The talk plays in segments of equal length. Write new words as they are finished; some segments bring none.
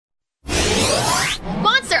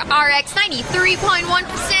RX 93.1%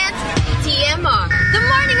 TMR. The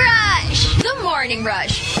Morning Rush. The Morning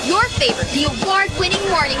Rush. Your favorite, the award-winning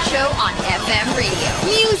morning show on FM radio.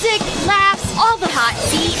 Music, laughs, all the hot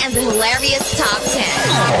tea, and the hilarious top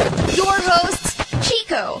 10. Your hosts,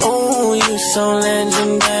 Chico. Oh, you so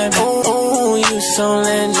legendary. Oh, you so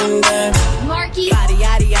legendary. Markki. Yada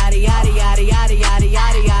yada yada yada yada yada yada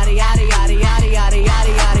yada yada yada yada yada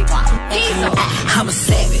yada yada yada. Hazel. I'm a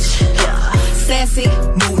savage. Yeah. Sassy,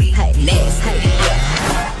 moody, nasty.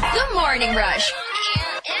 Yeah. The Morning Rush.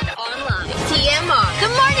 Air and online. TMR. The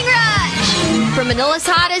Morning Rush. From Manila's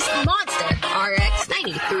hottest, Monster RX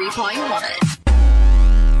 93.1.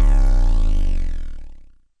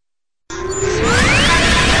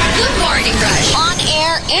 The Morning Rush. On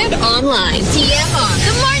air and online. TMR.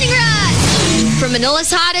 The Morning Rush. From Manila's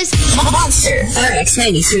hottest, Monster RX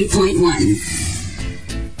 93.1.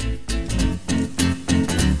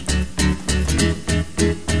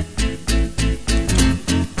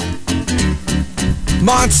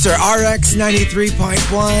 Monster RX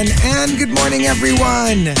 93.1, and good morning,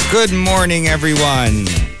 everyone. Good morning, everyone.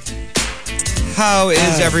 How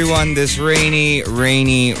is everyone this rainy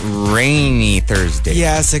Thursday?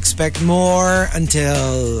 Yes, expect more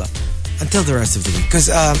until the rest of the week. Because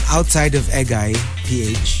outside of Egay,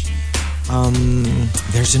 PH,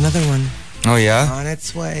 there's another one. Oh, yeah? On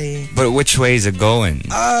its way. But which way is it going?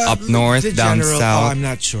 Up north, down south? Oh, I'm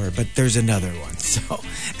not sure, but there's another one. So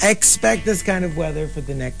expect this kind of weather for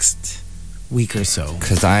the next week or so.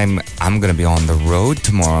 Because I'm going to be on the road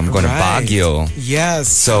tomorrow. I'm going to Baguio. Yes.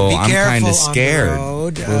 So I'm kind of scared.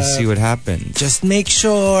 We'll see what happens. Just make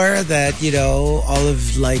sure that, all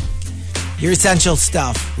of your essential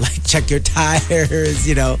stuff, like check your tires,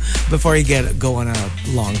 before you go on a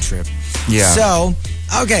long trip. Yeah. So,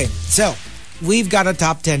 okay. So, we've got a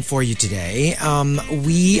top 10 for you today.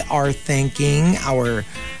 We are thanking our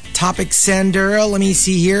topic sender. Let me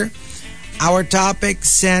see here. Our topic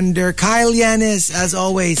sender, Kyle Yanis, as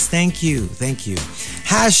always. Thank you.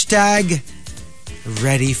 Hashtag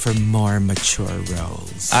ready for more mature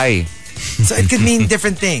roles. Aye. So it could mean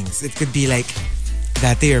different things. It could be like,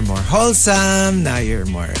 that you're more wholesome, now you're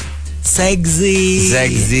more sexy.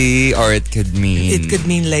 Sexy, or it could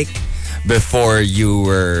mean like, before you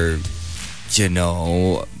were,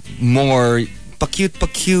 more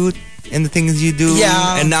pa-cute in the things you do.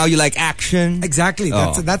 Yeah. And now you like action. Exactly.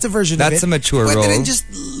 That's a version of it. That's a mature role. But then just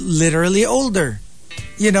literally older.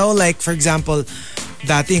 Like, for example,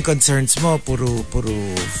 dati yung concerns mo, puro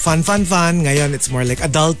fun. Ngayon, it's more like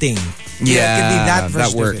adulting. Yeah, it can be that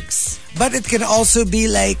version that works. of it. But it can also be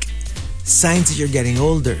like signs that you're getting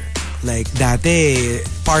older. Like, dati,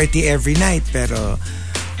 party every night, pero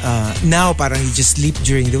now parang you just sleep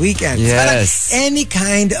during the weekends. Yes. Parang any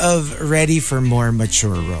kind of ready for more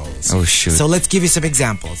mature roles. Oh, shoot. So let's give you some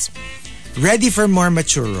examples. Ready for more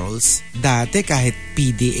mature roles, dati kahit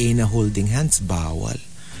PDA na holding hands, bawal.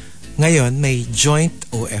 Ngayon, may joint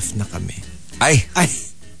OF na kami. Ay.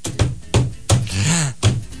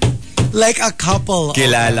 Like a couple.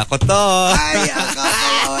 Kilala ko to. Ay, a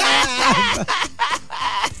couple OF.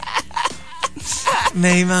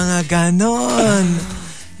 May mga ganon.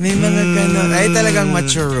 Ay, talagang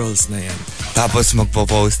mature roles na yan. Tapos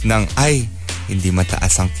magpo-post ng, ay, hindi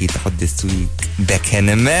mataas ang kita ko this week. Beke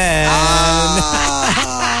naman.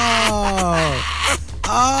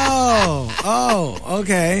 Oh,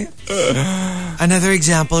 okay. Another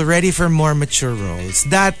example, ready for more mature roles.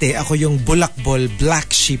 Dati, ako yung bulakbol, black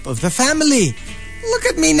sheep of the family. Look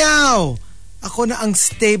at me now. Ako na ang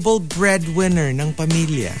stable breadwinner ng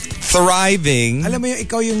pamilya. Thriving. Alam mo yung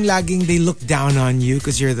ikaw yung laging they look down on you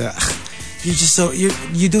because you're just so,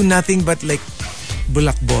 you do nothing but like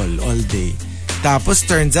bulakbol all day. Tapos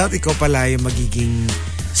turns out ikaw pala yung magiging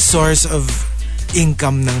source of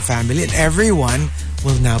income ng family and everyone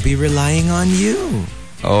will now be relying on you.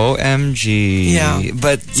 OMG. Yeah.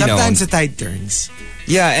 But, sometimes the tide turns.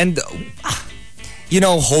 Yeah, and,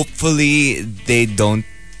 hopefully they don't,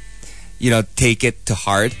 take it to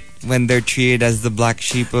heart when they're treated as the black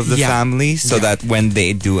sheep of the family so that when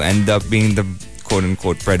they do end up being the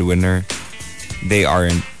quote-unquote breadwinner, they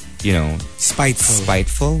aren't,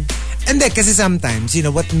 spiteful. And then, kasi sometimes,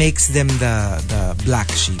 what makes them the black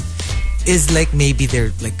sheep is like maybe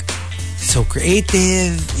they're like so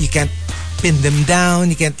creative. You can't pin them down.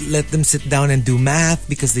 You can't let them sit down and do math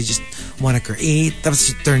because they just want to create.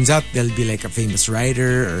 Tapos it turns out they'll be like a famous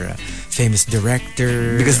writer or a famous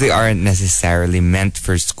director. Because they aren't necessarily meant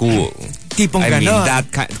for school. Tipong I ganon. mean,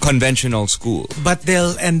 that conventional school. But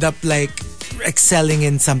they'll end up like excelling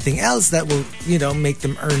in something else that will, make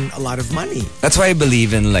them earn a lot of money. That's why I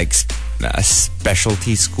believe in like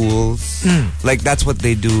specialty schools. Like that's what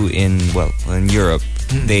they do in Europe.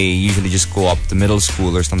 They usually just go up to middle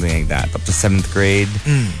school or something like that, up to 7th grade.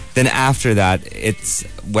 Then after that, it's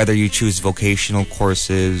whether you choose vocational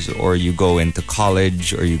courses or you go into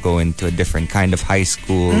college or you go into a different kind of high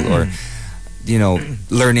school or,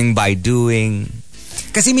 learning by doing.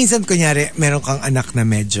 Kasi minsan, kunyari, meron kang anak na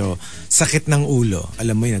medyo sakit ng ulo.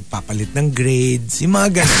 Alam mo yun, nagpapalit ng grades, yung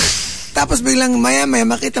mga ganun. Tapos biglang maya-maya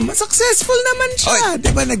makita mo, successful naman siya.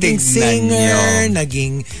 Diba? Naging singer,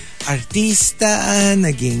 naging artista,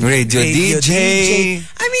 naging radio DJ.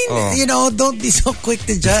 I mean, don't be so quick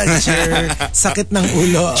to judge your sakit ng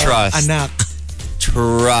ulo anak.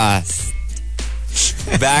 Trust.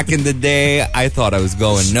 Back in the day, I thought I was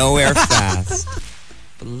going nowhere fast.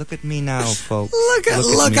 But look at me now, folks. Look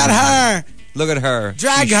at her. Look at her.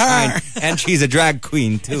 Drag her. And she's a drag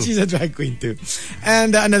queen, too. And she's a drag queen, too.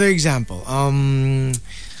 And another example.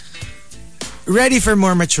 Ready for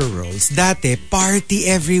more mature roles. Dati, party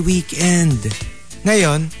every weekend.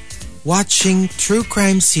 Ngayon, watching true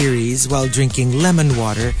crime series while drinking lemon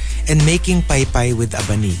water and making paypay with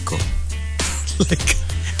abanico. Like,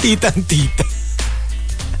 titang-tita.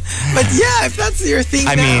 But yeah, if that's your thing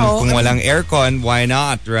now. I mean, kung walang aircon, why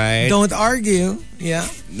not, right? Don't argue. Yeah.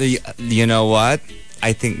 You know what?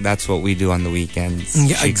 I think that's what we do on the weekends.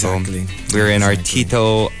 Yeah, Chico. exactly. We're in our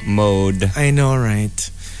Tito mode. I know,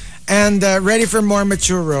 right? And ready for more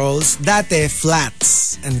mature roles. Dati,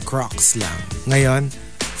 flats and Crocs lang. Ngayon,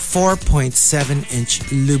 4.7-inch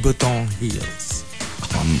Louboutin heels.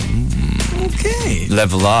 Okay.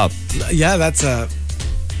 Level up. Yeah, that's a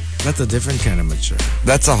different kind of mature.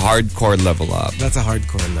 That's a hardcore level up. That's a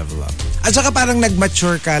hardcore level up. At saka parang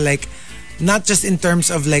nag-mature ka, like, not just in terms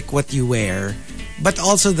of like what you wear, but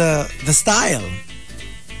also the style.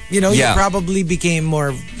 You probably became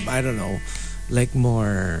more, I don't know, like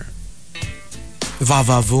more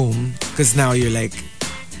va-va-voom. Because now you're like,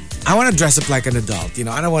 I want to dress up like an adult.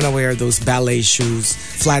 I don't want to wear those ballet shoes,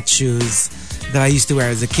 flat shoes that I used to wear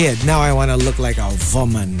as a kid. Now I want to look like a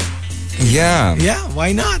woman. Yeah. Yeah,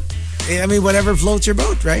 why not? I mean, whatever floats your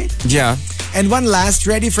boat, right? Yeah. And one last,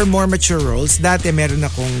 ready for more mature roles. Dati meron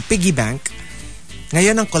akong piggy bank.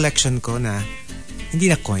 Ngayon ang collection ko na hindi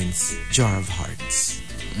na coins, jar of hearts.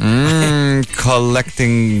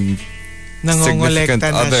 Collecting significant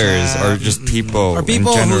others or just people or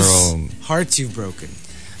people in general. Whose hearts you've broken.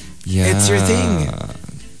 Yeah. It's your thing.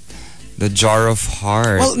 The jar of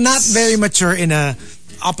hearts. Well, not very mature in a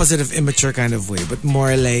opposite of immature kind of way, but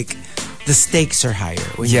more like the stakes are higher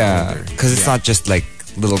when you're older. Because it's not just like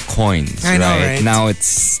little coins, I know, right? Now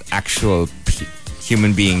it's actual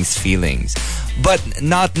human beings' feelings. But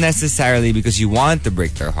not necessarily because you want to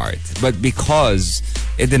break their heart, but because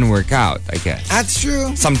it didn't work out, I guess. That's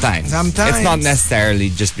true. Sometimes. It's not necessarily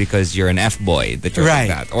just because you're an F-boy that you're like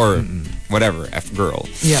that. Or whatever, F-girl.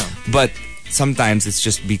 Yeah. But sometimes it's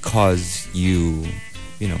just because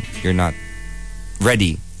you're not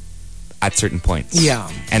ready at certain points. Yeah.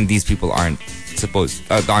 And these people aren't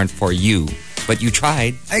for you. But you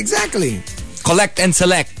tried. Exactly. Collect and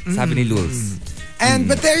select, sabi ni Lulz.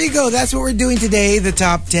 But there you go. That's what we're doing today. The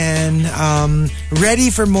top 10.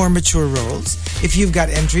 Ready for more mature roles. If you've got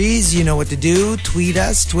entries, you know what to do. Tweet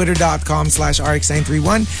us.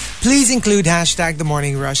 Twitter.com/RX931. Please include hashtag The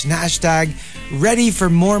Morning Rush and hashtag Ready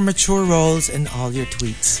for More Mature Roles in all your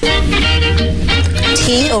tweets.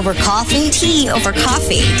 Tea over coffee? Tea over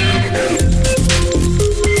coffee.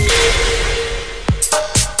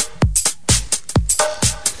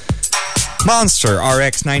 Monster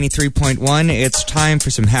RX 93.1. It's time for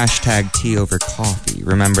some hashtag tea over coffee.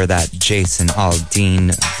 Remember that Jason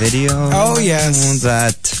Aldean video? Oh, yes.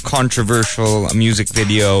 That controversial music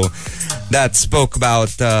video that spoke about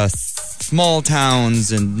small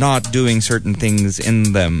towns and not doing certain things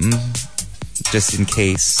in them just in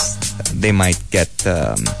case they might get,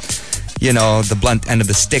 the blunt end of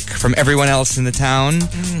the stick from everyone else in the town.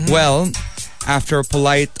 Well, after a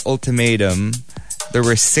polite ultimatum, there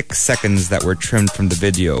were 6 seconds that were trimmed from the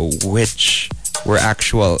video, which were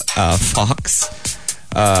actual Fox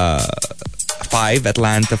 5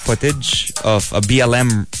 Atlanta footage of a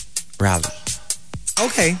BLM rally.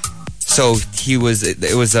 Okay. So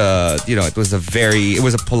it was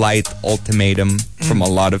a polite ultimatum from a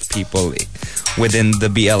lot of people within the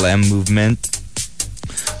BLM movement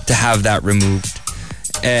to have that removed.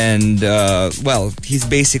 And, he's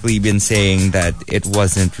basically been saying that it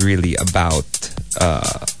wasn't really about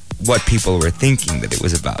what people were thinking that it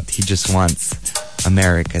was about. He just wants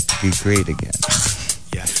America to be great again.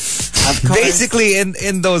 Yeah. Of course. Basically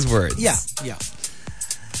in those words. Yeah, yeah.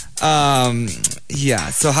 Yeah,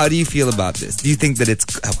 so how do you feel about this? Do you think that it's...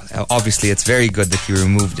 Obviously, it's very good that he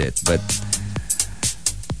removed it, but...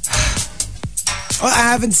 Well,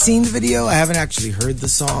 I haven't seen the video. I haven't actually heard the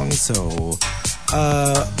song, so...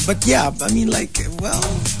 but yeah, I mean, like, well,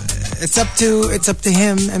 it's up to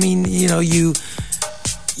him. I mean, you know, you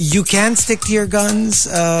can stick to your guns,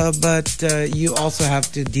 but you also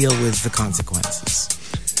have to deal with the consequences.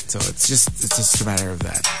 So it's just a matter of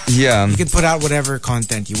that. Yeah. You can put out whatever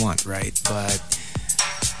content you want, right? But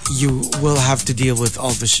you will have to deal with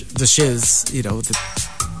all the shiz, you know, that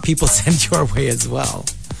people send your way as well.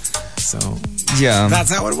 So yeah,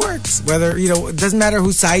 that's how it works. Whether, you know, it doesn't matter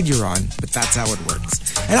whose side you're on, but that's how it works.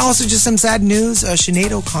 And also just some sad news.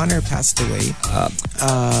 Sinead O'Connor passed away.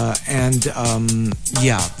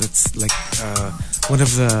 Yeah, that's like one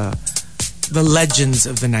of the legends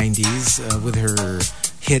of the 90s with her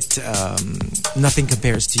hit Nothing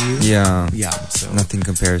Compares to You. Yeah. Yeah. So Nothing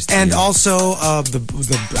Compares to You. And also the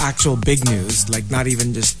actual big news, like not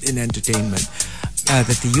even just in entertainment, that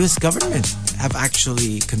the U.S. government have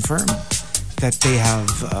actually confirmed that they have,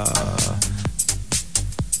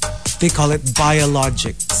 they call it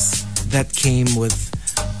biologics that came with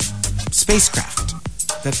spacecraft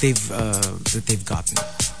that they've gotten.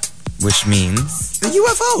 Which means the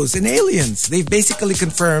UFOs and aliens. They've basically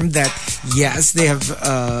confirmed that yes, they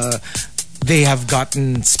have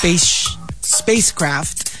gotten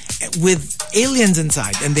spacecraft with aliens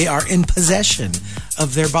inside, and they are in possession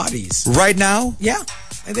of their bodies right now. Yeah,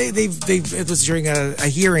 and it was during a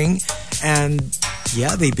hearing, and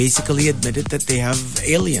yeah, they basically admitted that they have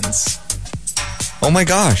aliens. Oh my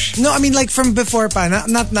gosh! No, I mean like from before, not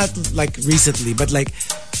like recently, but like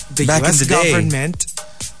the back U.S. in the day. government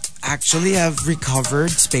actually have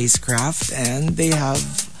recovered spacecraft, and they have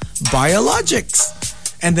biologics.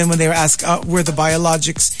 And then when they were asked, were the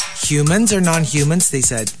biologics humans or non-humans? They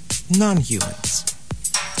said, non-humans.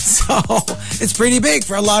 So, it's pretty big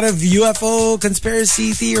for a lot of UFO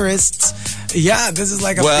conspiracy theorists. Yeah, this is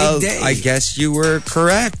like a big day. Well, I guess you were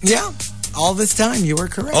correct. Yeah, all this time you were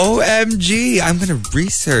correct. OMG, I'm going to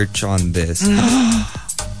research on this.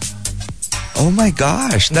 Oh my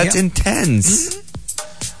gosh, that's intense.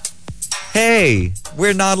 Hey,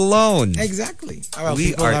 we're not alone. Exactly. Well,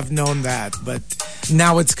 people have known that, but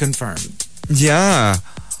now it's confirmed. Yeah.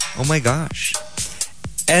 Oh my gosh.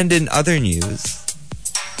 And in other news,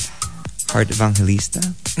 Heart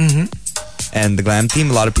Evangelista and the Glam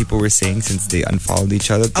Team, a lot of people were saying since they unfollowed each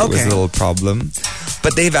other, there was a little problem.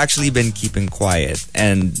 But they've actually been keeping quiet.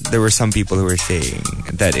 And there were some people who were saying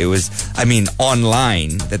that it was, I mean,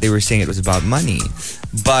 online, that they were saying it was about money.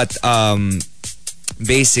 But,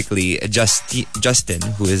 basically, Justin,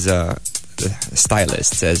 who is a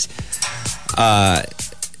stylist, says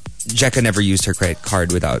Jekka never used her credit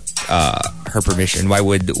card without her permission. Why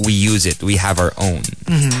would we use it? We have our own.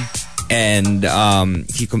 And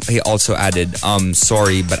he also added,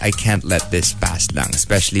 sorry, but I can't let this pass lang.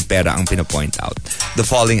 Especially pera ang pinopoint out. The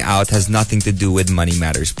falling out has nothing to do with money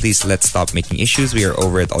matters. Please, let's stop making issues. We are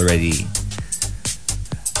over it already.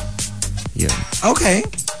 Yeah. Okay.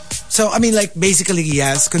 So, I mean, like, basically,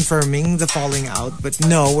 yes, confirming the falling out, but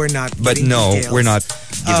no, we're not giving details, we're not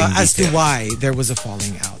giving as to why there was a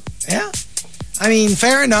falling out. Yeah. I mean,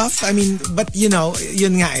 fair enough. I mean, but, you know,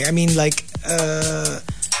 yun nga, I mean, like,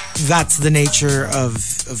 that's the nature of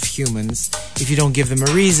humans. If you don't give them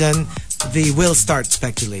a reason, they will start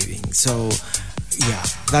speculating. So, yeah,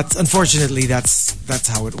 unfortunately, that's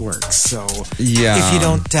how it works. So, yeah. If you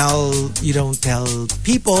don't tell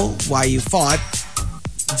people why you fought,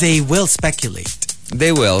 they will speculate.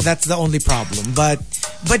 They will. That's the only problem. But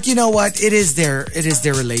you know what? It is their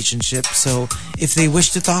relationship. So if they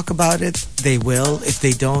wish to talk about it, they will. If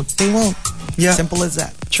they don't, they won't. Yeah. Simple as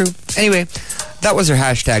that. True. Anyway, that was our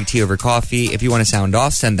hashtag Tea Over Coffee. If you want to sound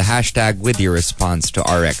off, send the hashtag with your response to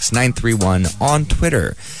RX931 on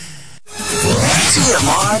Twitter.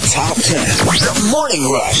 TMR Top 10. The Morning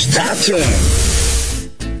Rush Top 10.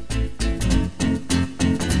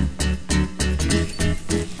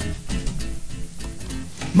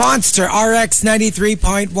 Monster RX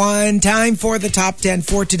 93.1. Time for the top 10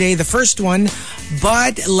 for today. The first one,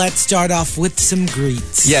 but let's start off with some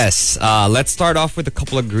greets. Yes, let's start off with a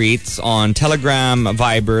couple of greets on Telegram,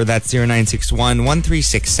 Viber. That's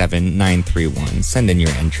 0961-1367931. Send in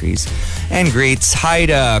your entries and greets. Hi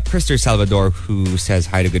to Krister Salvador, who says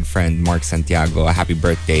hi to good friend Mark Santiago. A happy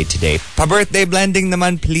birthday today. Pa-birthday blending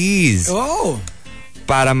naman, please. Oh.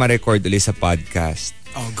 Para ma-record ulit sa podcast.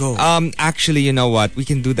 Oh, go. Actually, you know what? We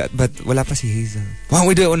can do that, but wala pa si Hazel. Why don't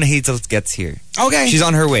we do it when Hazel gets here? Okay. She's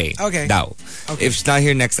on her way. Okay. Now. Okay. If she's not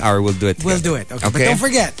here next hour, we'll do it together. We'll do it. Okay. But don't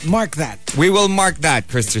forget, mark that. We will mark that,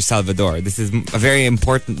 Christopher Salvador. This is a very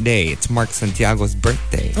important day. It's Mark Santiago's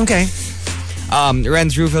birthday. Okay.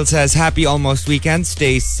 Renz Rufil says, happy almost weekend.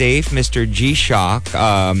 Stay safe, Mr. G-Shock.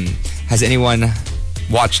 Has anyone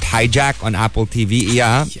watched Hijack on Apple TV?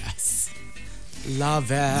 Yeah. Yes. Love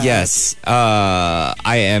it. Yes.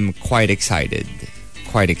 I am quite excited.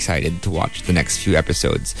 Quite excited to watch the next few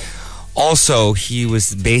episodes. Also, he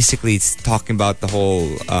was basically talking about the whole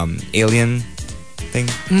alien thing.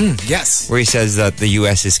 Yes. Where he says that the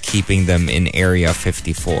US is keeping them in Area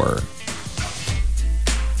 54.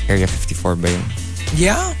 Area 54 ba yun?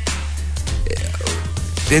 Yeah.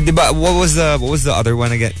 Diba, what was the other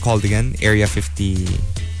one again called again? Area 50.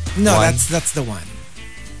 No, that's the one.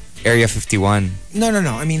 Area 51. No.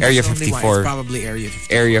 I mean, Area there's only one. 54. It's probably Area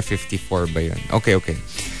 54. Area 54 ba yun? Okay.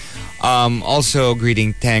 Also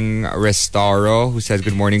greeting Teng Restauro, who says,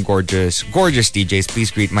 good morning, gorgeous DJs. Please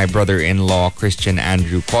greet my brother-in-law, Christian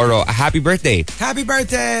Andrew Coro. A happy birthday. Happy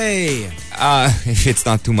birthday. If it's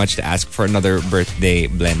not too much to ask for another birthday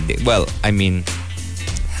blend day. Well, I mean,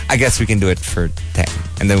 I guess we can do it for Teng.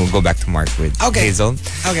 And then we'll go back to Mark with Hazel.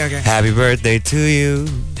 Okay. Happy birthday to you.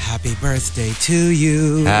 Happy birthday to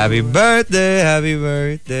you. Happy birthday, happy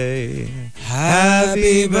birthday.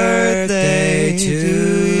 Happy birthday to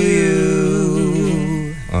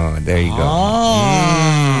you. Oh, there you go.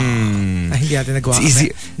 Hindi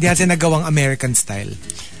natin nagawang American style.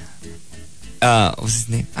 What's his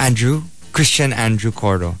name? Christian Andrew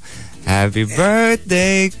Coro. Happy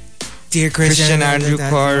birthday, dear Christian Andrew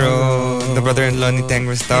Coro, the brother-in-law ni Teng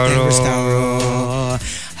Restauro.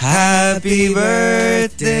 Happy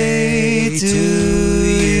birthday to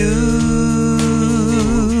you.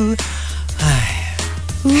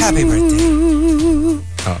 Happy birthday.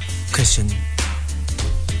 Oh, Christian.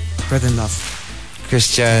 Brother-in-law.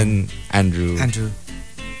 Christian Andrew.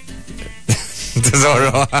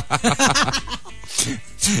 Tesoro.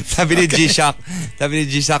 Sabi ni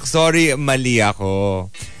G-Shock, sorry, mali ako.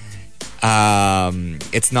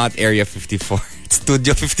 It's not Area 54. It's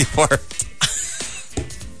Studio 54.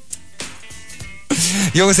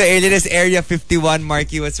 Yung sa alien is Area 51.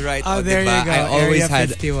 Markki was right. Oh, there diba? you go. I always Area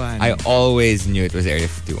 51. I always knew it was Area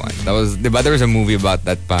 51. That was, diba, there was a movie about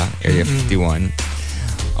that pa, Area 51.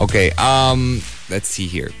 Okay, let's see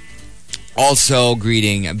here. Also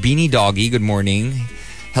greeting Beanie Doggy. Good morning.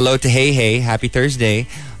 Hello to Hey. Happy Thursday.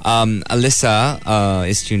 Alyssa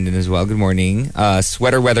is tuned in as well. Good morning.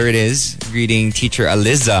 Sweater weather it is. Greeting teacher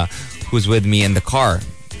Aliza, who's with me in the car.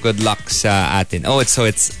 Good luck sa atin. Oh, it's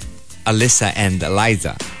Alyssa and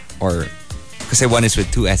Eliza. Or, kasi one is with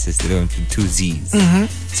two S's, the other one with two Z's.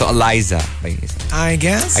 So Eliza. I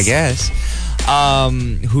guess.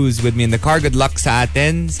 Who's with me in the car. Good luck sa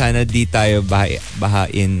atin. Sana di tayo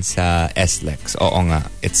bahain sa SLEX. Oo nga,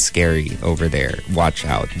 it's scary over there. Watch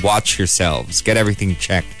out. Watch yourselves. Get everything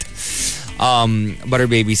checked. Butter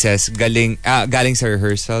Baby says galing sa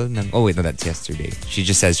rehearsal ng, oh wait, no, that's yesterday. She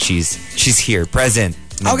just says she's here, present.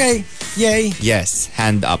 Okay, yay. Yes,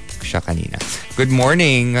 hand up siya kanina. Good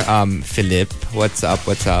morning, Philip. What's up?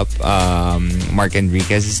 Mark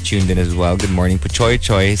Enriquez is tuned in as well. Good morning. Puchoy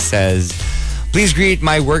Choy says, please greet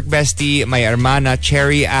my work bestie, my hermana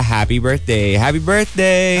Cherry, a happy birthday. Happy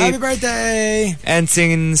birthday! Happy birthday! And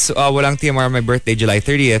since walang TMR my birthday, July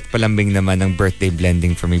 30th, palambing naman ng birthday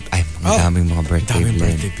blending for me. Ay, daming mga birthday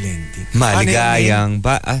blending. Maligayang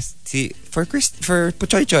for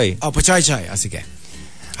Puchoy Choy. Oh, Puchoy Choy. Oh, sige.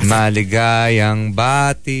 Maligayang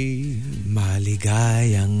bati.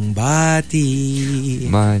 Maligayang bati.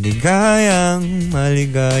 Maligayang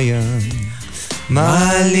bati.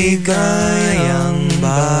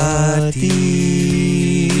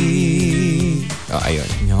 Oh, ayun.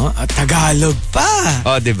 No, Tagalog pa.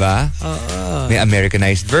 Oh, diba? May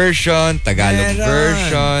Americanized version, Tagalog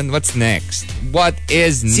version. What's next? What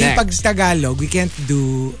is next? See, pag Tagalog, we can't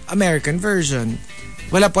do American version.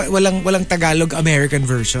 Walang Tagalog American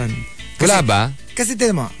version. Wala ba? Kasi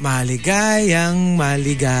tignan mo, maligayang.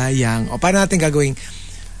 O, paano natin gagawing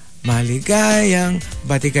maligayang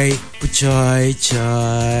bati kay Puchoy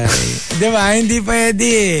Choy? Diba? Hindi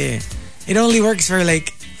pwede. It only works for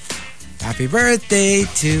like, happy birthday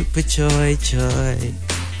to Puchoy Choy.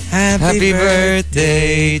 Happy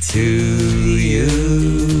birthday to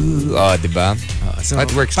you. Oh, diba? So,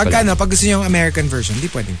 it works pag pala. pag gusto niyo yung American version, di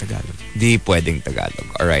pwedeng Tagalog. Di pwedeng Tagalog.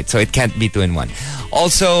 Alright, so it can't be 2-in-1.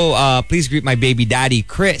 Also, please greet my baby daddy,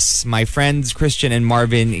 Chris, my friends, Christian and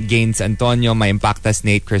Marvin, Gaines, Antonio, my Impactas,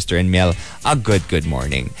 Nate, Krister, and Mel. A good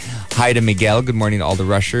morning. Hi to Miguel. Good morning to all the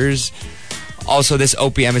rushers. Also, this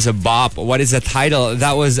OPM is a bop. What is the title?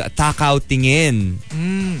 That was Takaw Tingin.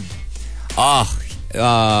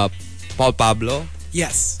 Paul Pablo.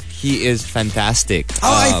 Yes. He is fantastic.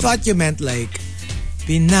 Oh, I thought you meant like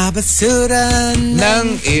binabasuran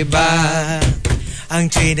ng iba ang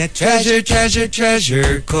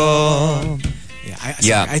treasure ko.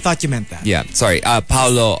 Yeah, I thought you meant that. Yeah, sorry.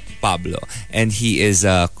 Pablo. And he is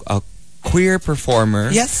a queer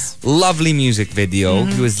performer. Yes. Lovely music video.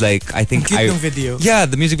 He was like, I think cute video. Yeah,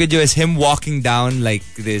 the music video is him walking down like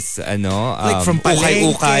this, like from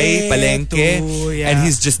palengke to, and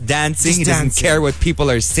he's just dancing. He doesn't care what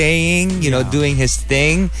people are saying, you know, doing his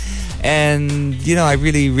thing. And, you know, I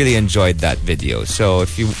really enjoyed that video. So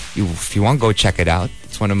if you want, go check it out.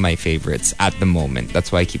 It's one of my favorites at the moment.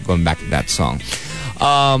 That's why I keep going back to that song.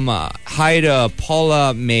 Hi to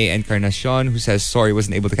Paula May Encarnacion, who says, sorry,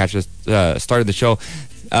 wasn't able to catch the start of the show.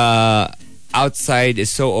 Outside is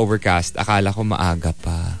so overcast. Akala ko maaga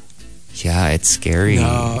pa. Yeah, it's scary.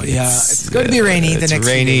 No, it's going to be rainy the next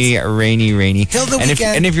rainy, few days. rainy. Till the and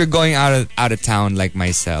weekend. If you're going out of town like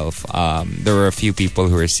myself, there were a few people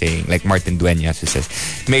who were saying, like Martin Dueñas, who says,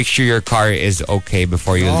 make sure your car is okay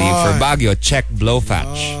before you leave for Baguio. Check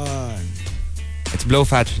Blowfatch. It's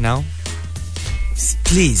Blowfatch now?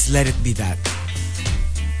 Please, let it be that.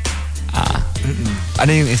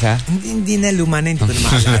 Ano yung isa? Hindi na luma na, hindi ko na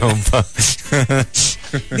maalala.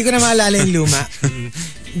 Hindi ko na maalala yung luma.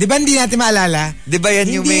 Di ba hindi natin maalala? Di ba yan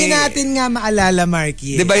yung may... Hindi natin nga maalala,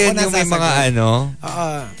 Markki. Di ba yan yung may mga ano?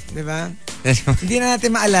 Oo, di ba? Hindi na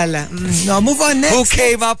natin maalala. No, move on, next. Who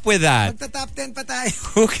came up with that? Magta-top 10 pa tayo.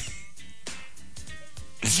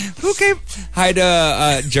 Who came? Hi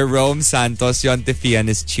to Jerome Santos. Yontefian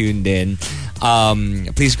is tuned in.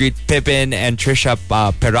 Please greet Pippin and Trisha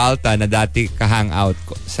Peralta na dati ka-hangout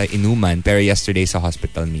sa Inuman pero yesterday sa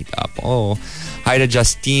hospital meetup. Oh. Hi to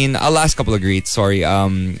Justine. Last couple of greets. Sorry.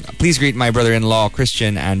 Please greet my brother-in-law,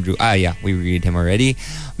 Christian Andrew. Yeah, we read him already.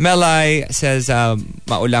 Melai says,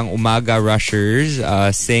 maulang umaga rushers.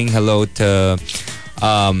 Saying hello to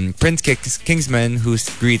Prince Kingsman, who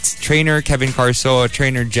greets trainer Kevin Carso,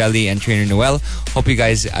 trainer Jelly, and trainer Noel. Hope you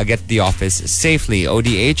guys get to the office safely.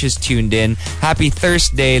 ODH is tuned in. Happy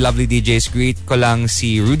Thursday, lovely DJs. Greet ko lang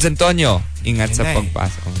si Rudes Antonio. Ingat sa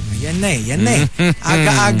pagpasok. Yan na eh.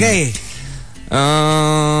 Aga-aga eh.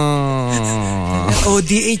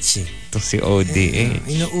 ODH eh. Ito si ODH.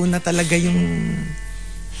 Inuuna talaga yung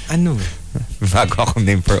ano. Bago akong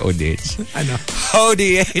name for ODH. Ano?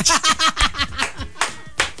 ODH.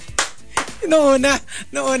 Noona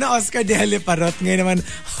Oscar de Haliparot. Ngayon naman,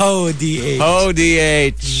 ODH.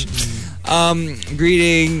 ODH.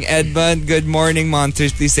 Greeting, Edmund. Good morning,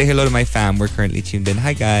 Monsters. Please say hello to my fam. We're currently tuned in.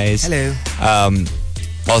 Hi, guys. Hello.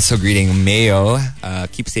 Also greeting Mayo.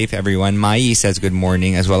 Keep safe, everyone. Mai says good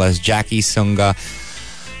morning, as well as Jackie Sunga.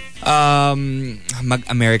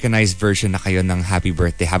 Mag-Americanized version na kayo ng happy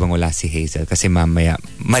birthday habang wala si Hazel. Kasi mamaya,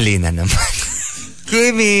 mali na naman.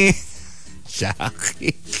 Kimi!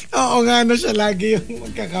 Jackie. Oo nga, siya lagi yung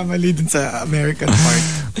magkakamali dun sa American part.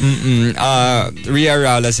 Ria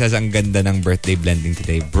Raula says, ang ganda ng birthday blending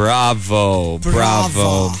today. Bravo.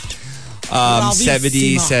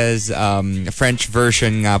 Sebedy says, French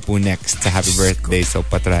version nga po next sa happy birthday. So,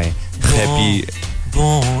 patry.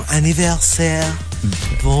 Bon anniversaire.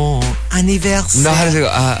 Bon anniversaire. No, how does it go?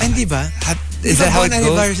 Hindi ba? Is that how it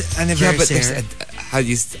goes? Anniversaire. Yeah, but how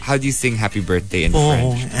do you sing happy birthday in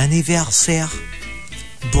Bon French? Anniversaire.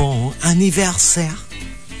 Bon anniversaire.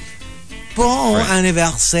 Bon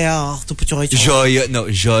anniversaire. Joyeux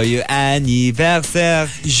anniversaire.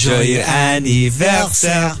 Joyeux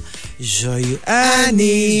anniversaire. Joyeux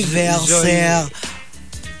anniversaire.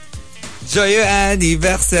 Joyeux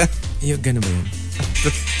anniversaire. Yung gano'n ba yun?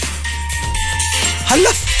 Hala!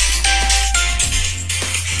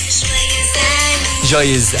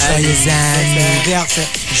 Joyeux anniversaire.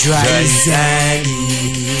 Joyeux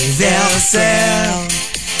anniversaire.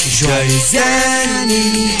 Joyeux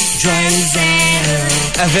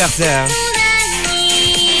anniversaire.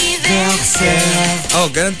 Oh,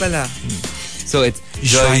 ganun pala. So it's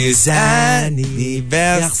Joyeux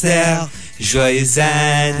anniversaire. Joyeux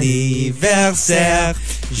anniversaire.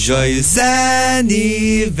 Joyeux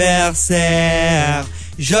anniversaire.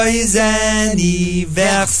 Joyeux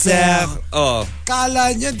anniversaire. Oh.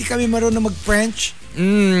 Kala nyo, di kami marunong mag-French?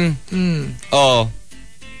 Oh.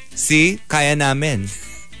 See? Kaya namin.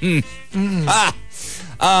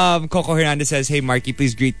 Coco Hernandez says, "Hey Markki,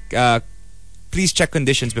 please check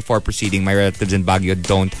conditions before proceeding. My relatives in Baguio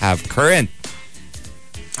don't have current."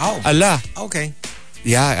 Oh. Allah. Okay.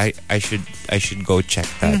 Yeah, I should go check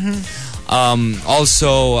that.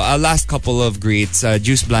 Also, last couple of greets.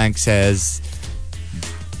 Juice Blank says,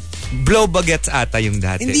 blow bagets ata yung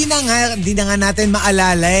dati. Hindi na nga natin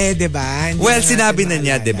maalala eh, di ba? Well, sinabi na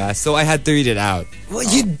niya, di ba? So I had to read it out. Well,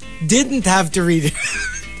 you didn't have to read it.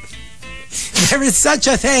 There is such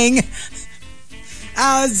a thing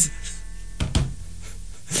as...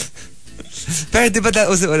 Pero di ba that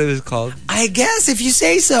was what it was called? I guess, if you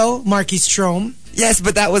say so, Markki Strom. Yes,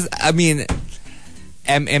 but that was, I mean,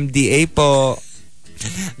 MMDA po.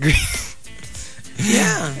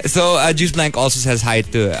 Yeah. So, Juice Blank also says hi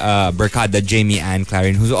to Berkada Jamie Ann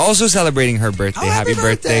Clarin, who's also celebrating her birthday. Oh, happy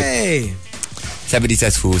birthday. 70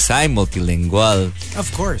 says, husay, multilingual.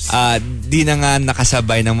 Of course. Di na nga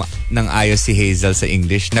nakasabay ng ayos si Hazel sa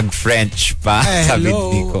English. Nag-French pa, sabi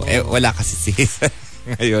ni Nico. Wala kasi si Hazel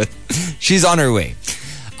ngayon. She's on her way.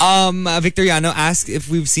 Victoriano asked if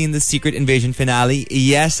we've seen the Secret Invasion finale.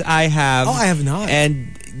 Yes, I have. Oh, I have not.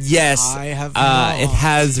 And yes, I have not. It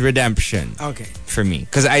has redemption. Okay. For me.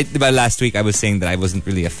 Because last week I was saying that I wasn't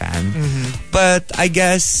really a fan. Mm-hmm. But I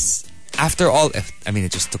guess after all, it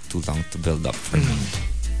just took too long to build up for me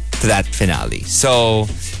to that finale. So,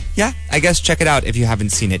 yeah, I guess check it out if you haven't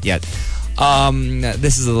seen it yet.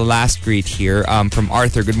 This is the last greet here from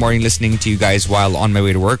Arthur. Good morning, listening to you guys while on my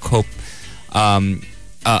way to work. Hope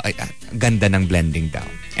ganda ng blending down.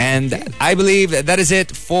 And I believe that is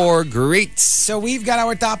it for greets. So we've got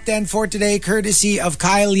our top 10 for today, courtesy of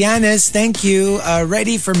Kyle Yanis. Thank you.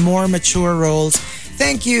 Ready for more mature roles.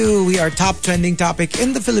 Thank you. We are top trending topic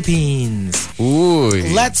in the Philippines. Ooh.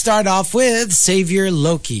 Let's start off with Savior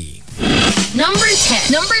Loki. Number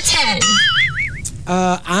 10.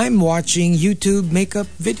 I'm watching YouTube makeup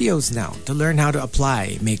videos now to learn how to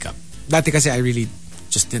apply makeup. Dati kasi I really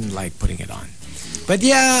just didn't like putting it on. But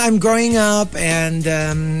yeah, I'm growing up and,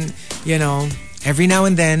 every now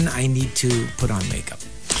and then I need to put on makeup.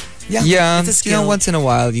 Yeah, it's a skill. Once in a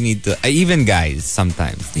while you need to, even guys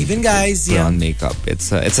sometimes. Even guys, put on makeup.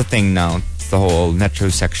 It's a thing now. It's the whole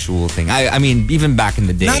metrosexual thing. I mean, even back in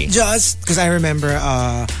the day. Not just, because I remember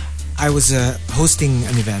I was hosting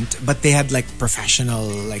an event, but they had like professional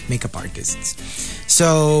like makeup artists.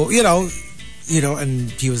 So, and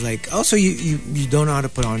he was like, oh, so you don't know how to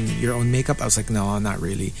put on your own makeup? I was like, no, not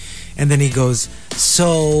really. And then he goes,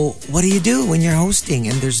 so what do you do when you're hosting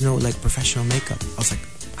and there's no like professional makeup? I was like,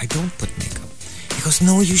 I don't put makeup. He goes,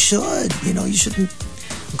 no, you should. You shouldn't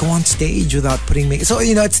go on stage without putting makeup. So,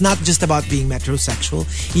 it's not just about being metrosexual.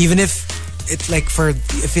 Even if it's like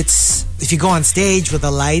if you go on stage with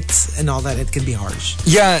the lights and all that, it can be harsh.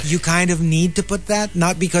 Yeah. You kind of need to put that,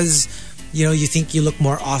 not because you think you look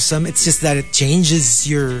more awesome. It's just that it changes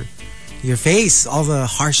your face, all the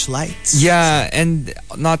harsh lights. Yeah, and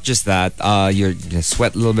not just that. You're gonna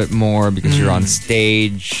sweat a little bit more because you're on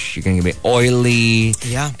stage. You're gonna get oily.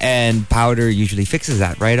 Yeah. And powder usually fixes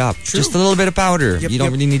that right up. True. Just a little bit of powder. You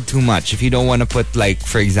don't really need too much. If you don't want to put, like,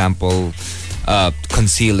 for example,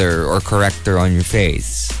 concealer or corrector on your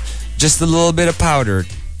face, just a little bit of powder,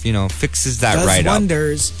 fixes that Does right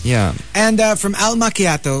wonders. up. Yeah. And from Al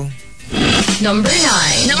Macchiato. Number 9.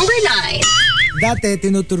 Dati,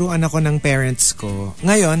 tinuturuan ako ng parents ko.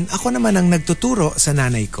 Ngayon, ako naman ang nagtuturo sa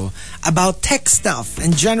nanay ko about tech stuff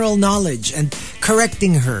and general knowledge and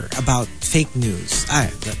correcting her about fake news.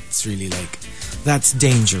 That's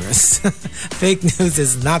dangerous. Fake news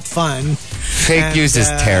is not fun. Fake news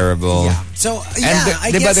is terrible. Yeah. So, yeah,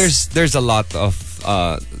 I guess there's a lot of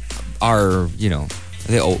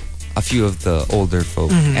a few of the older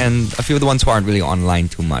folk and a few of the ones who aren't really online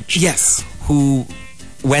too much. Yes. Who,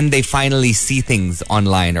 when they finally see things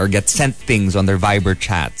online or get sent things on their Viber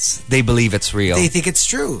chats, they believe it's real. They think it's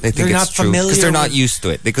true. They think they're it's not true familiar because they're not used to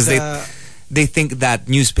it. Because they think that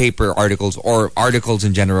newspaper articles or articles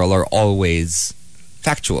in general are always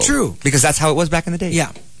factual. True. Because that's how it was back in the day.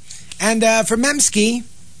 Yeah. And for Memski.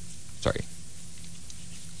 Sorry.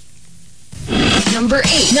 Number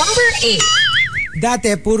 8.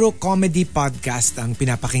 Dati, puro comedy podcast ang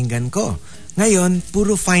pinapakinggan ko. Ngayon,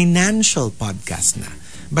 puro financial podcast na.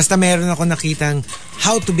 Basta meron ako nakitang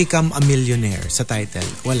How to Become a Millionaire sa title.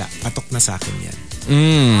 Wala. Patok na sa akin yan.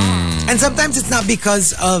 And sometimes it's not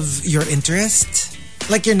because of your interest.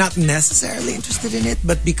 Like you're not necessarily interested in it,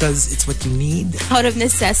 but because it's what you need. Out of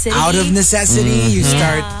necessity. You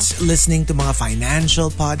start listening to mga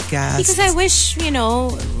financial podcasts. Because I wish,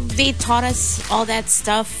 they taught us all that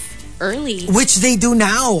stuff early. Which they do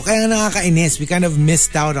now. Kaya nakakainis. We kind of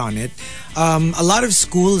missed out on it. A lot of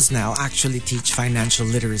schools now actually teach financial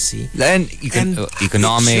literacy. And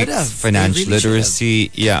economics, financial really literacy,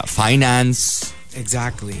 finance.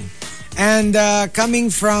 Exactly. And coming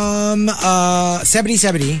from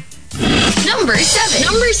 7070. Number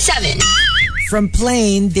 7. From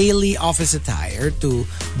plain daily office attire to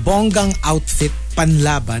bonggang outfit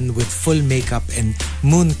panlaban with full makeup and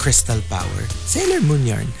moon crystal power. Sailor Moon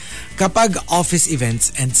yarn. Kapag office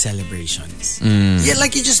events and celebrations. Yeah,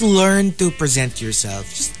 like you just learn to present yourself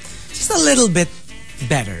just a little bit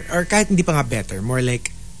better. Or kahit hindi pa nga better. More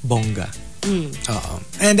like bongga.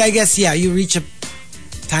 And I guess, you reach a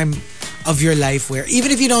time of your life where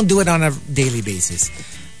even if you don't do it on a daily basis,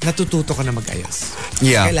 natututo ka na mag-ayos.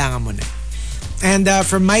 Yeah. Kailangan mo na. And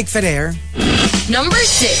from Mike Ferrer. Number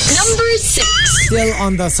 6. Still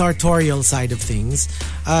on the sartorial side of things.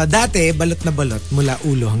 Dati, balot na balot mula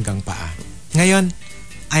ulo hanggang paa. Ngayon,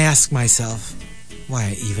 I ask myself, why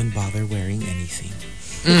I even bother wearing anything?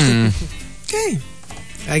 Okay.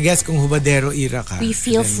 I guess kung hubadero era ka, We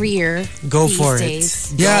feel freer. go these for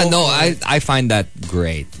days. it. Yeah, Go no, for it. I find that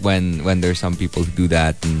great when there's some people who do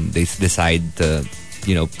that and they decide to,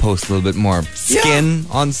 post a little bit more skin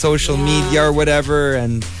on social media or whatever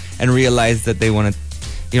and realize that they want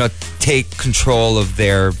to, take control of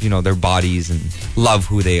their, their bodies and love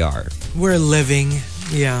who they are. We're living.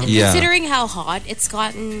 Yeah. Yeah. Considering how hot it's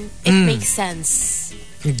gotten, it makes sense.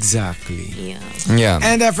 Exactly. Yeah. Yeah.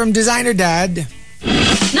 And from Designer Dad.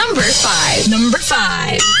 Number 5.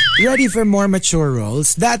 Ready for more mature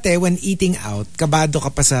roles? Dati, when eating out, kabado ka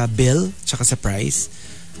pa sa bill tsaka sa price.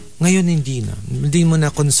 Ngayon, hindi na. Hindi mo na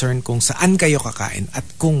concern kung saan kayo kakain at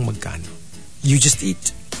kung magkano. You just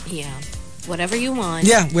eat. Yeah. Whatever you want.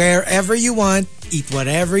 Yeah, wherever you want, eat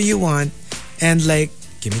whatever you want, and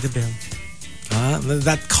give me the bill.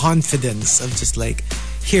 That confidence of just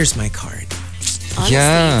here's my card. Honestly,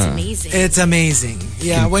 Yeah. it's amazing. It's amazing.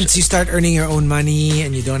 Yeah, once you start earning your own money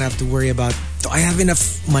and you don't have to worry about, do I have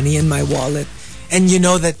enough money in my wallet? And you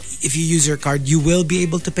know that if you use your card, you will be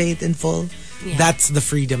able to pay it in full. Yeah. That's the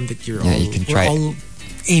freedom that you can we're try. all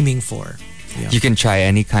aiming for. Yeah. You can try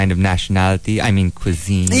any kind of nationality. I mean,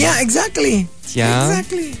 cuisine. Yeah, exactly. Yeah.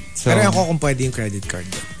 Exactly. So- Pero ako kung pwede yung credit card.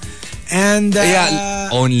 And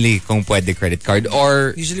only kung pwede credit card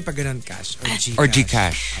or usually pag ganun cash or Gcash. or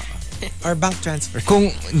Gcash. Or bank transfer.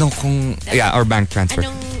 Or bank transfer.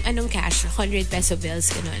 Anong cash? 100 peso bills,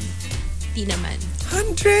 ganun. Di naman.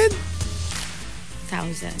 100,000.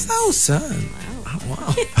 1,000.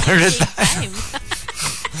 Wow.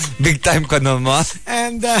 Big time ka naman.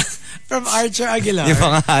 And from Archer Aguilar. Yung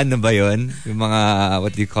mga ano ba yun? Yung mga,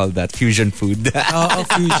 what do you call that? Fusion food.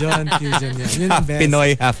 Fusion. Yan. Yun ang best.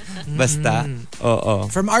 Pinoy half. Basta. Oo.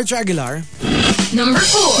 From Archer Aguilar. Number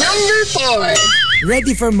 4.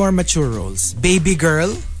 Ready for more mature roles. Baby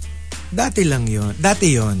girl. Dati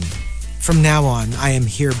yon. From now on, I am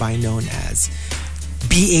hereby known as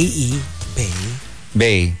BAE, Bay.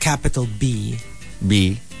 Bay. Capital B.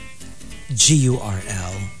 B.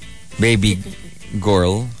 GURL. Baby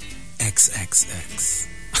girl. XXX.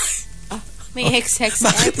 May XXX.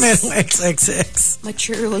 Bakit merong XXX?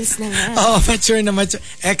 Mature roles na nga. Oh, mature na mature.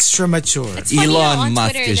 Extra mature. It's funny, Elon on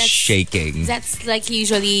Musk Twitter, is that's- shaking. That's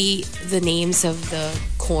usually the names of the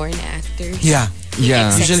corn actors. Yeah.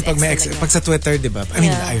 Yeah. XXX Usually pag may talaga. pag sa Twitter, di ba? I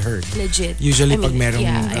mean, Yeah. I heard. Legit. Usually pag merong...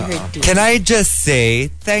 Yeah, I heard too. Can I just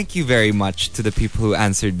say thank you very much to the people who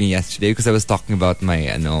answered me yesterday because I was talking about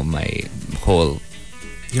my whole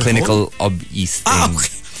Your clinical obese thing.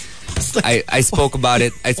 okay. It's like, I spoke about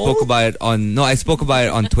it. I spoke about it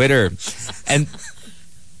on Twitter, and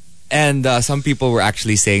some people were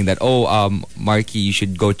actually saying that Markki, you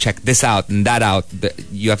should go check this out and that out.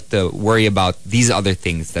 You have to worry about these other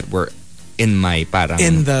things that were in my parang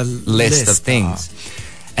in the list of things.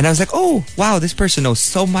 And I was like, oh wow, this person knows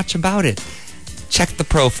so much about it. Check the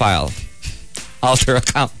profile, Alter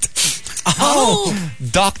account. Oh,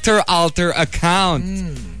 Dr. Alter account.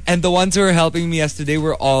 And the ones who were helping me yesterday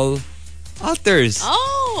were all alters.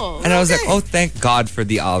 Oh. And I was like, oh, thank God for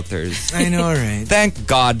the alters. I know, right? Thank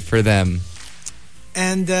God for them.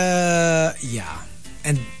 And yeah.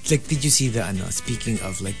 And did you see the speaking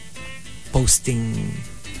of posting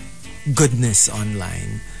goodness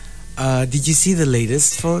online? Did you see the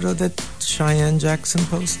latest photo that Cheyenne Jackson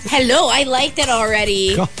posted? Hello, I liked it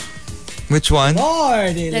already. Go. Which one?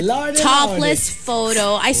 Lordy, The lordy, topless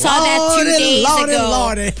photo. I saw that 2 Lordy, days lordy, ago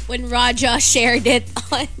lordy. when Raja shared it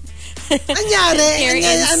on Anyari? their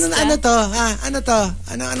Insta. Ano to? Ano to?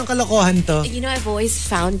 Anong kalokohan to? You know, I've always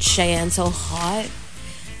found Cheyenne so hot.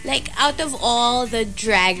 Like, out of all the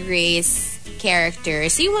Drag Race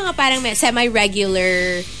characters, yung mga parang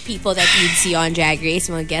semi-regular people that you'd see on Drag Race,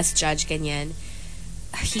 mga guest judge, ganyan,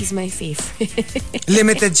 he's my favorite.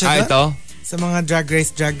 Limited siya Ito? sa mga Drag Race?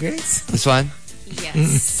 This one?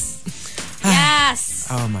 Yes. Yes.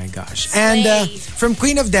 Oh my gosh. And from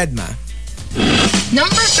Queen of Deadma.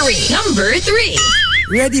 Number 3.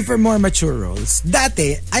 Ready for more mature roles?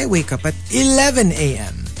 Dati, I wake up at 11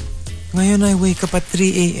 a.m. Ngayon, I wake up at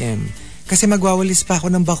 3 a.m. Kasi magwawalis pa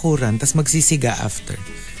ako ng bakuran tas magsisiga after.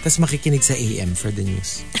 Tas makikinig sa AM for the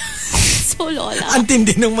news. So lola. Ang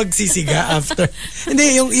tindi nung magsisiga after.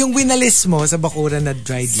 Hindi, yung winalis mo sa bakuran na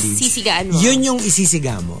dried leaves. Sisigaan mo. Yun yung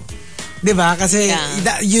isisiga mo. Diba? Kasi,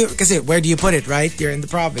 Yeah. kasi where do you put it, right? You're in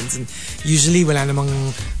the province. And usually, wala namang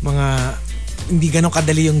mga hindi ganun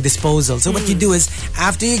kadali yung disposal. So what you do is,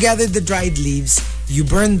 after you gather the dried leaves, you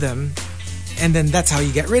burn them, and then that's how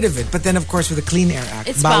you get rid of it. But then, of course, with the Clean Air Act,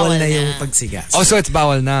 It's bawal bawal na na. yung pagsiga. Oh, so it's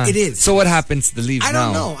bawal na. It is. So what happens to the leaves I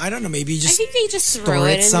now? don't know. Maybe you I just think they just store throw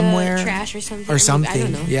it in somewhere the trash or something. or something. I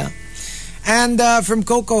don't know. Yeah. And from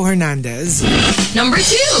Coco Hernandez, Number 2.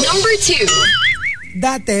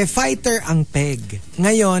 dati fighter ang peg.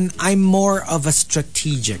 Ngayon, I'm more of a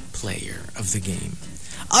strategic player of the game.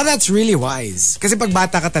 Oh, that's really wise. Kasi pag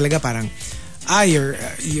bata ka talaga parang, you're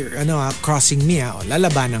crossing me,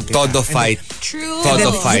 lalabanan kita. Todo And fight. True. then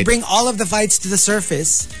Todo you fight. bring all of the fights to the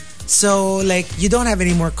surface. So, like, you don't have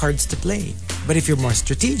any more cards to play. But if you're more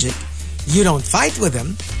strategic, you don't fight with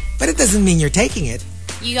them, but it doesn't mean you're taking it.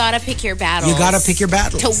 You gotta pick your battles. You gotta pick your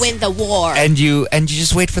battles. to win the war. And you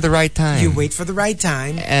just wait for the right time. You wait for the right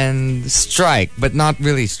time. And strike, but not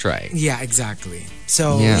really strike. Yeah, exactly.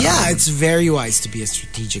 So, Yeah. yeah, it's very wise to be a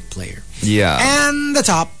strategic player. Yeah. And the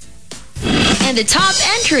top, And the top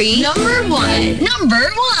entry, number 1.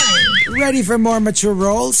 ready for more mature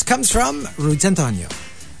roles, comes from Rudes Antonio.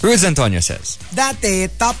 Ruiz Antonio says, Dati,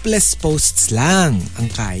 topless posts lang ang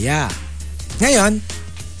kaya. Ngayon,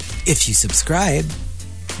 if you subscribe,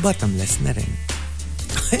 bottomless na rin.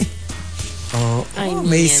 May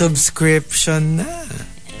mean, subscription na.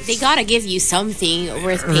 they gotta give you something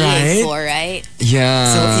worth paying Right? for, right?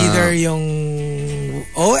 yeah. So either yung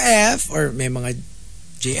OF or may mga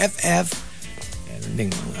JFF. Meron ding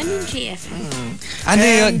mga- Anong JFM? Ano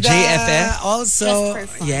yun? And, JFF? Also, Just for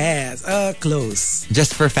fun. yes, close.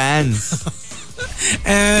 Just for fans.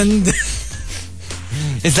 And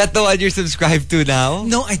Is that the one you're subscribed to now?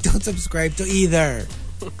 no, I don't subscribe to either.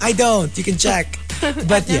 I don't. You can check.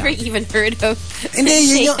 But Never yeah. even heard of. Hindi,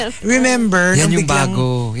 yun yung, remember, Yan nung yung biglang,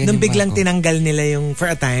 bago. Yan nung yung biglang bago. tinanggal nila yung, for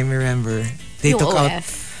a time, remember? They Yung took out, OF.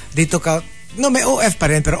 they took out, no, may OF pa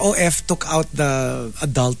rin, pero OF took out the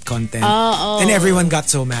adult content. Oh. And everyone got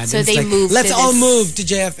so mad. So And it's they like, moved let's to all this- move to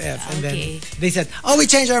JFF. And Okay. then they said, we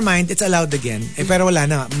changed our mind. It's allowed again. Eh, pero wala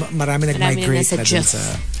na. Marami nag-migrate nasa na dun JIF. sa...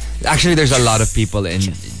 Actually, there's a lot of people in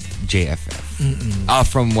JFF.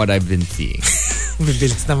 From what I've been seeing.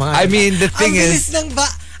 Bibilis na mga... I mean, the thing ang is... bilis ng ba...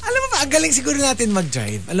 Alam mo ba, ang galing siguro natin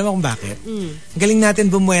mag-drive. Alam mo kung bakit? Ang galing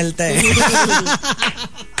natin bumuelta eh.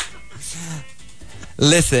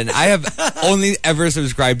 Listen, I have only ever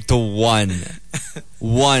subscribed to one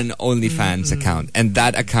OnlyFans account. And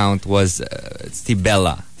that account was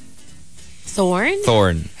Stibella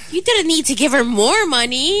Thorn. You didn't need to give her more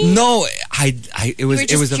money. No, it was were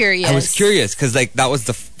just curious. I was curious because like that was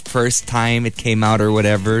the first time it came out or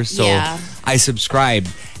whatever. So Yeah. I subscribed,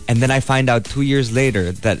 and then I find out 2 years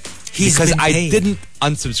later that He's because been I paying. didn't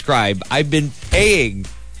unsubscribe, I've been paying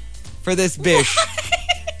for this bish,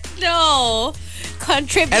 No.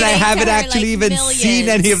 Contributing and I haven't to her, actually like, even seen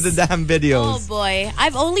millions. any of the damn Oh videos. boy.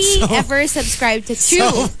 I've only ever subscribed to 2.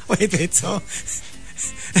 So, wait. So,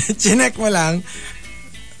 chinek mo lang,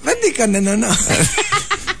 ba't di ka nanonood?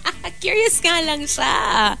 Curious nga lang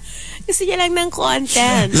siya. Gusto niya lang ng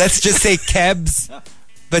content. Let's just say Kebs,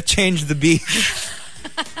 but change the beat.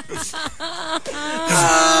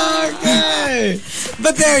 Okay.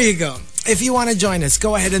 But there you go. If you want to join us,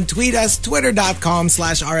 go ahead and tweet us,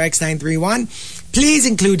 twitter.com/rx931. Please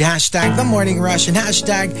include hashtag The Morning Rush and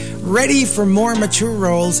hashtag ready for more mature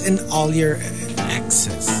roles in all your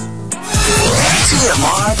exes.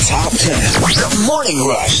 TMR Top 10. The Morning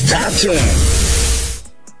Rush Top 10.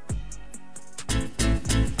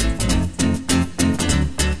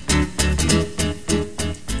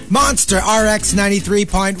 Monster RX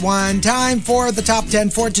 93.1. Time for the top 10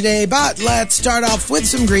 for today. But let's start off with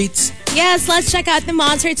some greets. Yes, let's check out the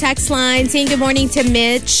Monster text line. Saying good morning to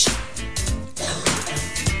Mitch.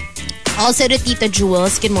 Also to Tita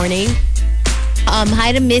Jules. Good morning.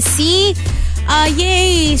 Hi to Missy.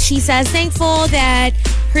 Yay. She says, thankful that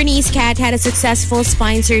Her niece Kat had a successful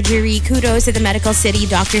spine surgery. Kudos to the medical city,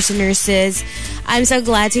 doctors and nurses. I'm so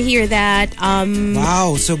glad to hear that.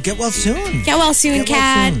 Wow, so get well soon. Get well soon, Get well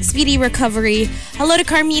Kat. soon. Speedy recovery. Hello to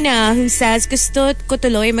Carmina, who says, gusto ko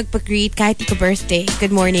tuloy magpag-greet kahit di ko birthday.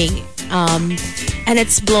 Good morning. And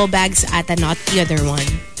it's blow bags ata, not the other one.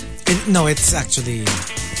 No, it's actually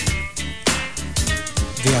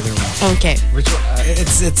the other one. Okay. Which one?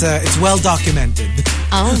 It's well documented.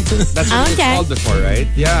 Oh. That's what it's Okay. called before, right?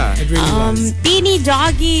 Yeah. It really was. Beanie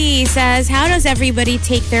Doggy says, how does everybody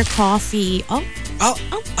take their coffee? Oh. Oh,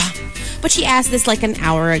 But she asked this like an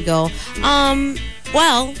hour ago.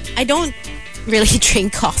 Well, I don't really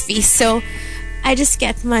drink coffee, so I just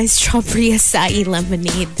get my strawberry acai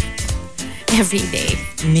lemonade every day.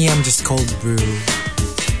 me, I'm just cold brew.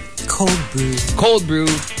 Cold brew.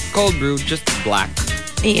 Cold brew, just black.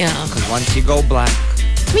 Yeah. Because once you go black,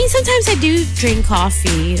 I mean, sometimes I do drink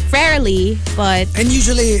coffee. Rarely, but And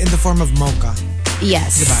usually in the form of mocha.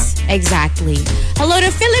 yes. Diba? Exactly. Hello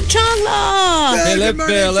to Philip Chonglo. Good morning,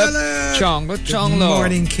 Philip. Chonglo, Good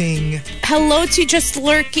morning, King. Hello to Just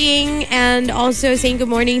Lurking, and also saying good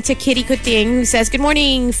morning to Kitty Kuting, who says, good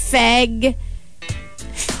morning, Feg,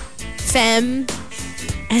 Fem,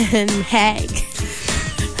 and Heg.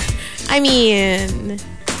 I mean,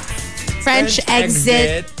 French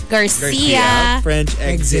exit Garcia, French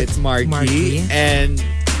exit Markki, Markki. and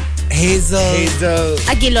Hazel.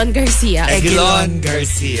 Aguilon Garcia. Aguilon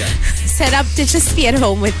Garcia. Set up to just be at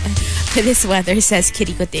home with this weather, says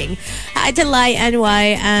Kitty Kuting. Hi to Lai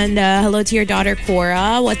NY, and hello to your daughter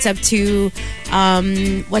Cora. What's up to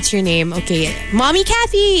what's your name? Okay, Mommy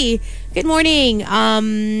Kathy. Good morning.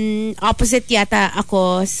 Opposite yata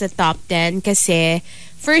ako sa top 10 kasi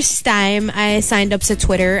first time I signed up sa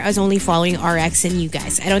Twitter, I was only following RX and you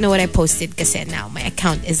guys. I don't know what I posted kasi now my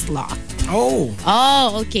account is locked. Oh.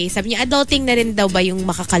 Oh, okay. Sabi niya, adulting na rin daw ba yung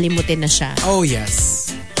makakalimutin na siya? Oh,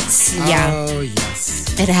 yes. Yeah. Oh,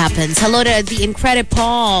 yes. It happens. Hello to the Incredible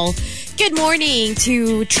Paul. Good morning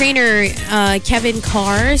to trainer Kevin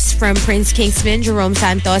Cars from Prince Kingsman. Jerome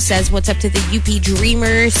Santos says, what's up to the UP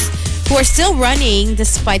Dreamers who are still running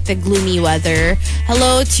despite the gloomy weather.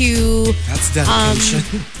 Hello to... That's dedication.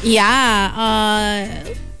 Yeah.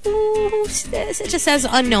 Who's this? It just says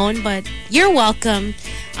unknown, but you're welcome.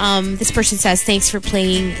 This person says, thanks for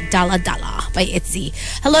playing Dala Dala by Itzy.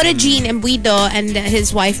 Hello to Gene Embuido and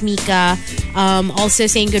his wife Mika. Also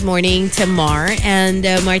saying good morning to Mar. And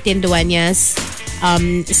Martin Duenas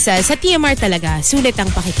says, sa TMR talaga, sulit ang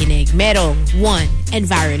pakikinig. Merong 1,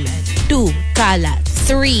 environment. 2, kalat.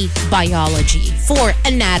 3, biology. 4,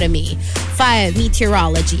 anatomy. 5,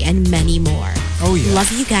 meteorology. And many more. Oh, yeah.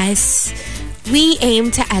 Love you guys. We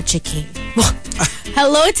aim to educate.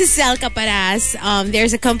 Hello to Sel Caparas.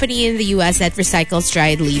 There's a company in the US that recycles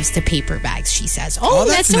dried leaves to paper bags, she says. Oh,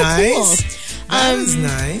 that's so nice. cool. That is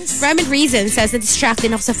nice. Ramen Reason says,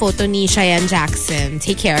 na-distracted ako sa photo ni Cheyenne Jackson.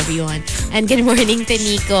 Take care, everyone. And good morning to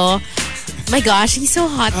Nico. My gosh, he's so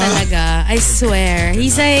hot talaga. I swear.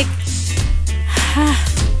 He's like...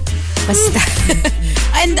 Basta.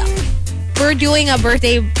 And... we're doing a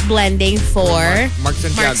birthday blending for Mark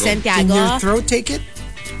Santiago. Can your throat take it?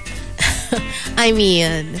 I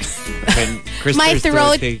mean, Can Krister's my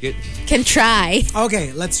throat take it? can try.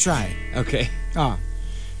 Okay, let's try. Okay. Oh.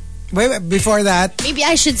 Wait, before that, Maybe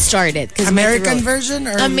I should start it. American version?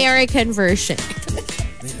 Or American version.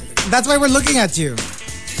 That's why we're looking at you.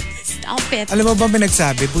 Stop it. Alam mo ba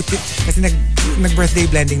nagsabi? Buti, kasi nag-birthday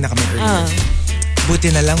blending na kami earlier.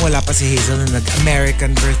 Buti na lang wala pa si Hazel na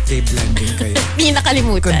nag-American birthday blending kayo. Hindi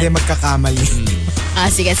nakalimutan. Kundi magkakamali.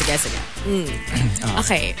 Sige.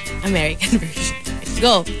 Okay, American version.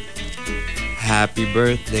 Go. Happy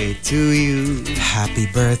birthday to you. Happy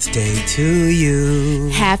birthday to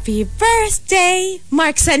you. Happy birthday,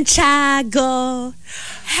 Mark Santiago.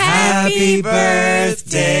 Happy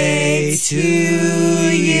birthday to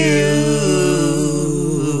you.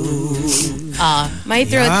 My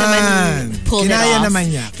throat naman pulled Kinaya it off. naman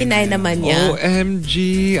niya. Kinaya naman niya.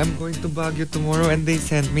 OMG, I'm going to Baguio tomorrow and they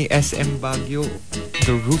sent me SM Baguio,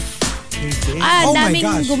 the roof. Oh my daming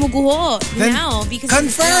gosh. gumuguho Then, now. Because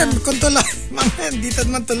confirm kung tuloy. Mga dito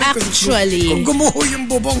naman tuloy. Actually. Kung gumuho yung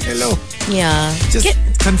bubong, hello. Yeah. Just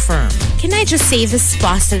confirm. Can I just say this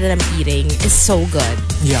pasta that I'm eating is so good.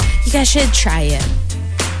 Yeah. You guys should try it.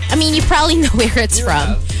 I mean, you probably know where it's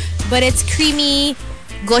from. But it's creamy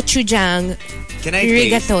gochujang Can I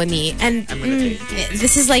taste? rigatoni. And I'm gonna taste.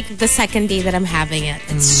 this is like the second day that I'm having it.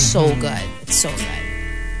 It's so good. It's so good.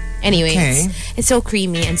 Anyway, Okay. it's so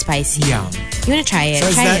creamy and spicy. Yeah. You want to try it?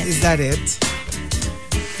 So Try is that it?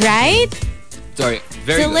 Right? Sorry,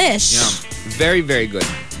 very Delish. good. Yeah. Very, very good.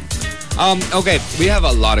 Okay, we have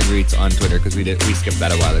a lot of greets on Twitter because we skipped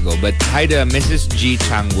that a while ago. But hi to Mrs. G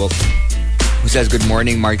Changwook, who says, good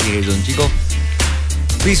morning, Markki, Hazel, and Chico.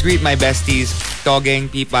 Please greet my besties, Togeng,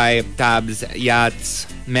 Pipay, Tabs, Yats,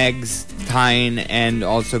 Megs, Tyne, and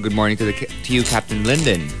also good morning to you, Captain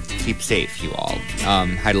Linden. Keep safe, you all.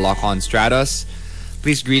 Hi to Lock-On Stratos.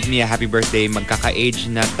 Please greet me a happy birthday. Magkaka-age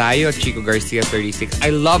na tayo, Chico Garcia, 36. I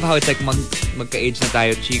love how it's like magka-age na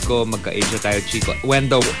tayo, Chico, magka-age na tayo, Chico. When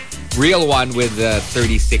the real one with the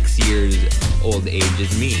 36 years old age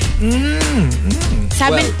is me.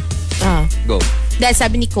 Sabi, Go. dahil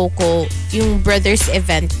sabi ni Coco, yung brother's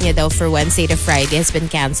event niya daw for Wednesday to Friday has been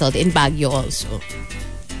cancelled in Baguio also.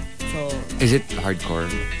 So, Is it hardcore?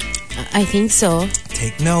 I think so.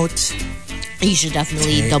 Take notes. You should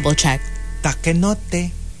definitely double check. Takenote.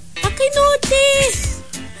 Takenote!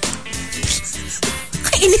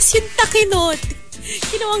 Kainis yung takenote.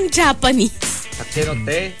 Ginawang Japanese.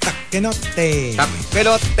 Takenote. Takenote.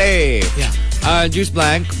 Takenote. Yeah. Juice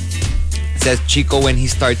Blank says Chico when he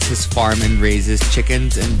starts his farm and raises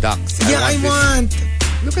chickens and ducks. I want.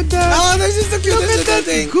 Look at that. Oh, that's just the cutest Look at that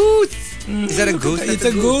thing. goose. Is that a goose? It's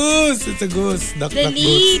a goose. It's a goose. Duck, duck, Dali.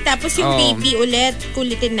 goose. Tapos yung baby ulit,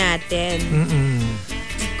 kulitin natin.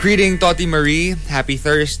 Greeting Toti Marie. Happy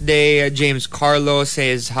Thursday. James Carlo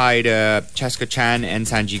says hi to Cheska Chan and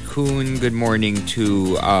Sanji Kun. Good morning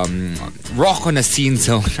to Rocco na Scene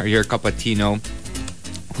Zone or your Capatino,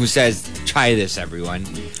 who says, try this, everyone.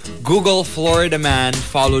 Google Florida Man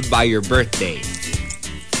followed by your birthday.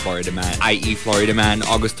 Florida Man, i.e. Florida Man,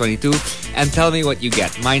 August 22. And tell me what you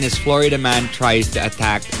get. Mine is Florida Man tries to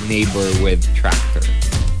attack neighbor with tractor.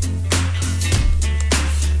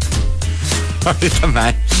 Florida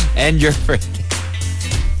Man and your birthday.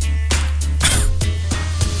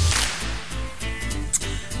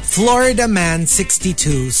 Florida Man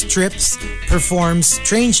 62 strips, performs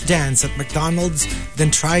strange dance at McDonald's, then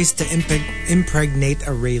tries to impregnate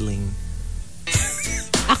a railing.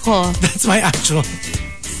 Ako, That's my actual.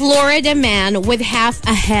 Florida man with half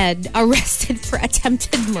a head arrested for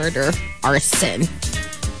attempted murder, arson.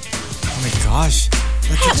 Oh my gosh.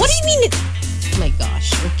 What do you mean? Oh my gosh.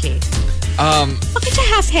 Okay. Bakit siya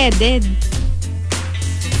half-headed?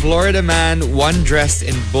 Florida man, one dressed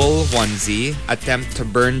in bull onesie, attempt to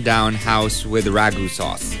burn down house with ragu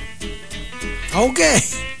sauce. Okay.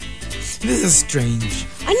 This is strange.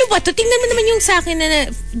 Ano ba to? Tingnan mo naman yung sa akin na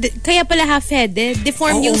kaya pala half-headed.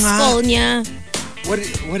 Deformed Oo yung nga. skull niya. What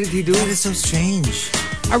did he do? That is so strange.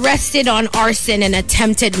 Arrested on arson and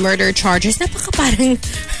attempted murder charges. Napaka parang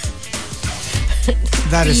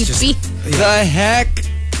That is just. creepy. The heck?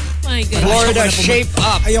 My goodness. Florida, shape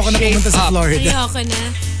up. Ayoko na Shape pumunta sa up. Florida. Ayoko na.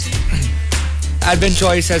 Advent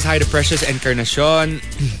Choi says hi to Precious Encarnacion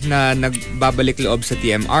na nagbabalik loob sa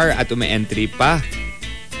TMR at umi-entry pa.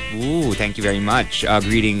 Ooh, thank you very much.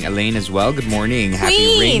 Greeting Elaine as well. Good morning.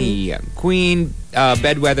 Happy rainy. Queen,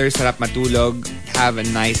 bedweather, sarap matulog. Have a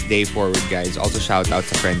nice day forward, guys. Also shout out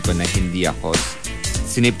sa friend ko na hindi ako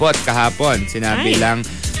sinipot kahapon. Sinabi lang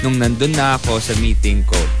nung nandun na ako sa meeting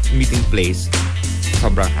place.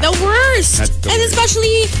 Sobrang happy. The worst. That's the And worst.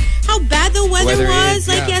 especially how bad the weather Weather was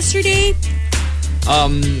is, yeah. yesterday. A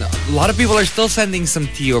lot of people are still sending some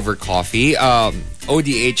tea over coffee.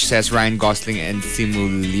 ODH says Ryan Gosling and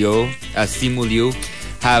Simu Liu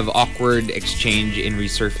have awkward exchange in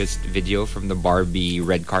resurfaced video from the Barbie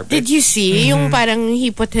red carpet. Did you see yung parang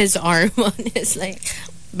he put his arm on his like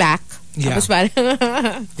back? Yeah. Tapos parang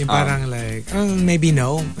Yung parang like, maybe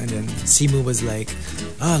no. And then Simu was like,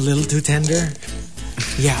 a little too tender.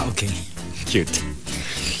 Yeah, okay. Cute.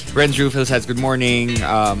 Renz Rufil says good morning.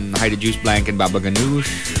 Hi to Juice Blank and Baba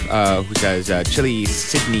Ganoush, who says Chili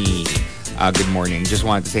Sydney. Good morning. Just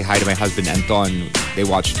wanted to say hi to my husband Anton. They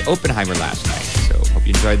watched Oppenheimer last night, so hope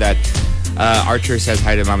you enjoyed that. Archer says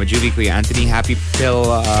hi to Mama Judy, Kuya Anthony. Happy Pill.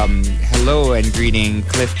 Hello and greeting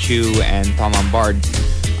Cliff Chu and Tom Lombard.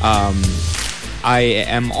 I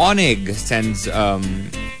am Onig sends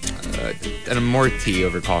more tea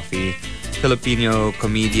over coffee. Filipino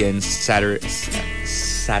comedian, satirist.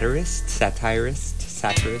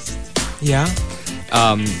 Yeah.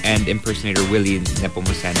 And impersonator Willie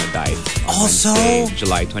Nepomuceno died on Also? Wednesday,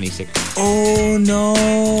 July 26th. Oh no.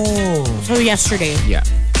 so yesterday. Yeah.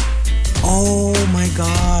 Oh my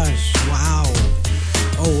gosh. Wow.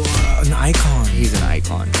 Oh, an icon. He's an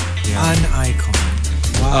icon. Yeah. An icon.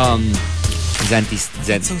 Wow. Zenti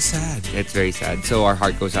so sad. It's very sad. So our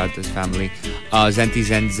heart goes out to his family. Zenti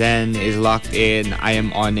Zen is locked in. I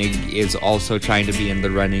am Onig is also trying to be in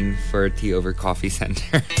the running for Tea Over Coffee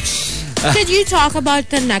Center. Did you talk about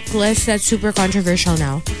the necklace that's super controversial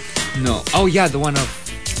now? No. Oh yeah, the one of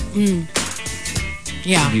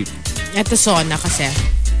Yeah. At the sauna kasi.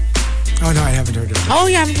 Oh no, I haven't heard of it. Oh,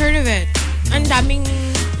 you haven't heard of it? Ang daming...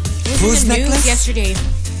 Whose in the necklace? news yesterday.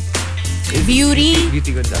 Beauty?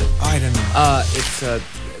 Beauty Gonzalez. Oh, I don't know. It's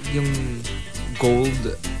yung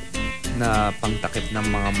gold na pangtakip ng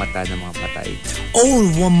mga mata ng mga patay.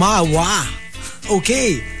 Oh, wama.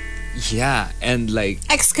 Okay. Yeah, and like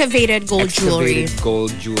Excavated gold jewelry. excavated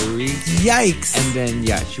gold jewelry. Yikes. And then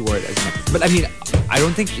yeah, she wore it as necklace. But I mean, I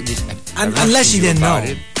don't think she, Unless she didn't know.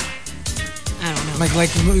 it. I don't know. Like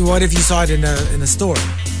what if you saw it in a store?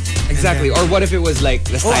 Exactly. And Or what if it was like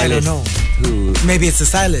the Oh, I don't stylist know. who Maybe it's the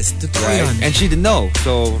stylist. Totoo right? yun. And she didn't know,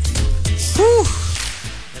 so whew,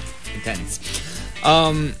 that's intense.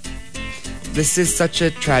 This is such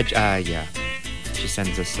a yeah. She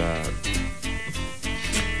sends us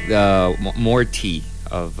more tea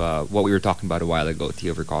of what we were talking about a while ago, tea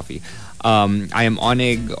over coffee. I am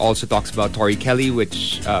Onig also talks about Tori Kelly,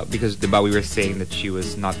 which because we were saying that she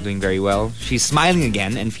was not doing very well. She's smiling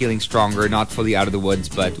again and feeling stronger, not fully out of the woods,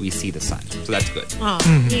 but we see the sun, so that's good. Oh,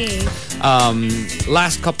 yay.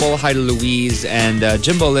 Last couple, hi to Louise and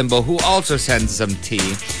Jimbo Limbo, who also sends some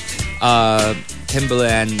tea.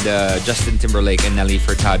 Timbaland, Justin Timberlake, and Nelly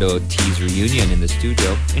Furtado tease reunion in the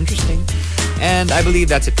studio. Interesting. And I believe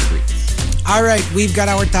that's it for greets. All right, we've got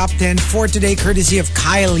our top 10 for today, courtesy of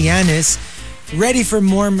Kyle Yanis. Ready for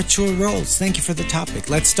more mature roles. Thank you for the topic.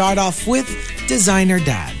 Let's start off with Designer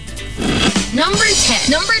Dad. Number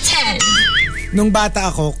 10. Number 10. Nung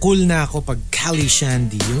bata ako, cool na ako pag Cali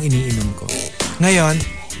Shandy yung iniinom ko. Ngayon,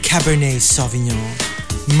 Cabernet Sauvignon,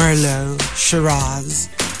 Merlot, Shiraz,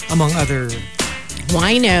 among other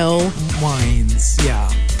Wino. wines. Yeah.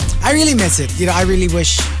 I really miss it. You know, I really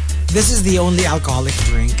wish this is the only alcoholic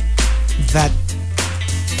drink that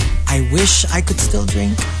I wish I could still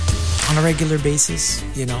drink on a regular basis,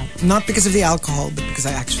 you know. Not because of the alcohol, but because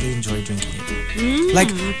I actually enjoy drinking it. Like,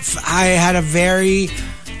 I had a very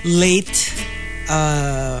late,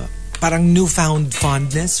 parang newfound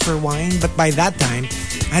fondness for wine, but by that time,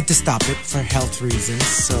 I had to stop it for health reasons,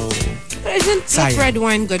 so... But isn't Sayang. red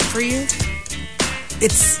wine good for you?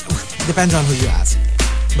 It's... depends on who you ask.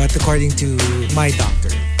 But according to my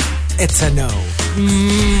doctor, it's a no.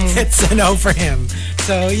 It's a no for him.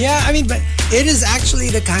 So yeah, I mean, but it is actually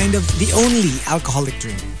the only alcoholic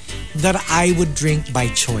drink that I would drink by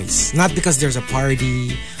choice. Not because there's a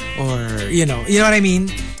party or, you know what I mean?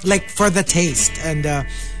 Like for the taste. And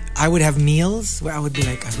I would have meals where I would be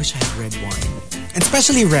like, I wish I had red wine. And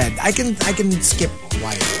especially red. I can skip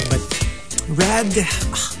white, but red,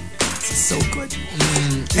 it's so good.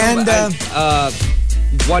 And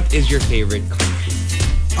what is your favorite country?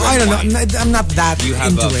 I don't know. I'm not that You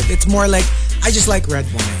have into it. It's more like I just like red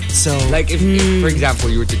wine. So Like if for example,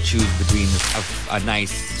 you were to choose between a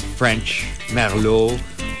nice French Merlot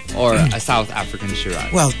or a South African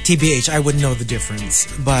Shiraz. well, TBH, I would know the difference.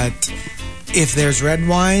 But if there's red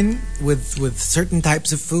wine with certain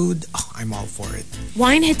types of food, I'm all for it.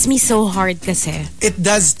 Wine hits me so hard kasi. It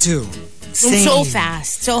does too. And so Same.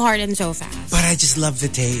 fast. So hard and so fast. But I just love the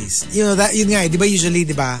taste. You know, that yun nga, usually,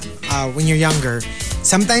 when you're younger,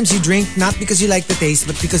 sometimes you drink not because you like the taste,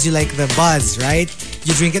 but because you like the buzz, right?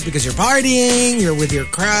 You drink it because you're partying, you're with your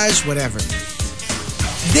crush, whatever.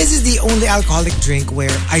 This is the only alcoholic drink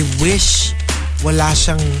where I wish wala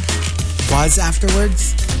siyang buzz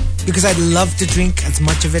afterwards. Because I'd love to drink as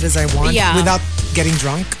much of it as I want without getting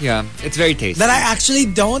drunk. Yeah, it's very tasty. That I actually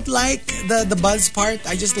don't like the buzz part.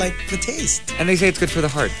 I just like the taste. And they say it's good for the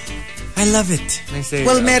heart. I love it. They say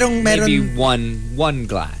Well, meron maybe one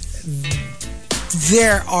glass.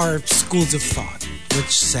 There are schools of thought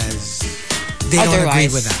which says they don't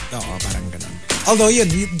agree Otherwise. with that. Oo, parang ganun. Although yun,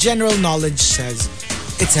 general knowledge says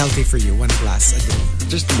it's healthy for you, 1 glass a day.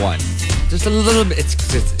 Just one. Just a little bit. It's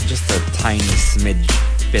just a tiny smidge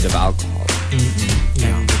bit of alcohol.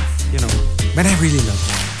 Yeah. And, you know. But I really love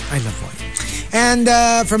wine. I love wine. And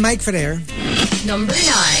for Mike Ferrer, Number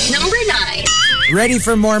 9. Number 9. ready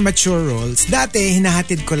for more mature roles. Dati,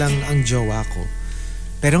 hinahatid ko lang ang jowa ko.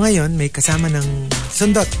 Pero ngayon, may kasama ng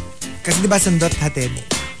sundot. Kasi diba sundot, hatid?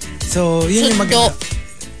 So, yun yung Sundo. maganda.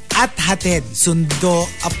 At hatid. Sundo,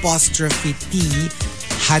 apostrophe T,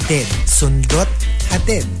 hatid. Sundot,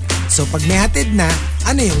 hatid. So, pag may hatid na,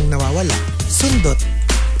 ano yung nawawala? Sundot.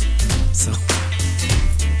 So,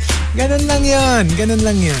 ganun lang yun. Ganun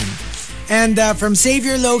lang yun. And from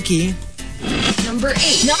Savior Loki, Number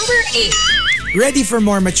 8. Number 8. ready for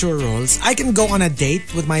more mature roles. I can go on a date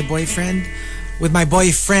with my boyfriend, with my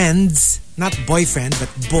boyfriends, not boyfriend, but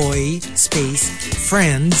boy, space,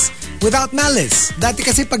 friends, without malice. Dati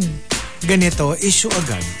kasi pag ganito, issue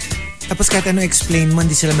agad. Tapos kahit ano explain mo,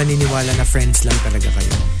 hindi sila maniniwala na friends lang talaga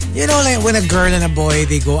kayo. You know, like when a girl and a boy,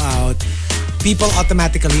 they go out, people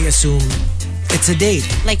automatically assume it's a date.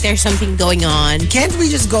 Like there's something going on. Can't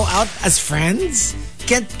we just go out as friends?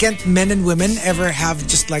 Can't men and women ever have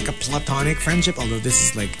just like a platonic friendship? Although this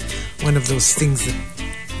is like one of those things that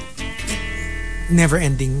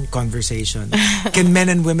never-ending conversation. Can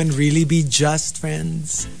men and women really be just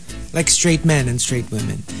friends? Like straight men and straight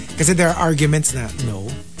women? Because there are arguments that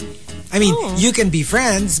no. I mean, you can be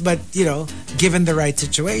friends, but, you know, given the right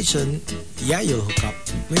situation, yeah, you'll hook up.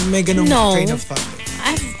 May ganung train of thought.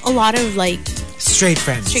 I have a lot of, like... Straight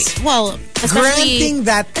friends. Especially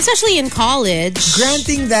in college.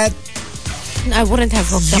 Granting that... I wouldn't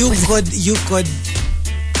have hooked up with You could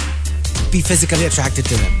be physically attracted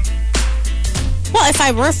to them. Well, if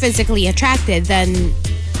I were physically attracted, then...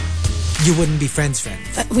 You wouldn't be friends.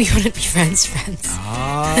 We wouldn't be friends.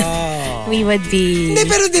 Oh. We would be... Hindi,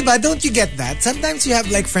 pero diba, don't you get that? Sometimes you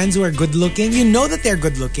have like friends who are good looking. You know that they're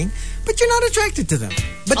good looking, but you're not attracted to them.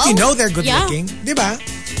 But you know they're good looking. Diba?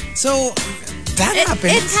 So, that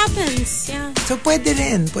happens. It happens, yeah. So, pwede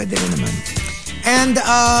rin naman. And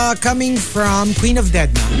coming from Queen of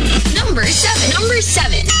Deadma. Number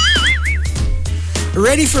 7.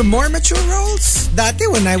 Ready for more mature roles? Dati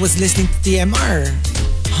when I was listening to TMR.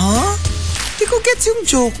 Huh? Di ko gets yung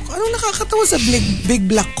joke. Anong nakakatawa sa big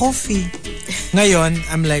black coffee? Ngayon,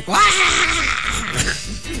 I'm like, wah!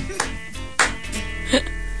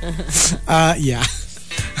 Yeah.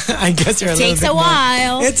 I guess you're a little bit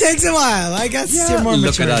more. It takes a while. I guess you're more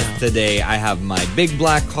mature Look at us now. today. I have my big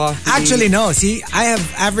black coffee. Actually, no. See, I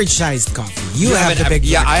have average-sized coffee. You have the big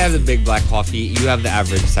black. I have the big black coffee. You have the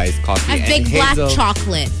average-sized coffee. A big black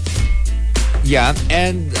chocolate. Yeah,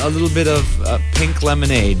 and a little bit of pink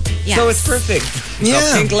lemonade. Yes. So it's perfect. Yeah.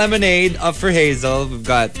 So pink lemonade up for Hazel. We've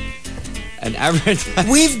got an average.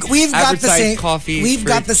 We've got the same coffee. We've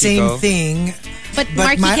got the Chico. same thing. But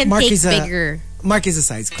Markki can take bigger. Markki's a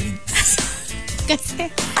size queen.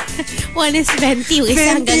 Kasi one is 20,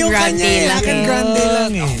 isa hanggang grande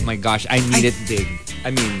lang. Oh my gosh, I need it big.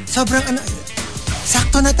 I mean, sobrang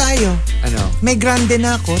sakto na tayo. May grande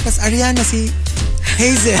na ako, tas Ariana si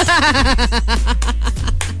Hazel.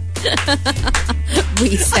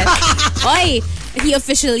 Buiset. Oy, he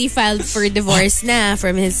officially filed for divorce na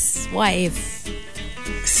from his wife.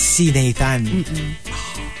 Si Nathan.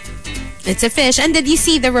 It's a fish. And did you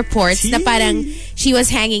see the reports na parang she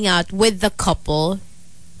was hanging out with the couple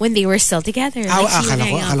when they were still together?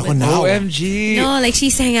 Akala ko now. OMG. No, like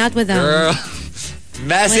she's hanging out with them. Girl.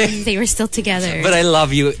 Massive. When they were still together. But I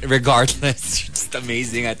love you regardless. You're just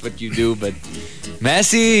amazing at what you do, but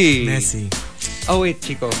messy. Oh wait,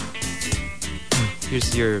 Chico.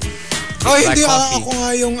 Here's your black hindi coffee. ako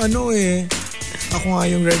nga yung Ako nga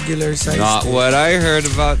yung regular size. Not what I heard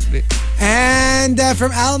about. And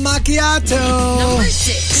from Al Macchiato. Number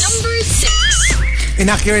 6.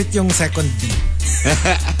 Inaccurate yung second B.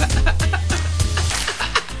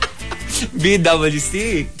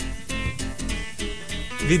 BWC.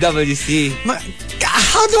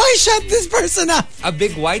 How do I shut this person up? A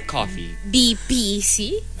big white coffee.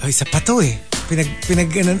 BPC? Ay, isa pa to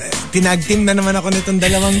Tinag-team na naman ako nitong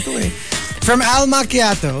dalawang to From Al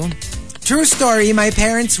Macchiato. True story, my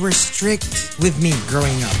parents were strict with me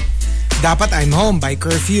growing up. Dapat I'm home by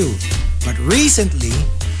curfew. But recently,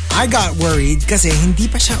 I got worried kasi hindi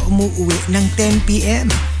pa siya umuwi ng 10 p.m.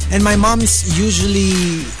 And my mom's usual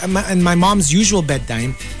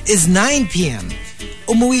bedtime is 9 p.m.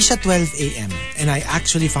 Umuwi siya 12 a.m. And I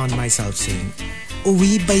actually found myself saying,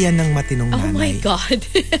 uwi ba yan ng matinong nanay? Oh my God.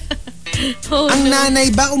 Ang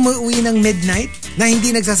nanay ba umuwi ng midnight na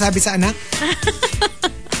hindi nagsasabi sa anak?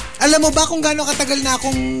 Alam mo ba kung gaano katagal na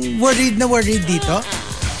akong worried dito?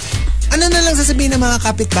 Ano na lang sasabihin ng mga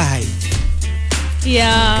kapitbahay?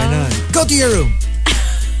 Yeah. Ganon. Go to your room.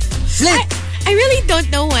 Sleep. I really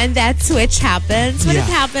don't know when that switch happens. But it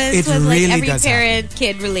happens with really like every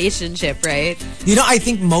parent-kid relationship, right? You know, I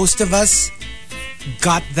think most of us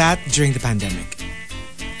got that during the pandemic.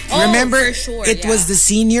 Oh, remember, for sure, it was the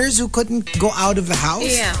seniors who couldn't go out of the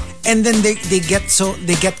house. Yeah. And then they get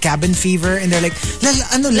cabin fever and they're like,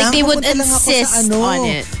 they would insist on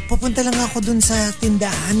it. Pupunta lang ako dun sa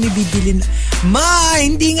tindahan, may bibilin. Ma,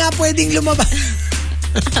 hindi nga pwedeng lumabas.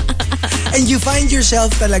 And you find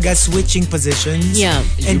yourself talaga switching positions. Yeah.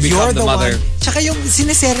 And you're the mother. one. Tsaka yung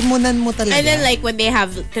sinesermonan mo talaga. And then like when they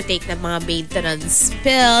have to take the mga maintenance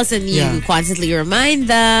pills and you constantly remind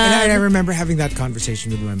them. And I remember having that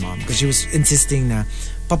conversation with my mom because she was insisting na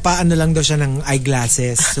papaano lang daw siya ng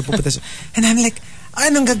eyeglasses. So pupunta siya. And I'm like,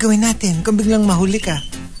 anong gagawin natin kung biglang mahuli ka?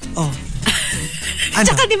 Oh.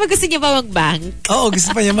 Tsaka di ba gusto niya pa mag-bank? Oo, gusto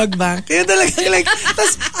pa niya mag-bank. Kaya talagang like,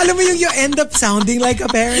 tas alam mo yung you end up sounding like a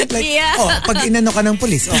parent. Like, pag inano ka ng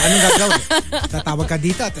polis, anong gagawin? Tatawag ka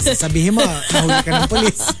dito, tapos sabihin mo, nahuli ka ng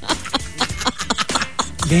polis.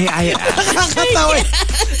 Nakakatawa.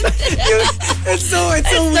 It's so weird.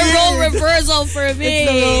 The role reversal for me.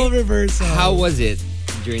 It's the role reversal. How was it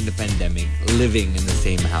during the pandemic living in the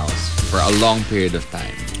same house for a long period of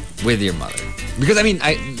time with your mother? Because I mean,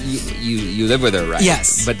 you live with her, right?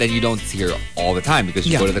 Yes. But then you don't see her all the time because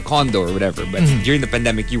you go to the condo or whatever. But during the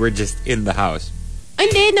pandemic, you were just in the house.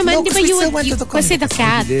 Hindi naman, No, di ba because we you still would went to the kasi the condo.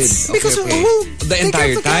 cats. You did. Okay, Because okay. The take care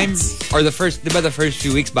entire of the time? cats. Or the first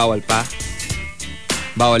few weeks, bawal pa?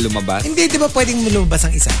 Bawal lumabas? Hindi, di ba pwedeng lumabas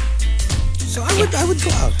ang isa? So I would go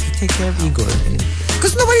out to take care of Igor.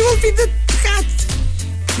 Because nobody will feed the cats.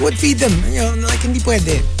 You would feed them. You know, like, hindi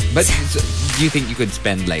pwede. But so, do you think you could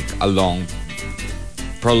spend like a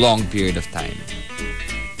prolonged period of time?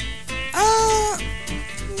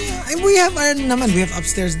 Yeah, we have we have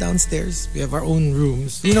upstairs, downstairs. We have our own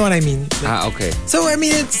rooms. You know what I mean? Like, Okay. so I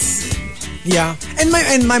mean, it's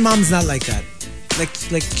and my mom's not like that. Like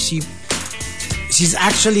she's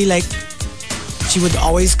actually like, she would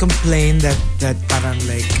always complain that parang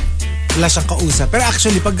like wala siyang kausap. Pero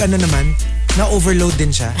actually pag naman na-overload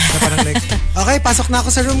din siya. Na parang like, okay, pasok na ako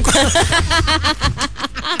sa room ko.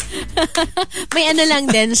 May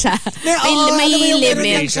lang din siya. May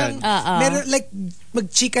limit. Meron, like,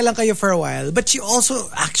 magchika lang kayo for a while. But she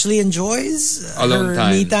also actually enjoys Alone her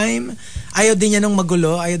time. me time. Ayaw din niya ng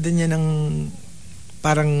magulo. Ayaw din niya ng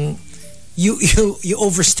parang you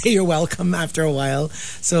overstay your welcome after a while.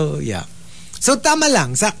 So, yeah. So, tama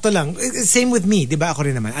lang. Sakto lang. Same with me. Diba? Ako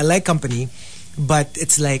rin naman. I like company. But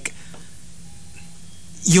it's like,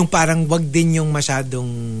 yung parang wag din yung masyadong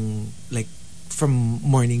like from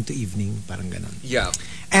morning to evening, parang ganon. Yeah.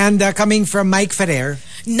 And coming from Mike Ferrer,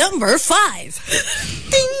 Number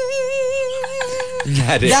 5. Ding!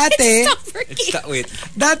 Dati, Wait.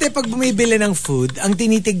 dati pag bumibili ng food, ang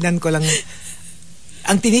tinitignan ko lang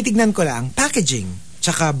packaging,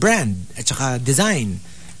 tsaka brand, at tsaka design.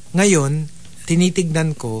 Ngayon,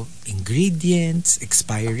 tinitignan ko ingredients,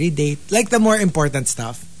 expiry date, like the more important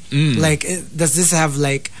stuff. Like, does this have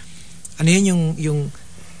like, ano yun yung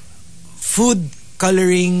food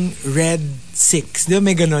coloring red 6? Di ba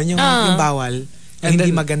may ganon? Yung bawal. And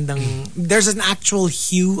Hindi then, magandang, there's an actual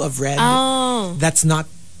hue of red that's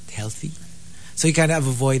not healthy. So you kind of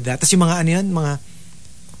avoid that. Tapos yung mga ano yun,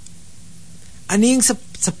 ano yung sa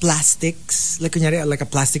plastics, like kunyari, like a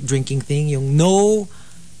plastic drinking thing, yung no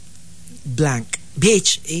blank.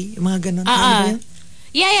 BHA, yung mga ganon. Ano ba yun?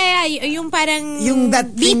 Yeah. Yung parang Yung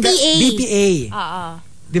that thing BPA. BPA.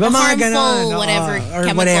 Di ba mga ganon? Harmful, whatever, Or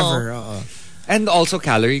chemical. whatever. And also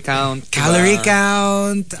calorie count. Calorie diba?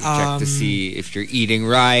 count. Check to see if you're eating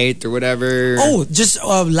right or whatever. Oh, just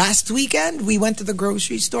last weekend, we went to the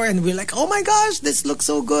grocery store and we're like, oh my gosh, this looks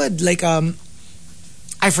so good. Like,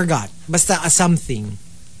 I forgot. Basta something.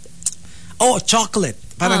 Oh, chocolate.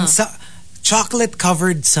 Parang chocolate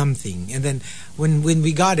covered something. And then when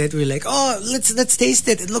we got it, we were like, oh, let's taste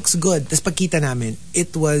it. It looks good. Tapos pagkita namin,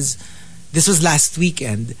 this was last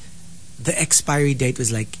weekend. The expiry date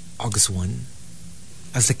was like August 1.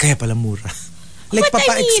 I was like, kaya pala mura. Like, But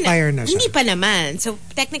papa-expire na siya. Hindi pa naman. So,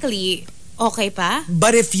 technically, okay pa?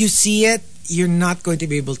 But if you see it, you're not going to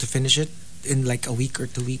be able to finish it in like a week or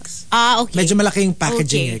 2 weeks. Okay. Medyo malaki yung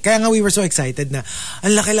packaging Okay. Kaya nga we were so excited na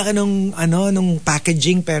ang laki-laki nung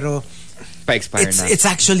packaging pero Pa-expire na. it's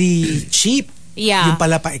actually cheap. Yeah. Yung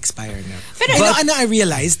pala pa-expire na. Pero ano I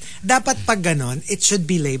realized, dapat pag ganon, it should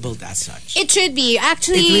be labeled as such. It should be.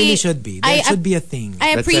 Actually, It really should be. There should be a thing.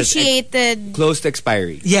 I That says appreciated Close to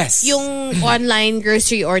expiry. Yes. yung online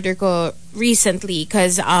grocery order ko recently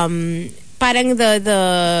because parang the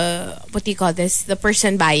what do you call this? The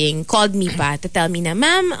person buying called me pa to tell me na,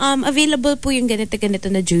 ma'am, available po yung ganito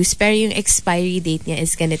na juice pero yung expiry date niya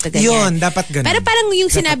is ganito. Yun, dapat ganon. Pero parang yung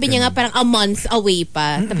Dapat sinabi niya nga parang a month away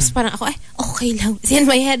pa. Tapos parang ako, okay lang. In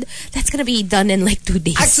my head, that's gonna be done in like 2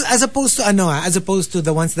 days. As opposed to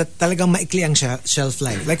the ones that talagang maikli ang shelf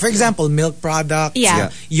life. Like for example, milk products, Yeah.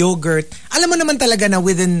 yogurt. Alam mo naman talaga na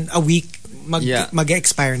within a week Yeah.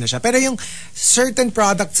 mag-expire na siya. Pero yung certain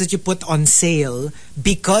products that you put on sale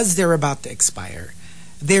because they're about to expire,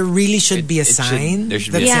 there really should be a sign there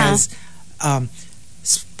should that be a sign. says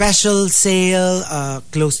special sale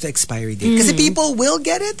close to expiry date. Kasi people will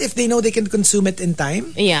get it if they know they can consume it in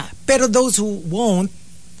time. Yeah. Pero those who won't,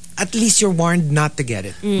 at least you're warned not to get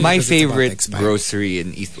it. My Because it's about to favorite expire. grocery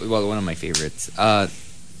in East, well, one of my favorites,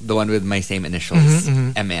 the one with my same initials,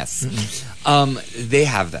 MS. They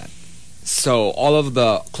have that. So all of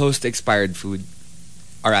the close to expired food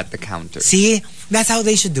are at the counter. See? That's how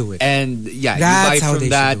they should do it. And yeah, That's you how buy they from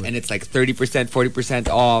that, should do it. and it's like 30%, 40%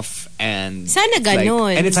 off, and Sana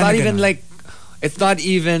ganon. Like, and it's Sana not even ganon. like, it's not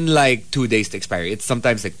even like 2 days to expiry. It's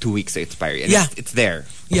sometimes like 2 weeks to expiry, and Yeah. it's there.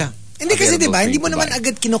 Yeah. Hindi kasi Available diba, for hindi you mo to naman buy.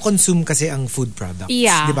 agad kinokonsume kasi ang food products.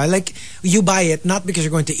 Yeah. Diba? Like, you buy it not because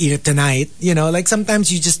you're going to eat it tonight. You know, like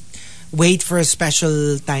sometimes you just wait for a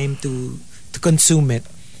special time to consume it.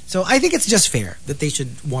 So I think it's just fair that they should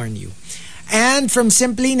warn you. And from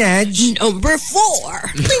Simply Nedge, Number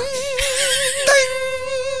 4.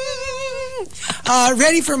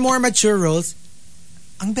 ready for more mature roles,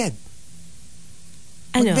 ang bed.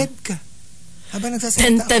 Ano? Magbed ka. Habang Tan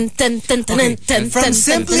nagsasalita. tan tan tan tan Okay. tan From tan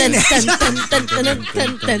Simply tan Nedge. tan tan tan tan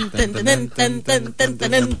tan tan tan tan tan tan tan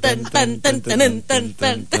tan tan tan tan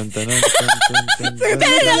tan tan tan.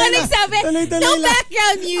 Pero naman nagsabi, no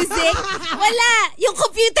background music. Wala. Yung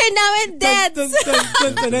computer namin dead.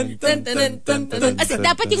 As in,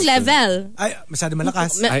 dapat yung level. Ay, masyado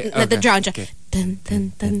malakas. Nata-drown siya. Okay. Tan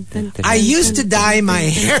tan tan tan tan. I used to dye my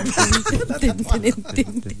hair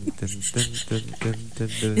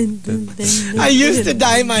I used to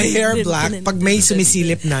dye my hair black pag may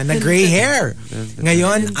sumisilip na gray hair.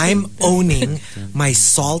 Ngayon, I'm owning my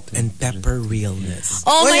salt and pepper realness.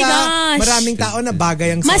 Oh my Oy, gosh. Maraming tao na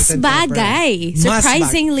bagay ang salt Mas and pepper. bagay. Mas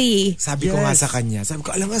Surprisingly. Sabi ko nga sa kanya,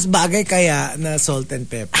 alam mas bagay kaya na salt and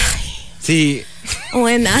pepper. See,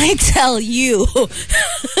 When I tell you,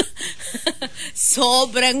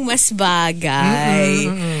 sobrang mas bagay.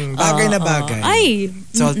 Bagay na bagay. Ay.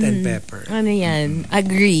 Salt and pepper. Ano yan?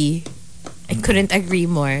 Agree. I couldn't agree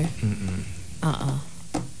more.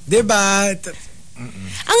 Diba?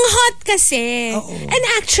 Ang hot kasi. Oo. And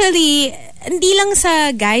actually, hindi lang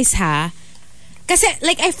sa guys ha. Kasi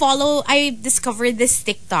like I discovered this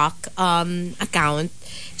TikTok account.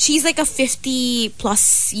 She's like a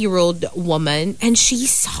 50-plus-year-old woman and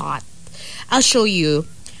she's hot. I'll show you.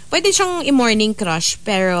 Pwede siyang i-morning crush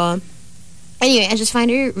pero anyway, I just find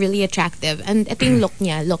her really attractive. And ito yung look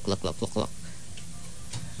niya. Look.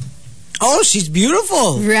 Oh, she's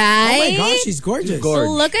beautiful. Right? Oh my gosh, she's gorgeous. So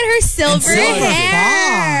look at her silver silver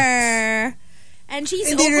hair. And she's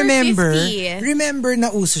And over remember 50. Remember na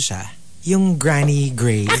uso siya? Yung granny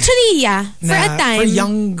gray. Actually, yeah. For a time. For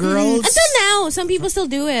young girls. Until now, some people still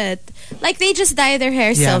do it. Like, they just dye their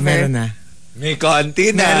hair Yeah, silver. meron na. may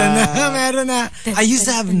konti na. Meron na. I used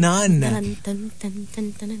to have none. Dun, dun, dun,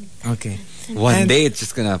 dun, dun, dun. Okay. One And- day, it's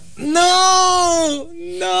just gonna... No!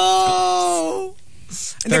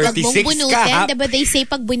 36 Huwag mong ka, ha? bunutin. Diba they say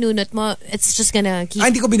pag bununot mo, it's just gonna keep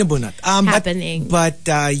Hindi ko binubunot. happening. But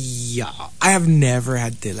yeah, I have never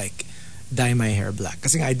had to like dye my hair black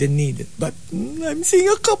kasi I didn't need it. But I'm seeing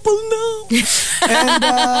a couple now.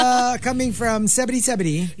 And coming from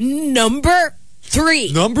 7070. Number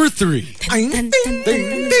 3. Number 3. Ay, Dun, ding, dun, ding,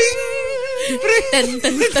 dun, ding. Dun,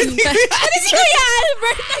 dun, dun, dun. Ano si Kuya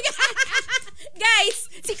Albert? Guys,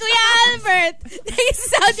 si Kuya Albert.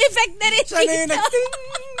 Nag-sound effect na rin Siya na yun, dito. nag-ting.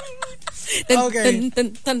 Dun, Okay. dun, dun,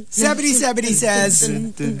 dun, dun. 7070 says,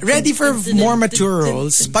 ready for more mature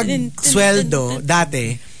roles. Pag sweldo,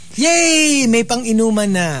 dati, yay! May pang-inuman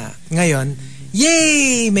na. Ngayon,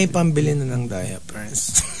 yay! May pambili na ng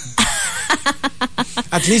diapers.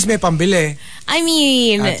 At least may pambili. I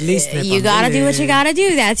mean, At least may you gotta do what you pambili. gotta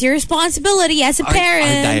do. That's your responsibility as a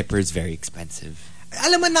parent. Our diapers very expensive.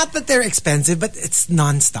 Alam mo, not that they're expensive, but it's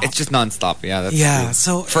non-stop. It's just non-stop. Yeah, that's Yeah, true.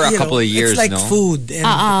 so for a you couple know, of years, it's like no? food and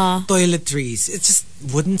toiletries. It just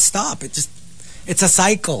wouldn't stop. It's a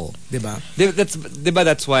cycle, diba?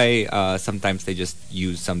 That's why sometimes they just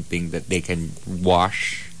use something that they can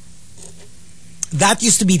wash. That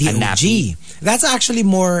used to be the A OG. nappy. That's actually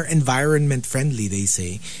more environment friendly, they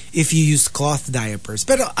say, if you use cloth diapers.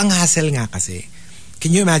 Pero ang hassle nga kasi,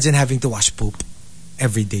 can you imagine having to wash poop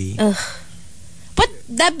every day? But,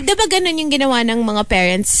 diba ganun yung ginawa ng mga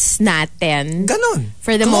parents natin? Ganon.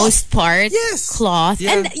 For the Cloth. most part. Yes. Cloth.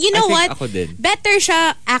 Yeah, And you know I think what? ako din. Better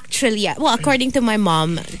siya actually. Well, according to my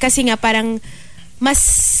mom, kasi nga parang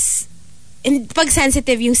mas pag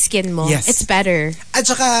sensitive yung skin mo, Yes. it's better. At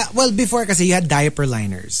saka, well, before kasi you had diaper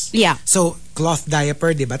liners. Yeah. So, cloth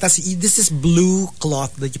diaper, diba? This is blue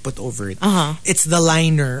cloth that you put over it. Uh-huh. It's the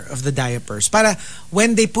liner of the diapers. Para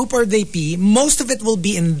when they poop or they pee, most of it will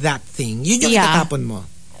be in that thing. Yun yung Yeah. itatapon mo.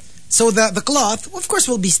 So, the cloth, of course,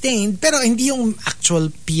 will be stained, pero hindi yung actual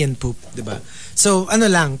pee and poop, diba? So, ano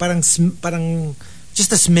lang, parang just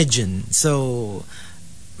a smidgen. So,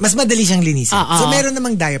 mas madali siyang linisin. So, meron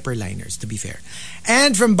namang diaper liners, to be fair.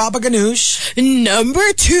 And from Baba Ganoush, Number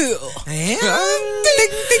 2. ayan,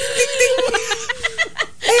 ding, ding, ding, ding.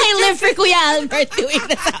 I live for Kuya Albert doing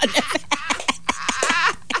the sound effect.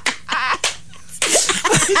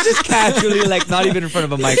 Just casually, like not even in front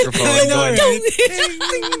of a microphone. I know,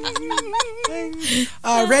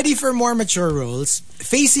 going, ready for more mature roles,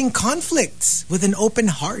 facing conflicts with an open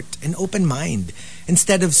heart and open mind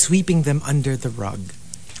instead of sweeping them under the rug.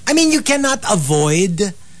 I mean, you cannot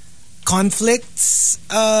avoid conflicts.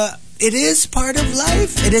 It is part of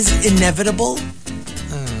life. It is inevitable.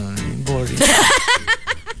 Boring.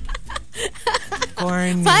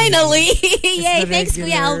 Corny. Finally! Yay! Thanks,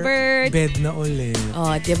 Kuya Albert. Bed na ulit.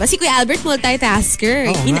 Oh, diba? Si Kuya Albert multitasker.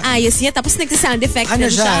 Oo nga. Inayos niya, tapos nagsa-sound effect Ano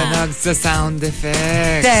din siya? siya. Nagsa-sound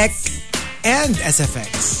effect. Tech and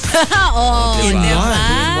SFX. Oh, In diba? one.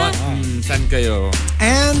 What? Saan kayo?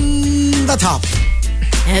 And the top.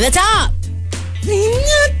 And the top!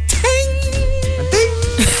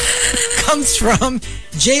 Comes from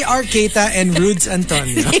J.R. Keita and Rudes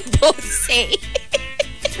Antonio. They both say.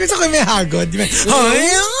 Gusto ko may hagod.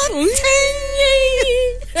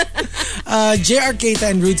 J.R. Keita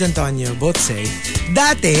and Rudes Antonio both say,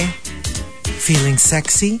 dati, feeling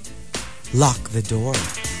sexy, lock the door.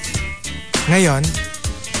 Ngayon,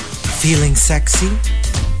 feeling sexy,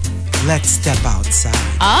 let's step outside.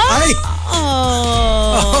 Ay!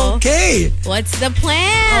 Oh. Okay. What's the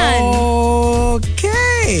plan?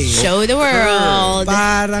 Okay. Show the world.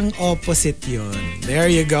 Parang opposite yun. There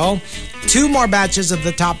you go. 2 more batches of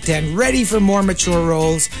the top 10 ready for more mature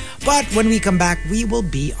roles. But when we come back, we will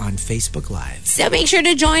be on Facebook Live. So make sure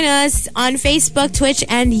to join us on Facebook, Twitch,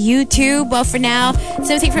 and YouTube. But for now,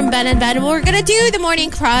 something from Ben and Ben. We're going to do the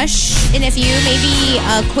Morning Crush in a few. Maybe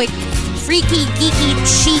a quick freaky, geeky,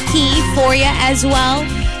 cheeky for you as well.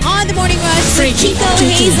 On the Morning Rush for Chico,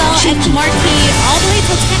 Hazel, and Markki. All the way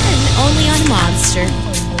till 10, only on Monster.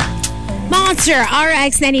 Monster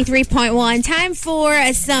RX 93.1. Time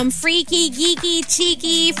for some freaky, geeky,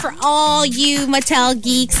 cheeky for all you Mattel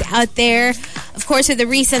geeks out there. Of course, with the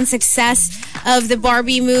recent success of the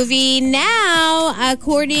Barbie movie. Now,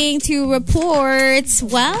 according to reports,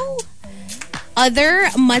 well, other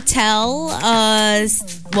Mattel,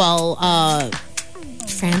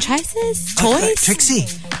 franchises? Toys? Trixie.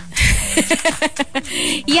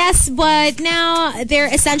 Yes, but now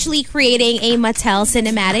they're essentially creating a Mattel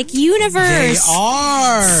cinematic universe. They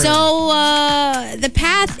are. So the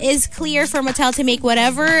path is clear for Mattel to make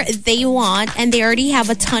whatever they want, and they already have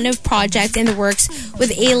a ton of projects in the works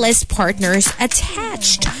with A-list partners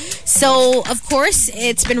attached. So, of course,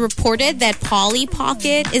 it's been reported that Polly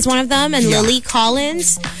Pocket is one of them, and Lily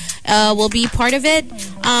Collins will be part of it.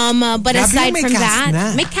 But aside from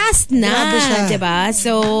that, may cast na, diba?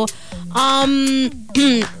 So,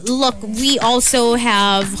 look, we also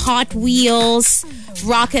have Hot Wheels,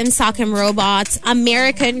 Rock'em Sock'em Robots,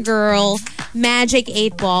 American Girl, Magic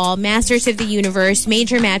 8 Ball, Masters of the Universe,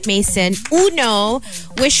 Major Matt Mason, Uno,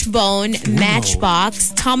 Wishbone,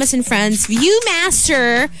 Matchbox, Thomas and Friends,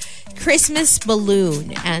 Viewmaster, Christmas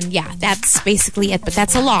Balloon. And yeah, that's basically it, but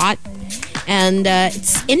that's a lot. And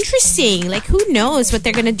it's interesting. Like, who knows what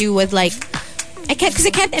they're gonna do with, like, I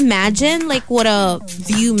can't imagine like what a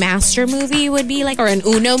Viewmaster movie would be like, or an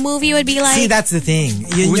Uno movie would be like. See, that's the thing.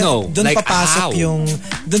 Uno, dun like papasok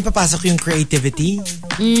yung creativity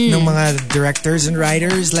ng mga directors and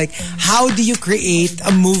writers. Like, how do you create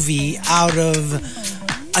a movie out of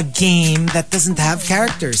a game that doesn't have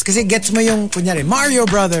characters? Kasi gets mo yung, kunyari, Mario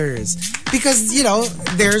Brothers. Because, you know,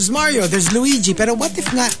 there's Mario, there's Luigi. Pero what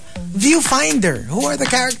if not Viewfinder? Who are the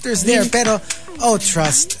characters there? Pero,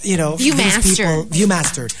 trust, you know,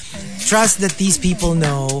 Viewmaster. Trust that these people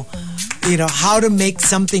know, you know, how to make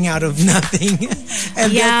something out of nothing.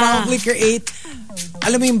 And they'll probably create,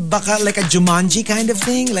 alam mo yung baka like a Jumanji kind of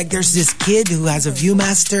thing. Like, there's this kid who has a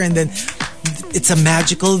Viewmaster, and then it's a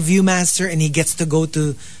magical Viewmaster, and he gets to go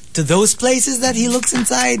to those places that he looks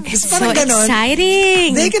inside. It's so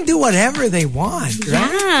exciting. They can do whatever they want, right?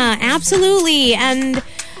 Yeah, absolutely. And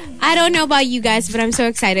I don't know about you guys, but I'm so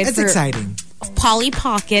excited. It's exciting. Polly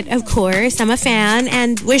Pocket, of course. I'm a fan.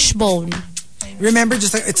 And Wishbone. Remember,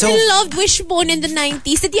 just like, it's so... I loved Wishbone in the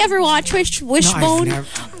 90s. Did you ever watch Wishbone? No,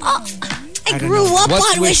 I grew up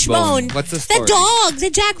on Wishbone. What's the story? The dog, the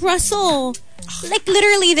Jack Russell. Like,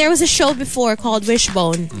 literally, there was a show before called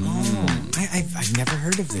Wishbone. I've never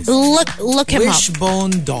heard of this. Look him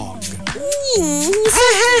Wishbone dog.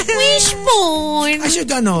 Wishbone. I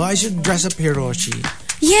should dress up Hiroshi.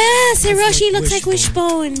 Yes, Hiroshi looks like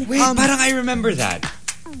Wishbone. Wait, parang I remember that.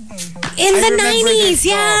 In the 90s,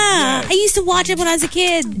 yeah. I used to watch it when I was a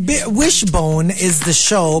kid. Wishbone is the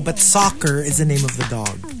show, but soccer is the name of the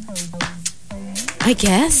dog. I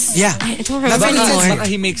guess. Yeah. I don't remember Baka anymore.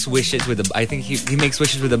 he makes wishes with a... I think he makes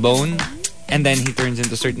wishes with a bone. and then he turns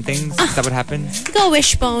into certain things. Is that what happens? Go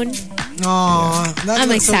Wishbone. Aw,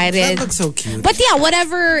 I'm excited. That looks so cute. But yeah,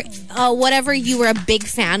 whatever you were a big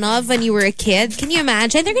fan of when you were a kid, can you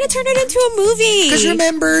imagine? They're gonna turn it into a movie. Because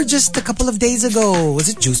remember, just a couple of days ago, was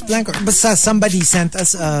it Juice Blank? Or somebody sent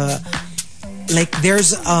us like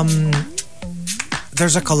there's a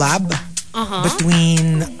collab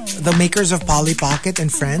between the makers of Polly Pocket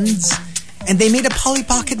and Friends, and they made a Polly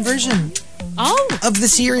Pocket version of the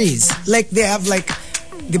series. Like they have like,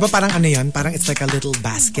 di ba parang ano yun? Parang it's like a little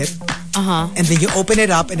basket. And then you open it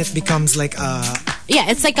up and it becomes like a... Yeah,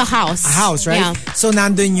 it's like a house. A house, right? Yeah. So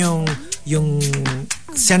nandun yung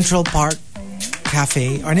Central Park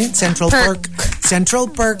Cafe. Or ano yun? Central Perk.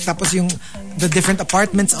 Tapos yung the different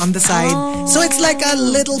apartments on the side. So it's like a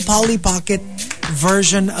little Polly Pocket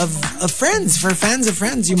version of Friends. For fans of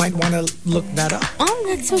Friends, you might want to look that up. Oh,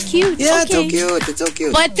 that's so cute. Yeah, okay. It's so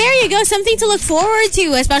cute. But there you go, something to look forward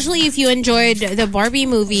to, especially if you enjoyed the Barbie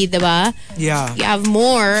movie, diba? Yeah. You have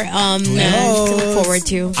more to look forward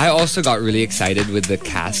to. I also got really excited with the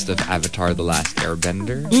cast of Avatar: The Last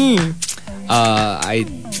Airbender. I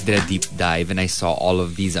did a deep dive and I saw all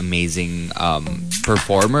of these amazing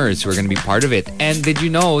performers who are going to be part of it. And did you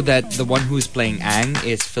know that the one who's playing Aang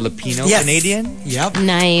is Filipino-Canadian? Yep.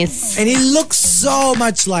 Nice. And he looks so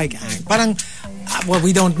much like Aang. Parang, well,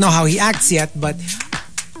 we don't know how he acts yet, but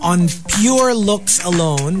on pure looks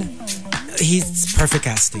alone, he's perfect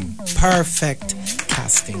casting. Perfect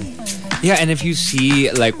casting. Yeah, and if you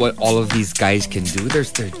see like what all of these guys can do, they're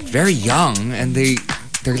very young and they're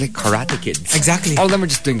like karate kids. Exactly. All of them are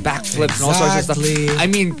just doing backflips and all sorts of stuff. I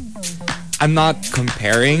mean, I'm not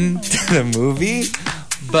comparing to the movie,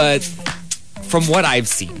 but from what I've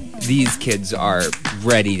seen, these kids are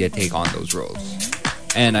ready to take on those roles.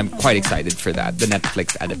 And I'm quite excited for that, the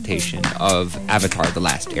Netflix adaptation of Avatar: The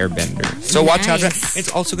Last Airbender. So watch out.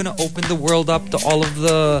 It's also going to open the world up to all of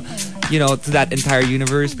the, to that entire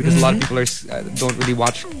universe, because a lot of people don't really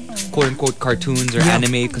watch quote-unquote cartoons or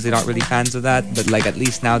anime because they're not really fans of that. But like at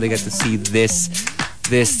least now they get to see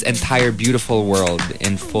this entire beautiful world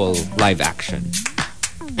in full live action.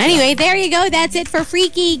 Anyway, there you go. That's it for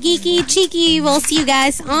Freaky, Geeky, Cheeky. We'll see you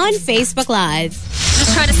guys on Facebook Live.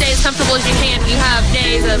 Just try to stay as comfortable as you can when you have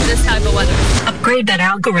days of this type of weather. Upgrade that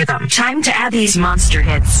algorithm. Time to add these monster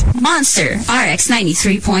hits. Monster RX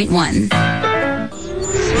 93.1. Good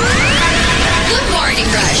Morning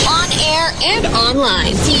Rush. On air and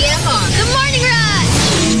online. TMR. The Morning Rush.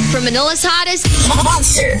 From Manila's hottest.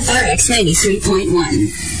 Monster RX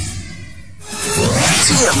 93.1.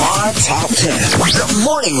 TMR Top 10. The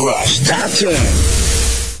Morning Rush Top 10.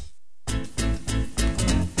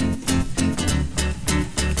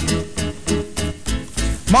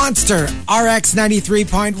 Monster RX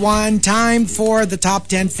 93.1. Time for the top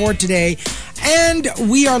 10 for today. And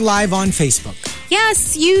we are live on Facebook.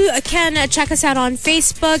 Yes, you can check us out on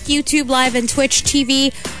Facebook, YouTube Live, and Twitch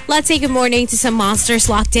TV. Let's say good morning to some monsters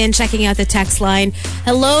locked in, checking out the text line.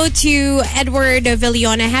 Hello to Edward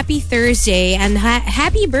Villona. Happy Thursday and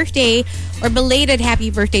happy birthday, or belated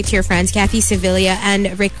happy birthday to your friends, Kathy Sevilla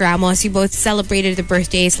and Rick Ramos. You both celebrated the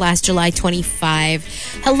birthdays last July 25.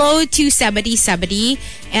 Hello to Sabadi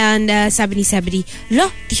and Sabadi.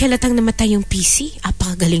 Lo, di halatang namatay yung PC.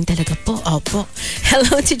 Apagaling talaga po. Opo.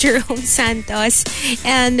 Hello to Jerome Santos.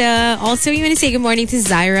 And also, you want to say good morning to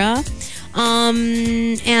Zyra.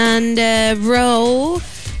 And Ro,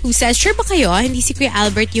 who says, sure ba kayo? Hindi si Kuya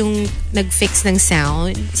Albert yung nag-fix ng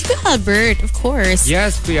sound. Si Kuya Albert, of course.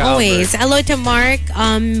 Yes, Kuya Always. Albert. Hello to Mark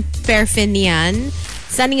Perfinian.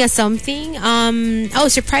 Sending us something.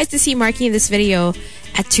 Surprised to see Markki in this video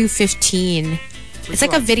at 2:15. It's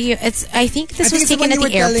like a video. I think this was taken at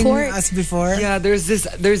the airport. Us before. Yeah, there's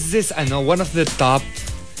this. I know one of the top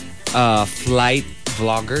flight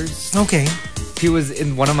vloggers. Okay. He was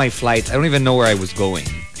in one of my flights. I don't even know where I was going.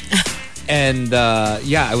 And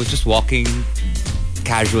I was just walking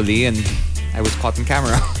casually and I was caught on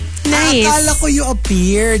camera. Nice. Akala ko you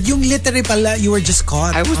appeared. Yung literally pala, you were just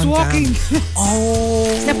caught. I was walking.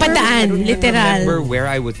 Napadaan, literal. I don't remember where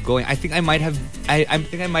I was going. I think I might have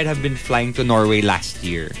been flying to Norway last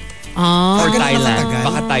year. Oh. Or Thailand.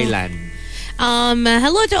 Baka Thailand.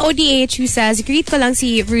 Hello to ODH who says, greet ko lang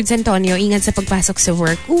si Rudes Antonio. Ingat sa pagpasok sa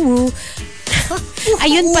work. Ooh.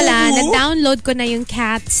 Ayun pala, na-download ko na yung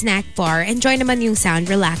cat snack bar. Enjoy naman yung sound,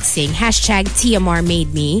 relaxing. #TMR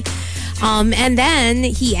made me. And then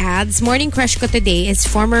he adds, morning crush ko today is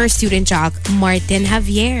former student jock Martin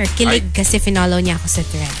Javier. Kilig kasi finalo niya ako sa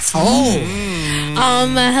threads.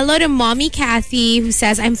 Hello to Mommy Kathy, who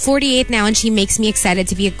says, I'm 48 now and she makes me excited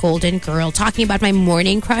to be a golden girl. Talking about my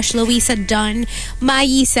morning crush, Louisa Dunn.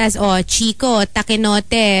 Mayi says, oh, Chico,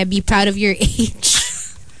 takenote, be proud of your age.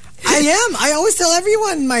 I am. I always tell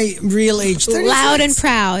everyone my real age. 36. Loud and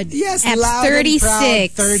proud. Yes, at loud 36.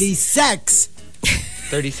 and proud. 36.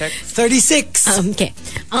 36? 36. Okay.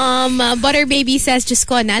 Butter Baby says, Diyos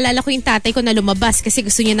ko, naalala ko yung tatay ko na lumabas kasi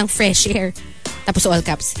gusto niya ng fresh air. Tapos all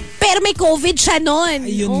caps. Pero may COVID siya nun.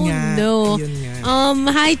 Ayun nga. No. Ayun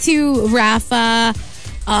nga. Hi to Rafa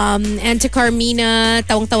and to Carmina.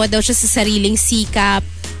 Tawang-tawa daw siya sa sariling sikap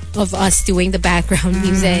of us doing the background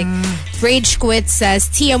music. Rage Quit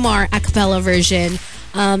says, TMR a cappella version.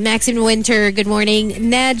 Maxim Winter, good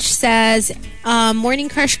morning. Nedge says, morning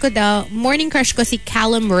crush ko si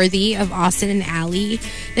Callum Worthy of Austin and Alley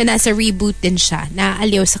na nasa reboot din siya.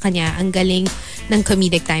 Naaliw sa kanya. Ang galing ng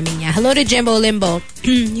comedic timing niya. Hello to Jimbo Limbo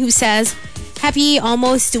who says, happy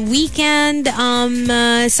almost weekend.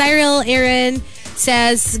 Cyril Aaron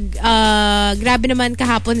says, grabe naman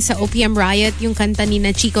kahapon sa OPM Riot yung kanta ni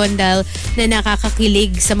na Chico and Del na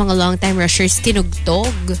nakakakilig sa mga long-time rushers,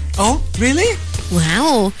 Tinugtog. Oh, really?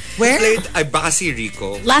 Wow. Where? Played baka si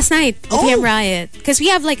Rico. Last night, OPM Riot. Because we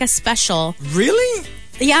have like a special. Really?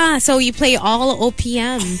 Yeah, so you play all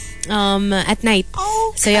OPM at night.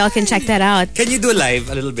 Okay. So y'all can check that out. Can you do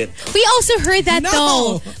live a little bit? We also heard that No.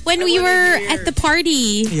 though when we were at the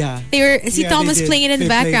party. Yeah. Si Tom was they did. playing it in the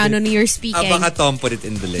They played background it. when we were speaking. Baka Tom put it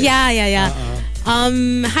in the list. Yeah.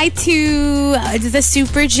 Hi to the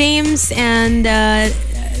Super James and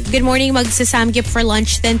good morning. Magsasamgyup for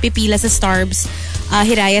lunch then pipila sa Starbs.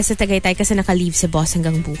 Hiraya sa Tagaytay kasi naka-leave si boss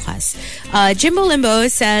hanggang bukas. Jimbo Limbo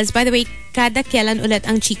says, by the way, kada kailan ulit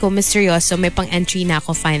ang Chico Misterioso? May pang-entry na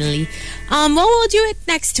ako finally. We'll do it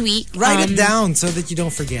next week. Write it down so that you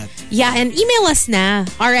don't forget. Yeah, and email us na,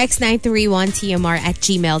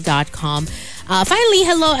 rx931tmr@gmail.com. Finally,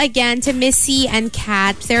 hello again to Missy and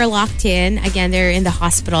Kat. They're locked in. Again, they're in the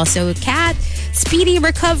hospital. So, Kat, speedy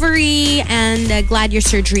recovery and glad your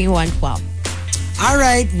surgery went well. All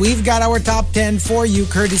right, we've got our top 10 for you,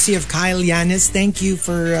 courtesy of Kyle Yanis. Thank you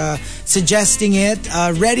for suggesting it.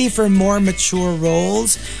 Ready for more mature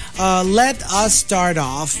roles. Let us start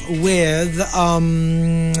off with,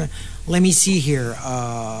 let me see here,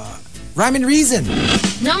 Rhyme and Reason.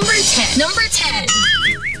 Number 10.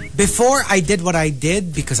 Before, I did what I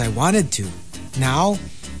did because I wanted to. Now,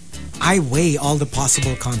 I weigh all the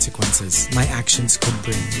possible consequences my actions could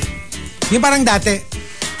bring. Yung parang dati,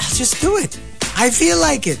 I'll just do it. I feel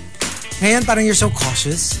like it. Ngayon, parang you're so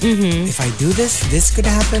cautious. If I do this could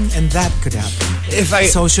happen and that could happen.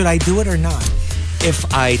 So should I do it or not? If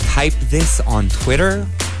I type this on Twitter,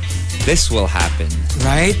 this will happen.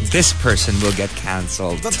 Right? This person will get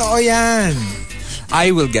cancelled. Totoo yan.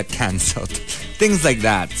 I will get cancelled. Things like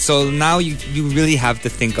that. So now you really have to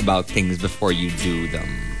think about things before you do them.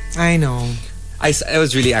 I know. I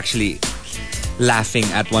was really actually laughing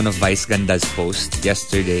at one of Vice Ganda's posts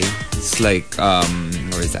yesterday. It's like,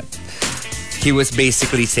 where is that? He was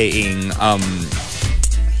basically saying,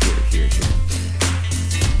 here.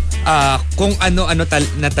 Kung ano-ano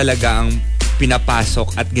na talaga ang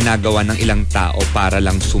pinapasok at ginagawa ng ilang tao para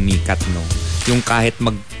lang sumikat, no? Yung kahit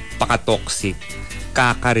magpaka-toxic,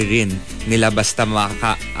 kakaririn nila basta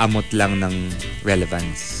makaabot lang ng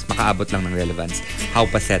relevance. How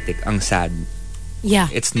pathetic, ang sad. Yeah.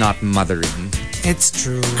 It's not mothering. It's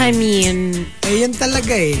true. I mean, yun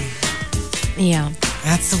talaga eh. Yeah.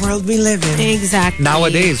 That's the world we live in. Exactly.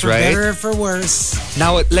 Nowadays, For right? better or for worse.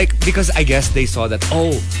 Now, like, because I guess they saw that,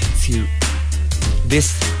 see,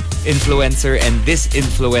 this influencer and this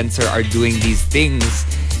influencer are doing these things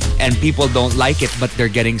and people don't like it, but they're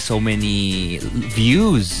getting so many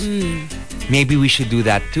views. Maybe we should do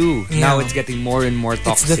that too. Yeah. Now it's getting more and more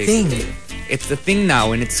toxic. It's the thing. It's the thing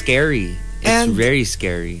now, and it's scary. It's very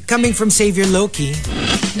scary. Coming from Savior Loki.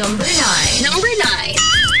 Number 9.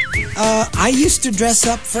 I used to dress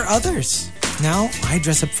up for others. Now I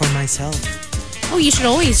dress up for myself. Oh, you should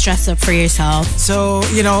always dress up for yourself. So,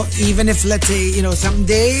 even if, let's say, some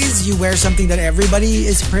days you wear something that everybody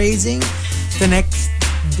is praising, the next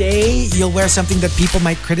day you'll wear something that people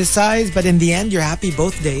might criticize, but in the end you're happy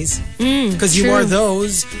both days. Because you wore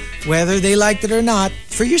those, whether they liked it or not,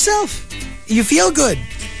 for yourself. You feel good.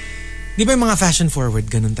 Di ba yung mga fashion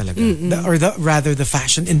forward, ganun talaga? Rather the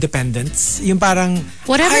fashion independents. Yung parang,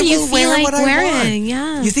 whatever I you will feel wear like what I wearing, want.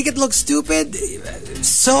 yeah. You think it looks stupid?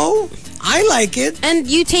 So, I like it. And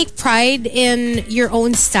you take pride in your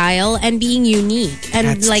own style and being unique and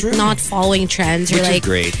That's like true. not following trends or Which is like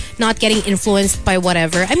great. not getting influenced by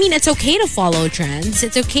whatever. I mean, it's okay to follow trends.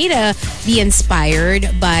 It's okay to be inspired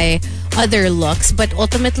by other looks, but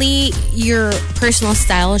ultimately your personal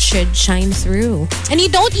style should shine through. And you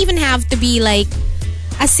don't even have to be like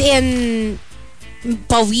as in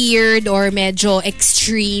pa-weird or medyo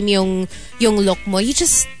extreme yung look mo.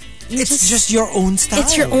 It's just your own style.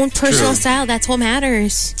 It's your own personal style. That's what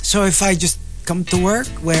matters. So if I just come to work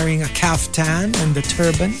wearing a caftan and the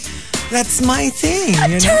turban, that's my thing.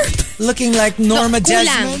 Looking like Norma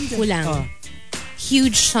Desmond. Kulang. Oh.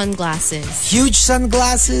 Huge sunglasses. Huge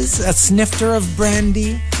sunglasses, a snifter of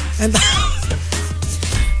brandy, and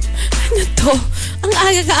Ano to? Ang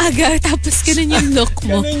aga-aga, tapos ganun yung look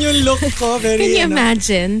mo. ganun yung look ko. Very, Can you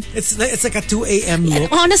imagine? It's like a 2 a.m. look.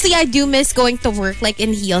 And honestly, I do miss going to work like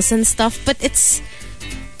in heels and stuff, but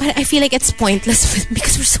I feel like it's pointless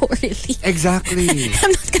because we're so early. Exactly.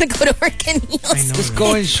 I'm not gonna go to work in heels. I know, Just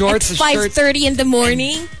go in shorts, a shirt. 5:30 in the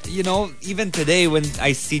morning. You know, even today when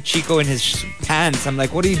I see Chico in his pants, I'm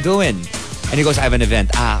like, what are you doing? And he goes, I have an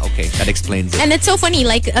event. Ah, okay. That explains it. And it's so funny,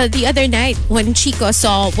 like the other night when Chico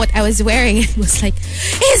saw what I was wearing, it was like,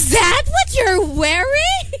 is that what you're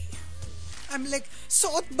wearing? I'm like,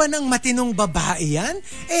 suot ba ng matinong babae yan?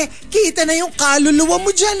 Eh, kita na yung kaluluwa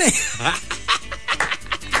mo dyan eh.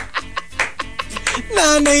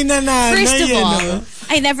 Nanay na nanay. First of all,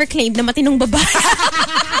 I never claimed na matinong babae.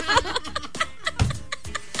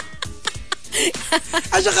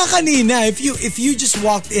 At saka kanina, if you just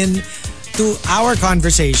walked in to our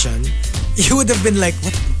conversation, you would have been like,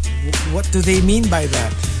 what do they mean by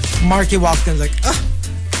that? Markki walked in like,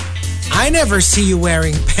 I never see you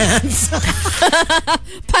wearing pants.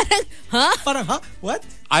 Parang, huh? Parang, huh? What?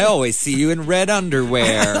 I always see you in red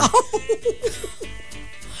underwear.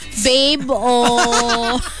 Babe,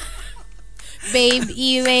 oh. Babe,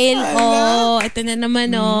 email, oh. Ito na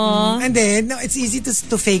naman, oh. And then, no, it's easy to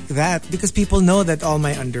fake that because people know that all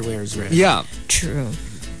my underwear is red. Yeah. True.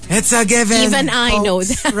 It's a given. Even I know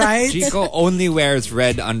folks, that. Right? Chico only wears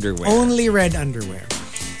red underwear. Only red underwear.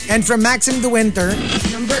 And from Maxim the Winter,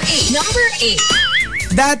 Number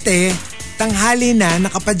 8. dati, tanghali na,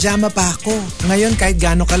 nakapajama pa ako. Ngayon, kahit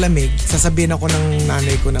gaano kalamig, sasabihin ako ng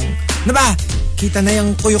nanay ko ng, ano ba? Kita na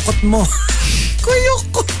yung kuyukot mo.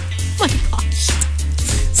 Kuyukot! Oh my gosh.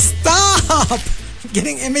 Stop!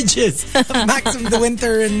 Getting images of Maxim the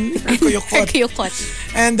Winter and her kuyukot. Kuyukot.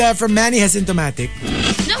 And from Manny Asymptomatic,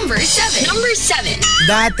 Number 7.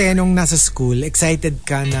 dati nung nasa school, excited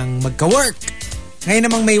ka ng magka-work. Ngayon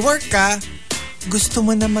namang may work ka, gusto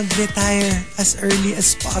mo na mag-retire as early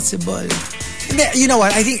as possible. And you know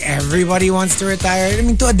what? I think everybody wants to retire. I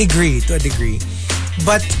mean, to a degree.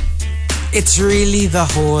 But it's really the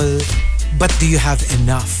whole, but do you have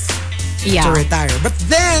enough Yeah. to retire? But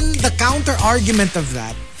then, the counter-argument of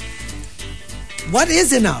that, what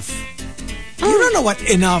is enough? You don't know what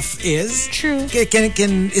enough is. True.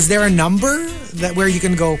 Is there a number that where you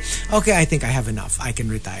can go, okay, I think I have enough. I can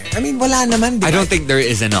retire. I mean, wala naman. Di I ba? don't think there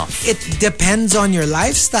is enough. It depends on your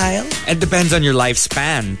lifestyle It depends on your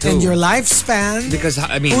lifespan, too. and your lifespan. Because,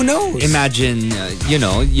 I mean, who knows? Imagine,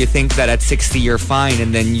 you think that at 60 you're fine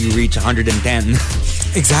and then you reach 110.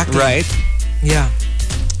 Exactly. Right? Yeah.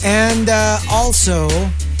 And also,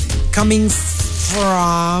 coming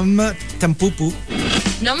from Tampupu,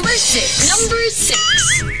 Number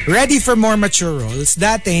 6. ready for more mature roles.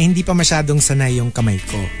 Dati, hindi pa masyadong sanay yung kamay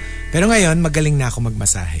ko. Pero ngayon, magaling na ako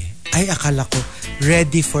magmasahe. Ay, akala ko,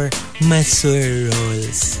 ready for mature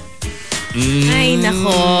roles. Ay,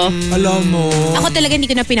 nako. Alam mo. Ako talaga hindi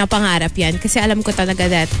ko na pinapangarap yan kasi alam ko talaga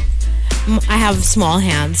that I have small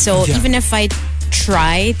hands. So Yeah. even if I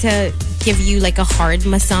try to give you like a hard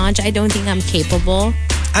massage, I don't think I'm capable.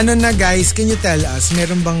 Ano na guys, can you tell us,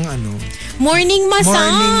 meron bang Morning massage.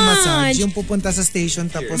 morning massage? Yung pupunta sa station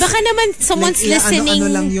tapos Baka naman someone's like, listening. Ano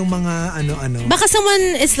lang yung mga ano-ano. Baka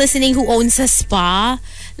someone is listening who owns a spa.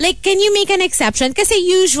 Like, can you make an exception? Kasi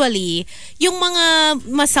usually, yung mga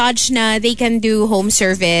massage na they can do home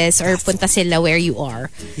service or punta sila where you are.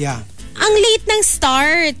 Yeah. Ang late ng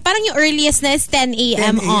start. Parang yung earliest na is 10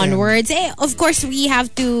 a.m. 10 a.m. onwards. Eh, of course, we have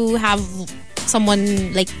to have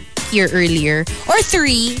someone like here earlier. Or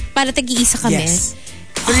 3 para tag-iisa kami. Yes.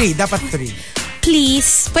 3, dapat 3.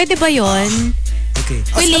 Please, pwede ba yon? Okay.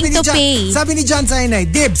 Willing to pay. Sabi ni John Sainay,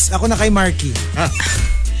 dibs, ako na kay Markki.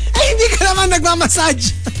 Ay, hindi ka naman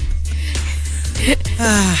nagmamassage.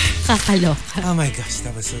 Kakaloka. Oh my gosh,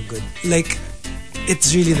 that was so good. Like,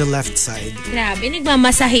 it's really the left side. Grabe,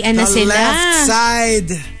 nagmamasahian na The sila. left side.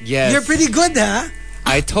 Yes. You're pretty good, huh?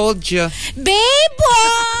 I told you. Babe!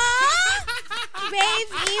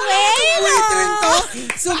 baby, Buitre to.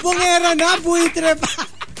 Sumbongera na, buitre pa.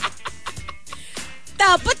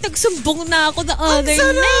 Dapat nagsumbong na ako the other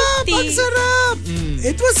night. Ang sarap.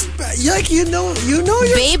 It was like you know your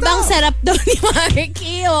Babe, ang stuff. sarap daw ni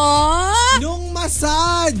Markki, oh. Nung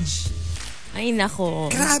massage. Ay, nako.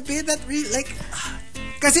 Grabe, that really, like,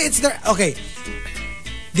 kasi it's the, okay.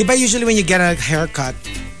 Di ba usually when you get a haircut,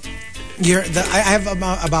 I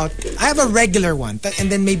have a regular one, and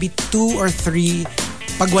then maybe 2 or 3,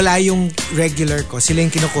 pag wala yung regular ko, sila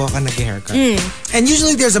yung kinukuha ka nag-haircut. And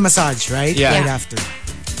usually there's a massage, right? Yeah. Right after.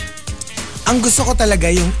 Ang gusto ko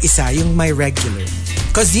talaga yung isa, yung my regular.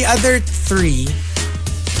 Because the other 3,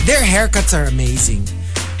 their haircuts are amazing.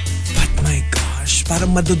 But my gosh,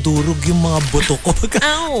 parang madudurog yung mga buto ko.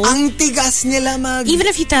 Ow. Ang tigas nila Even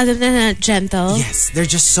if you tell them they're not gentle. Yes, they're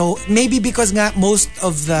just so, maybe because nga most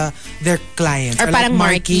of their clients Or are parang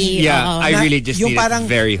like Markki. Yeah, Oo. I really just yung need parang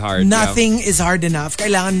it very hard. Nothing is hard enough.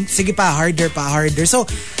 Kailangan, sige pa, harder. So,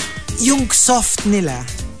 yung soft nila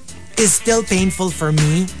is still painful for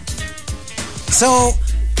me. So,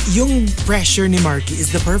 yung pressure ni Markki is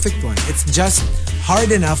the perfect one. It's just hard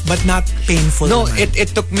enough but not painful. No, naman. it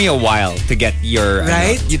took me a while to get your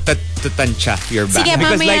Right? to tansya your back. Sige,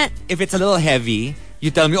 because mamaya- like if it's a little heavy, you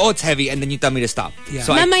tell me, oh, it's heavy, and then you tell me to stop. Yeah.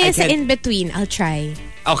 So Mamaya I sa can't- in-between, I'll try.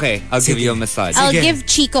 Okay, I'll give Sige. you a massage. I'll Sige. give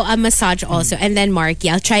Chico a massage also. And then Markki,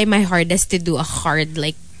 I'll try my hardest to do a hard,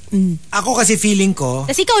 like... Ako kasi feeling ko,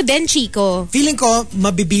 Kasi ikaw din, Chico.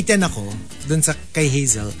 mabibitin ako dun sa kay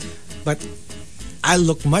Hazel. But I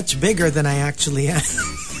look much bigger than I actually am.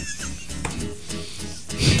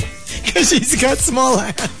 Because she's got small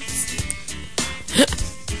hands.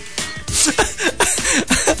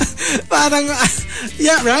 Parang,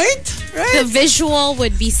 yeah, right? The visual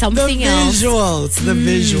would be something else. The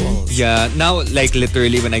visuals. Yeah, now like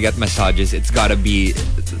literally when I get massages, it's gotta be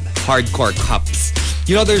hardcore cups.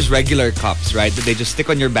 You know, there's regular cups, right? That they just stick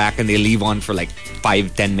on your back and they leave on for like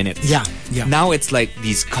 5-10 minutes. Yeah. Now it's like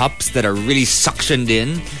these cups that are really suctioned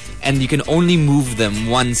in, and you can only move them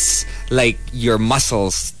once like your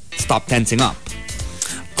muscles stop tensing up.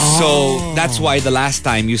 So that's why the last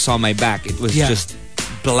time you saw my back, it was Yeah. just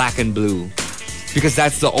black and blue. Because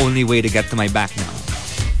that's the only way to get to my back now.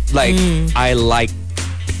 Like, I like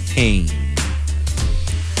pain.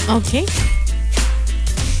 Okay.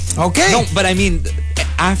 Okay. No, but I mean,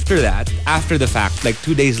 after that, after the fact, like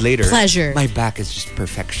 2 days later, Pleasure. my back is just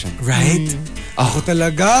perfection. Right? Ako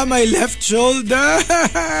talaga, my left shoulder.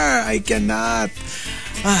 I cannot.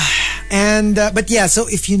 But yeah, so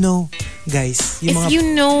if you know, guys, yung If mga, you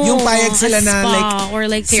know yung payag sila a na spa like or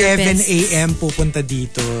like 7 therapist. a.m. pupunta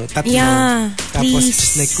dito, tatlo. Yeah, tapos please.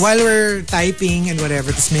 just like while we're typing and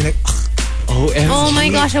whatever, tapos may like, Oh my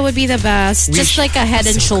gosh, that would be the best. Just like a head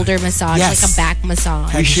and shoulder massage, Yes. like a back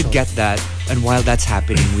massage. We should get that. And while that's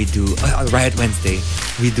happening, we do, Riot Wednesday,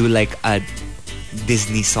 we do like a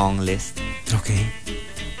Disney song list. okay.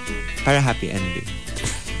 Para happy ending.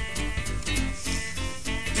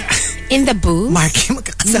 In the booth? Markki,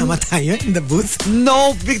 magkakasama tayo in the booth.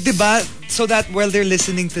 No, big diba? So that while they're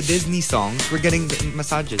listening to Disney songs, we're getting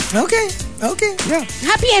massages. Okay. Yeah.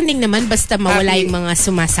 Happy ending naman, basta mawala Happy- yung mga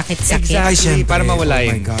sumasakit-sakit. Exactly. Ay, syempre. Para mawala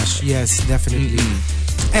Oh my yung- gosh. Yes, definitely.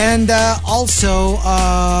 And also,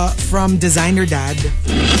 from Designer Dad,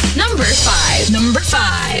 Number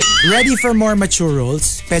 5. ready for more mature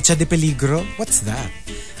roles? Pecha de peligro? What's that?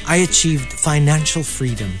 I achieved financial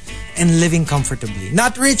freedom and living comfortably.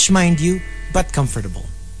 Not rich, mind you, but comfortable.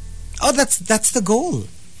 Oh, that's the goal.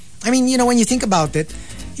 I mean, you know, when you think about it,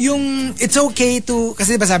 it's okay to,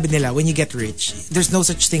 kasi diba sabi nila, when you get rich, there's no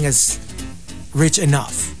such thing as rich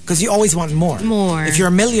enough. Because you always want more. More. If you're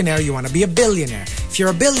a millionaire, you want to be a billionaire. If you're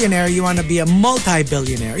a billionaire, you want to be a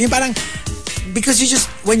multi-billionaire. Yung parang, because you just,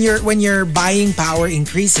 when your buying power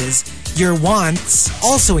increases, your wants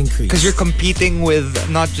also increase. Because you're competing with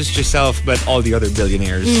not just yourself, but all the other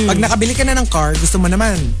billionaires. Pag nakabili ka na ng car, gusto mo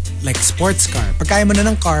naman, like sports car. Pag kaya mo na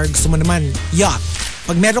ng car, gusto mo naman yacht.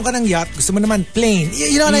 Pag meron ka ng yacht, gusto mo naman plane.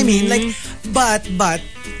 You know what I mean? Like, but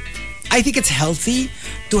I think it's healthy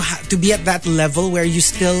to be at that level where you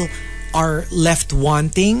still are left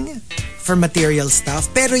wanting for material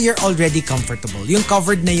stuff, pero you're already comfortable. Yung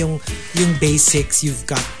covered na yung basics, you've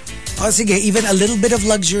got, sige, even a little bit of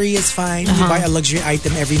luxury is fine. You buy a luxury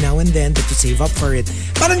item every now and then, but you save up for it.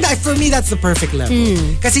 Parang for me, that's the perfect level.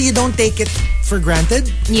 Kasi you don't take it for granted.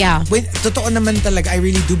 Yeah. Totoo naman talaga, I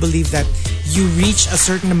really do believe that you reach a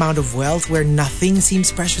certain amount of wealth where nothing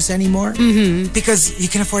seems precious anymore. Because you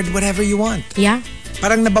can afford whatever you want. Yeah.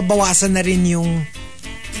 Parang nababawasan na rin yung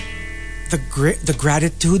the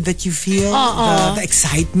gratitude that you feel, the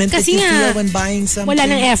excitement Kasi that you nga, feel when buying something. Wala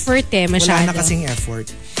nang effort masyado. Wala na kasing effort.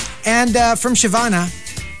 And from Shivana,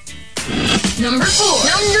 Number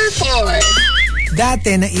 4.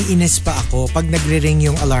 dati naiinis pa ako pag nagre-ring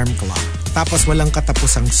yung alarm clock. Tapos walang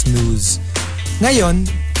katapusang snooze. Ngayon,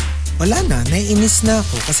 wala na. Naiinis na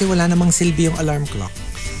ako kasi wala namang silbi yung alarm clock.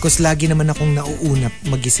 Because lagi naman akong nauuna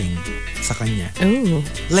magising sa kanya. Oh.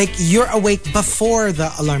 Like, you're awake before the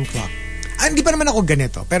alarm clock. Hindi pa naman ako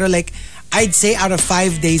ganito. Pero like, I'd say out of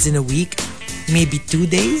 5 days in a week, maybe 2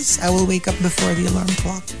 days, I will wake up before the alarm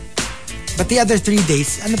clock. But the other 3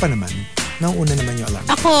 days, ano pa naman? Nauuna naman yung alarm.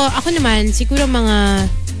 Ako naman, siguro mga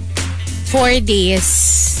 4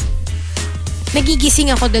 days, nagigising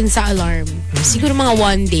ako dun sa alarm. Siguro mga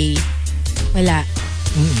 1 day, wala.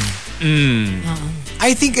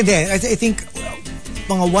 I think mga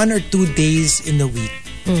 1 or 2 days in the week,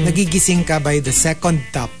 nagigising ka by the second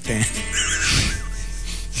top 10.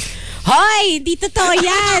 Hoy! Di totoo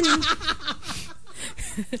yan!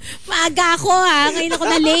 Maaga ako ngayon ako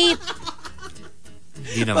na late.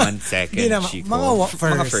 Di naman second, Chico.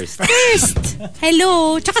 Mga first.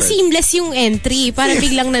 Hello. Tsaka seamless yung entry. Parang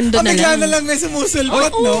biglang nandun na bigla lang. na lang may sumusulpot,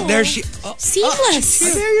 no? There she... Seamless.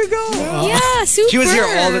 There you go. Yeah, super. She was here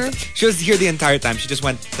she was here the entire time. She just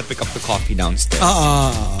went to pick up the coffee downstairs.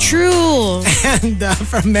 True. And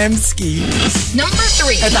from Memski. Number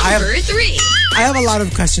 3. I have a lot of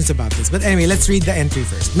questions about this. But anyway, let's read the entry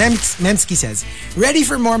first. Memski says, ready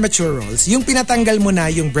for more mature roles, yung pinatanggal mo na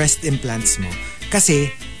yung breast implants mo.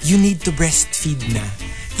 Kasi you need to breastfeed na.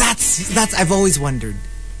 That's I've always wondered.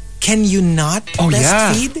 Can you not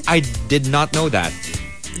breastfeed? Yeah. I did not know that.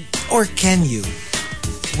 Or can you?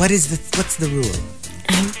 What's the rule?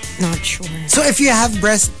 I'm not sure. So if you have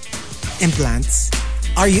breast implants,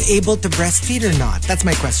 are you able to breastfeed or not? That's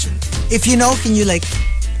my question. If you know, can you like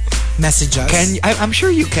message us? I'm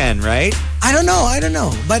sure you can, right? I don't know.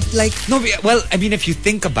 But like... No, well, I mean, if you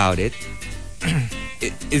think about it,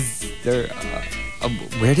 is there...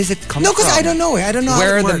 where does it come from? No, because I don't know. I don't know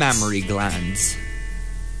where how it are the works. mammary glands?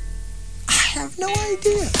 I have no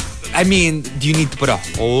idea. I mean, do you need to put a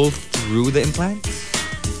hole through the implant?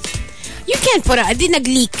 You can't put di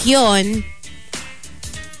nag-leak yun.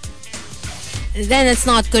 Then it's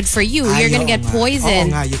not good for you. You're gonna get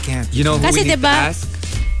poisoned. Oo nga, you can't. You know who Kasi we need to ask?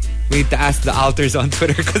 We need to ask the alters on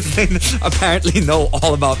Twitter because they apparently know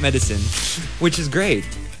all about medicine, which is great.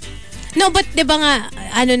 No, but diba nga,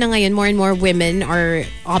 ano na ngayon, more and more women are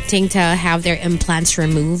opting to have their implants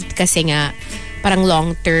removed kasi nga, parang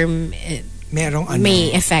long-term,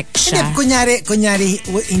 may effect siya. Hindi, kunyari,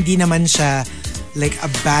 hindi naman siya like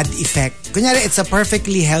a bad effect. Kunyari, it's a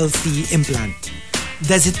perfectly healthy implant.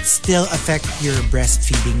 Does it still affect your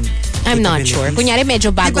breastfeeding I'm not sure. Kunyari,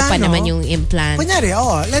 medyo bago diba, pa naman yung implant. Kunyari,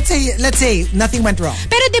 let's say nothing went wrong.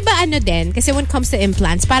 Pero diba ano din, kasi when it comes to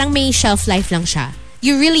implants, parang may shelf life lang siya.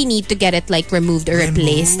 You really need to get it like removed or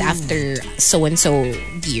replaced after so-and-so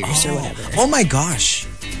years or whatever. Oh my gosh.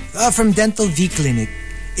 From Dental V Clinic,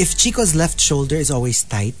 if Chico's left shoulder is always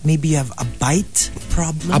tight, maybe you have a bite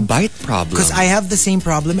problem. A bite problem? Because I have the same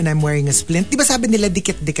problem and I'm wearing a splint. Di ba sabi nila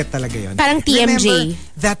dikit-dikit talaga yun? Parang TMJ. Remember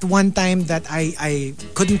that one time that I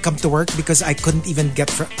couldn't come to work because I couldn't even get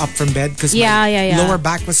up from bed because my lower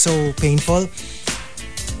back was so painful.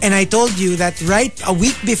 And I told you that right a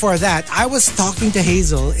week before that, I was talking to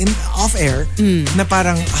Hazel off air na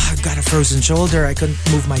parang, I've got a frozen shoulder. I couldn't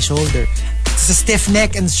move my shoulder. It's a stiff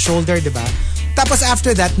neck and shoulder, diba? Tapos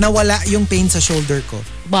after that, nawala yung pain sa shoulder ko.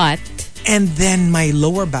 But? And then my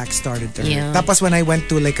lower back started to hurt. Yeah. Tapos when I went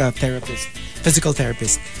to like a therapist, physical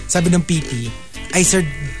therapist, sabi ng PT, I said,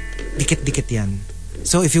 dikit-dikit yan.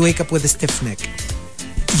 So if you wake up with a stiff neck,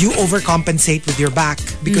 you overcompensate with your back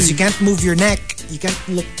because you can't move your neck. You can't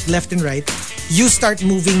look left and right. You start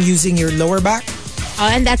moving using your lower back.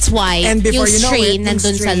 And that's why and before yung you know strain it,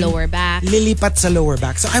 nandun sa lower back. Lilipat sa lower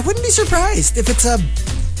back. So I wouldn't be surprised if it's a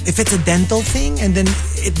dental thing and then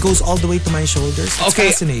it goes all the way to my shoulders. It's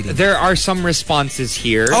fascinating. There are some responses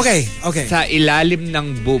here. Okay. Sa ilalim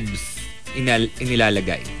ng boobs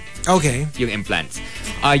inilalagay. Okay. Yung implants.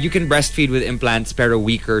 You can breastfeed with implants pero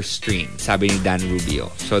weaker stream, sabi ni Dan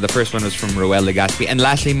Rubio. So the first one was from Roel Legaspi. And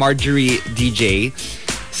lastly, Marjorie DJ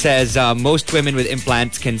says most women with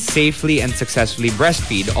implants can safely and successfully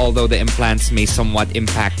breastfeed, although the implants may somewhat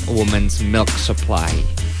impact a woman's milk supply.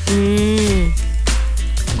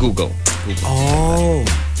 Google. Oh.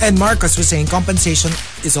 And Marcos was saying compensation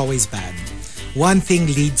is always bad. One thing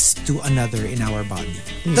leads to another in our body.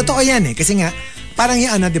 Totoo yan eh. Kasi nga, parang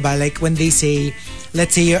yung diba, like when they say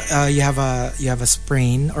let's say you have a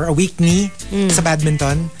sprain or a weak knee sa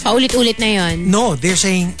badminton. Paulit-ulit na yon. No, they're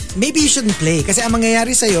saying maybe you shouldn't play kasi ang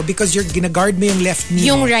mangyayari sa'yo because you're gina-guard mo yung left knee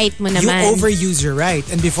Yung mo, right mo naman. You overuse your right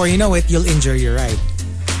and before you know it, you'll injure your right.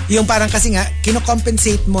 Yung parang kasi nga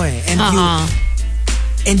kino-compensate mo eh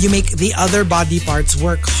and you make the other body parts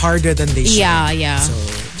work harder than they should. Yeah. So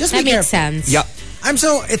just that be makes careful. sense. Yeah.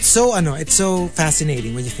 It's so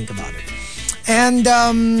fascinating when you think about it. And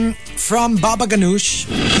from Baba Ganoush,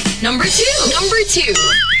 Number two.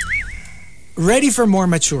 ready for more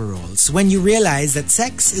mature roles when you realize that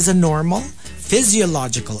sex is a normal,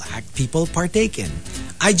 physiological act people partake in.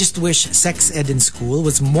 I just wish sex ed in school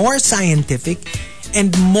was more scientific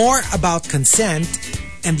and more about consent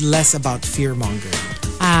and less about fear-mongering.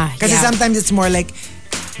 Because sometimes it's more like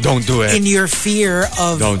Don't do it. in your fear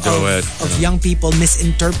of young people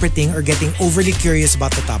misinterpreting or getting overly curious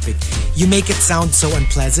about the topic, you make it sound so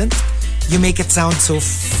unpleasant. You make it sound so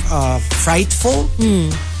frightful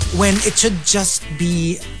when it should just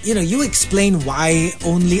be, you explain why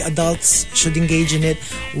only adults should engage in it,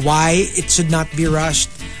 why it should not be rushed,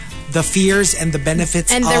 the fears and the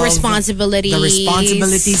benefits and of the responsibilities. The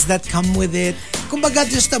responsibilities that come with it. Kumbaga,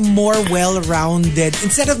 just a more well-rounded,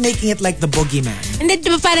 instead of making it like the boogeyman. And then,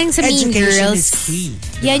 diba parang sa Mean Education Girls, is key.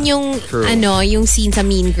 yan yung, yung scene sa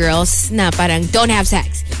Mean Girls na parang, don't have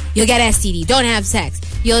sex. You'll get STD. Don't have sex.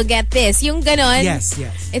 You'll get this. Yung ganon. Yes.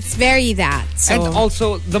 It's very that. So, And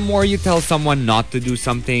also, the more you tell someone not to do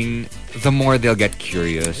something, the more they'll get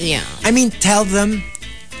curious. yeah. I mean, tell them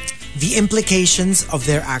the implications of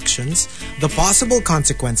their actions, the possible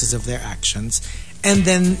consequences of their actions, and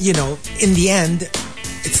then, in the end,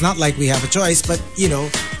 it's not like we have a choice, but,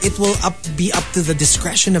 it will be up to the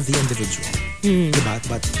discretion of the individual.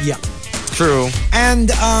 But, yeah. True. And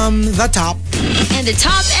the top. And the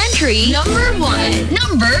top entry, number one.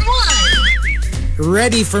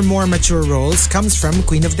 Ready for more mature roles comes from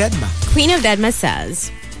Queen of Deadma. Queen of Deadma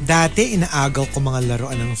says, Dati, inaagaw ko mga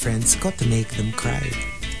laruan ng friends ko to make them cry.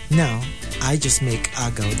 Now, I just make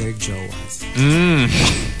agaw their jowas.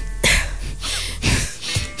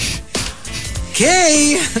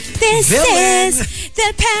 Okay! this Villain. is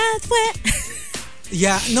the pathway.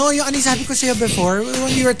 Yeah, no, yung ano sabi ko sa'yo before,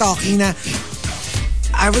 when we were talking na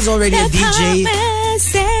I was already a DJ.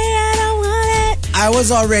 Say I don't want it. I was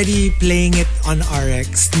already playing it on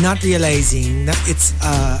RX, not realizing that it's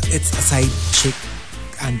a side chick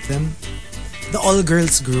anthem. The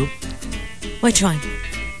all-girls group. Which one?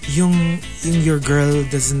 Yung your girl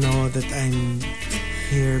doesn't know that I'm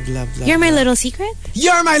here, blah, blah, You're my blah. little secret?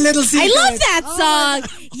 You're my little secret. I love that song.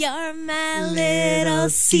 You're my little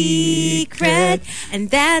secret, and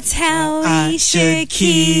that's how we should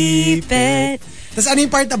keep it. Tapos ano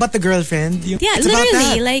yung part about the girlfriend? Yeah, it's about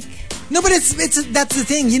literally, that. like... No, but it's that's the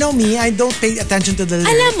thing. You know me, I don't pay attention to the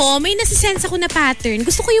lyrics. Alam mo, may nasisense ako na pattern.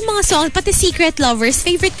 Gusto ko yung mga songs, pati Secret Lovers.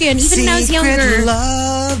 Favorite ko yun, even when I was younger. Secret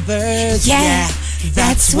lovers. Yeah,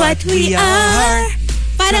 that's what we are.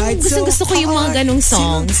 Parang gusto ko yung mga ganong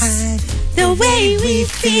songs. The way we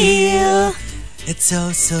feel. It's so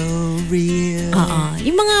real.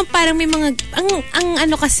 Yung mga parang may mga ang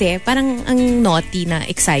ano kasi, parang ang naughty na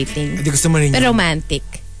exciting. Hindi gusto mo rin Pero yun. romantic.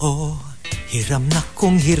 Oh, hiram na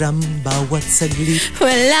kong hiram bawat saglit.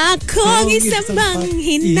 Wala akong isang bang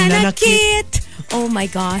hinanakit. Oh my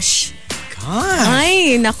gosh. God.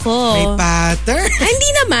 Ay, nako. May pattern. Ay,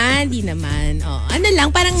 hindi naman. Oh, ano lang,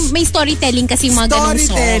 parang may storytelling kasi mga ganong songs.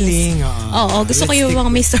 Storytelling. Oo, gusto ko yung mga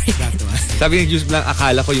may storytelling. Sabi ni Juice lang,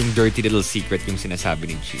 akala ko yung dirty little secret yung sinasabi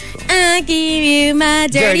ni Chico. I give you my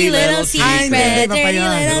dirty little secret. Ay, hindi, iba pa Dirty yun.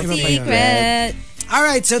 little Iba pa yun. secret. All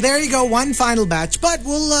right, so there you go. One final batch. But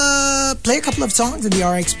we'll play a couple of songs in the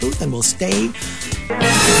RX booth and we'll stay.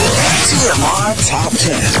 TMR Top 10.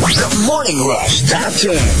 The Morning Rush Top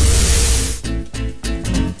 10.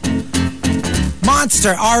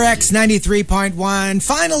 Monster RX 93.1.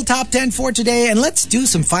 Final top 10 for today. And let's do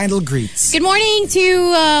some final greets. Good morning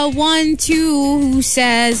to 1-2 who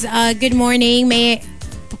says, good morning.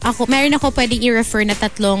 Meron ako pwedeng i-refer na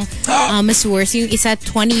tatlong masseurs. Yung isa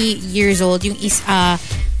 20 years old, yung isa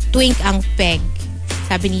twink ang peg.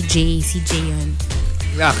 Sabi ni Jay, si Jay yun.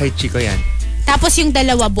 Kay Chico yan. Tapos yung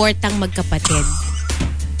dalawa, bortang magkapatid.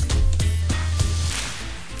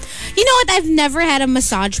 You know what? I've never had a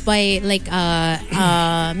massage by like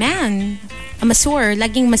man. A masseur.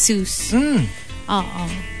 Laging masseuse. Oo.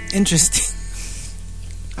 Interesting.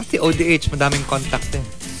 Kasi ODH, madaming contact eh.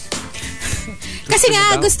 Kasi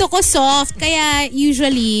nga, gusto ko soft. Kaya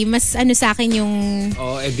usually, mas ano sa akin yung...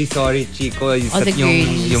 Oh, di sorry, Chico. the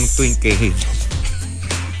girls. Yung twink eh.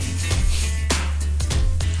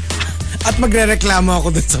 At magre-reklamo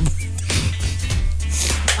ako dun sa...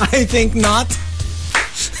 I think not.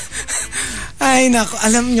 Ay, naku.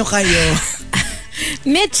 Alam nyo kayo.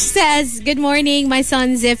 Mitch says, good morning. My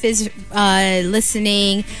son Ziff is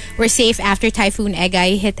listening. We're safe after Typhoon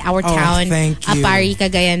Egay hit our town. Thank you. Apari,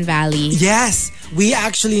 Cagayan Valley. Yes. We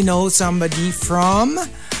actually know somebody from...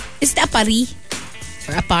 Is it Apari?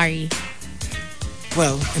 Or Apari?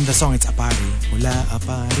 Well, in the song it's Apari. Hula,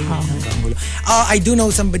 Apari. Hanggang hulo. I do know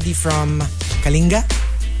somebody from Kalinga.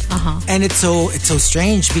 And it's so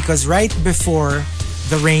strange because right before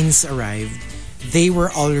the rains arrived, they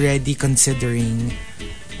were already considering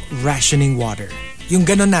rationing water. Yung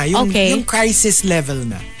gano'n na, yung crisis level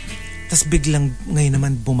na. Tapos biglang ngayon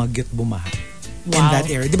naman bumagyot bumaha in that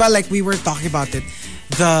area. Diba, like we were talking about it,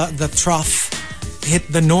 the trough hit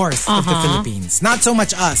the north of the Philippines. Not so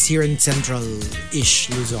much us here in central-ish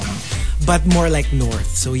Luzon, but more like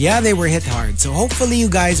north. So yeah, they were hit hard. So hopefully you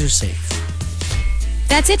guys are safe.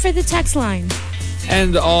 That's it for the text line.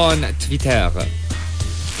 And on Twitter,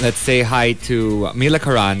 let's say hi to Mila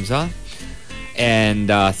Carranza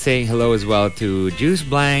and saying hello as well to Juice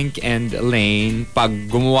Blank and Elaine.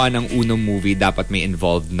 Pag gumawa ng Uno movie, dapat may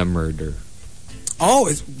involved na murder.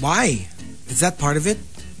 Oh, why? Is that part of it?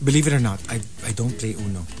 Believe it or not, I don't play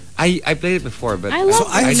Uno. I played it before, but I love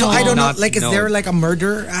I don't know. Like, is there like a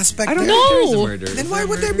murder aspect? I don't there? know if there's a murder. Then why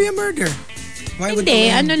would there be a murder? Why would Hindi,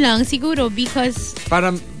 ano lang, siguro because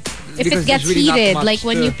if it gets really heated, like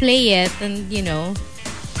when you play it, and you know.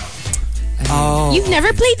 Oh, You've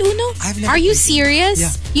never played Uno? I've never Are you played serious?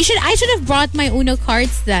 Yeah. I should have brought my Uno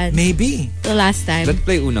cards then. maybe. The last time. Let's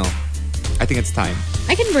play Uno. I think it's time.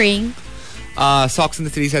 I can bring. Socks in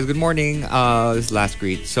the City says, good morning. This is last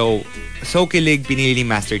greet. So kilig pinili ni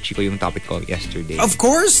Master Chico yung topic ko yesterday. Of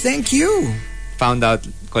course, thank you. Found out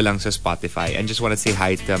ko lang sa Spotify and just want to say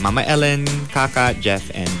hi to Mama Ellen, Kaka, Jeff,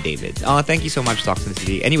 and David. Thank you so much, Socks in the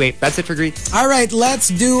City. Anyway, that's it for greets. All right, let's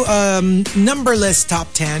do numberless top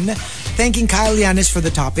 10. Thanking Kyle Yanis for the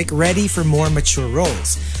topic. Ready for more mature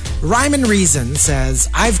roles. Rhyme and Reason says,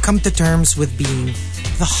 I've come to terms with being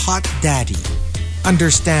the hot daddy.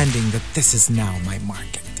 Understanding that this is now my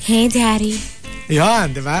market. Hey, Daddy.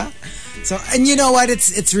 Yan, diba? So, and you know what?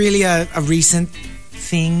 It's really a recent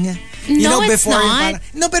thing. You know, it's before not.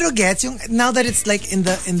 No, pero gets yung now that it's like in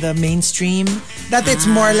the mainstream, that it's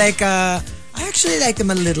more like I actually like them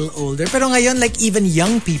a little older. Pero ngayon, like even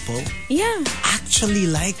young people, actually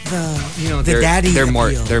like the daddy. They're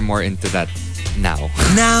appeal. they're more into that now.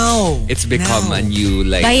 Now It's become a new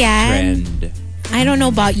like Bayan. trend. I don't know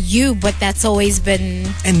about you, but that's always been...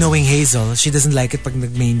 And knowing Hazel, she doesn't like it pag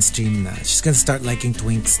nag-mainstream na. She's gonna start liking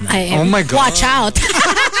twinks na. Oh my God. Watch out.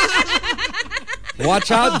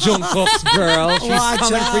 Watch out, Jungkook's girl. She's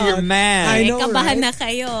coming for your man. I know, Kabahan right? na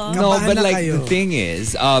kayo. No, Kabahan but na like kayo. the thing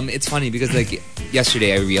is, it's funny because like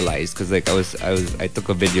yesterday I realized because like I took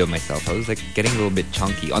a video of myself. I was like getting a little bit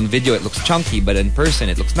chunky. On video it looks chunky, but in person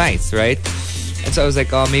it looks nice, right? And so I was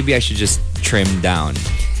like, oh, maybe I should just trim down.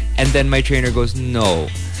 And then my trainer goes, no,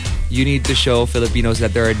 you need to show Filipinos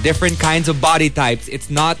that there are different kinds of body types.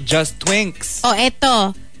 It's not just twinks. Oh,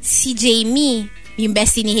 eto. Si Jamie, yung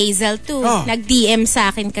bestie ni Hazel too. Nag-DM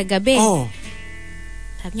sa akin kagabi. Oh.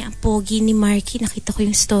 Sabi niya, ang pogi ni Markki. Nakita ko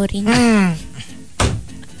yung story niya.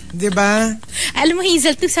 Diba? Alam mo,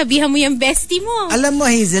 Hazel too, sabihan mo yung bestie mo. Alam mo,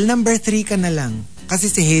 Hazel, number 3 ka na lang.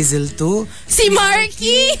 Kasi si Hazel too. Si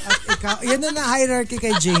Markki! At ikaw, yan na hierarchy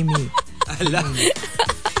kay Jamie. Allah.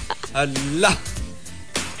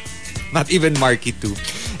 Not even Markki too.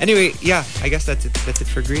 Anyway, yeah, I guess that's it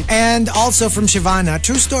for greet. And also from Shivana,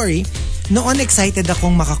 true story, noon excited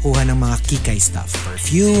akong makakuha ng mga kikay stuff.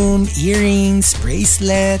 Perfume, earrings,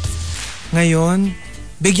 bracelet. Ngayon,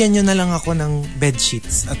 bigyan nyo na lang ako ng bed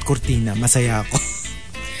sheets at kurtina. Masaya ako.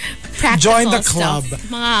 Practical Join the club. Stuff.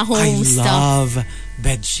 Mga home stuff. I love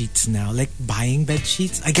bed sheets now. Like buying bed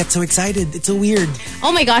sheets. I get so excited. It's so weird. Oh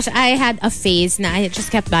my gosh, I had a phase na I just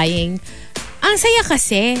kept buying. Ang saya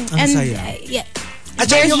kasi. Ang saya. Yeah, At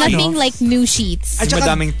saka there's yung nothing like new sheets. At saka,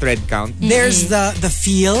 madaming thread count. There's the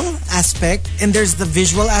feel aspect and there's the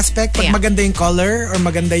visual aspect. Pag maganda yung color or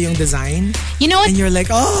maganda yung design. You know what? And you're like,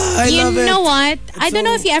 oh, I love it. You know what? I don't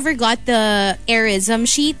know if you ever got the Airism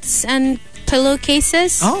sheets and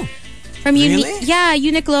pillowcases. Oh. From really? Yeah,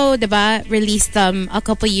 Uniqlo, diba, released them a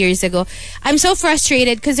couple years ago. I'm so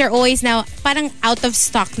frustrated because they're always now parang out of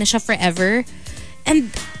stock na siya forever.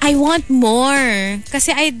 And I want more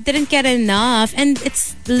kasi I didn't get enough. And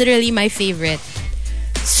it's literally my favorite.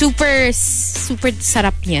 Super, super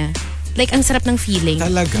sarap niya. Like, ang sarap ng feeling.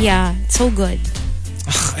 Talaga? Yeah, so good.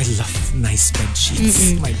 Ugh, I love nice bed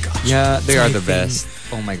sheets. My gosh. Yeah, they It's are my the thing. best.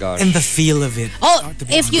 Oh my gosh. and the feel of it. Oh, to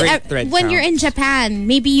be if you Great thread when count. you're in Japan,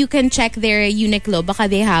 maybe you can check their Uniqlo. Baka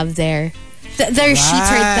they have their sheets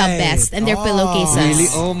are the Right. best and their Oh. pillowcases. Really?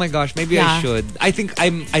 Oh my gosh, maybe Yeah. I should. I think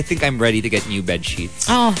I'm ready to get new bed sheets.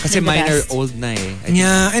 Oh, Kasi they're the mine are best. old na eh. I think-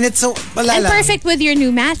 Yeah, and it's so wala And lang. perfect with your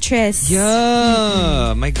new mattress.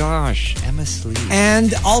 Yeah. My gosh. Emma Sleep.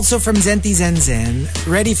 And also from Zenti Zen Zen,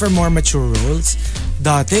 ready for more mature roles.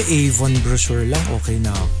 Dati, Avon brochure lang, okay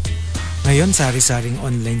na. Ngayon, sari-saring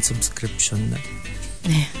online subscription na.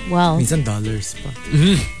 Well, Minsan dollars pa.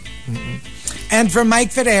 Mm-mm. And from Mike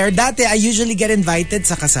Ferrer, dati I usually get invited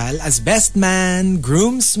sa kasal as best man,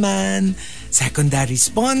 groomsman, secondary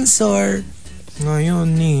sponsor.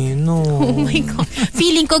 Ngayon, no. oh my God.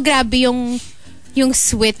 Feeling ko grabe yung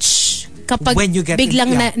switch kapag When you get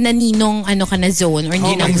biglang yeah. naninong ano ka na zone or Oh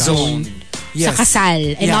my ninong gosh. zone sa Yes. kasal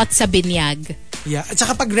and Yeah. not sa binyag. Yeah. At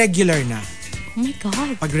saka pag regular na. Oh my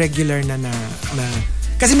God. Pag regular na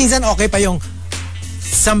kasi minsan okay pa yung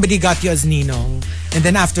somebody got you as ninong and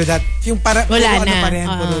then after that yung para Wala puro ano na. pa rin,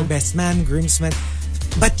 puro best man, groomsman,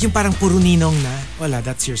 but yung parang puro ninong na wala,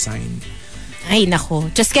 that's your sign. Ay nako.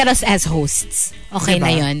 Just get us as hosts. Okay Diba?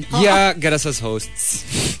 na yun. Yeah, get us as hosts.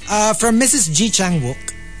 From Mrs. G. Chang-wook,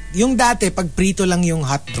 yung dati pag prito lang yung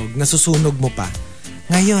hotdog nasusunog mo pa,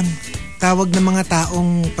 ngayon tawag ng mga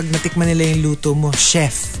taong pag natikman nila yung luto mo,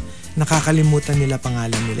 chef. Nakakalimutan nila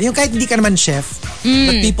pangalan nila. Yung kahit hindi ka naman chef,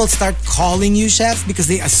 but people start calling you chef because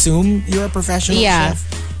they assume you're a professional Yeah. chef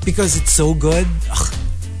because it's so good. Ugh,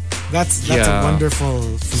 that's a Yeah. wonderful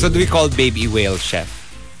So do we call Baby Whale chef?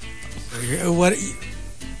 what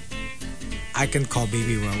I can call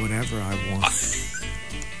baby well whatever I want.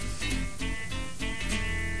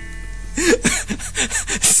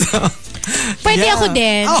 So Pwede yeah. ako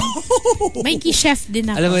din. Oh. Mikey chef din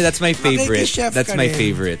ako. Alam mo, that's my favorite. Makiki-chef That's ka my rin.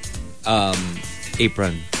 favorite.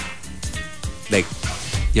 Apron. Like,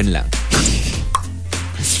 yun lang.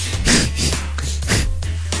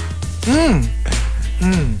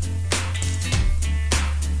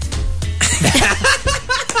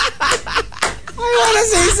 I wanna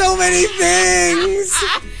say so many things.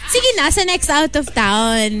 Sige na, sa next out of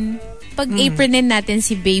town, pag apronin natin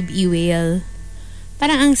si Babe Ewell.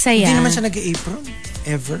 Parang ang saya. Hindi naman siya nag-apron.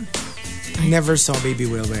 Ever. Never saw Baby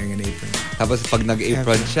Will wearing an apron. Tapos pag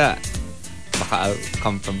nag-apron siya, baka I'll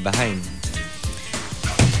come from behind.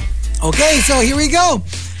 Okay, so here we go.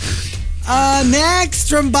 Next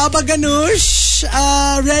from Baba Ganush.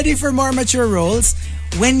 Ready for more mature roles.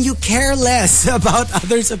 When you care less about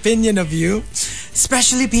others' opinion of you,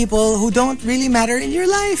 especially people who don't really matter in your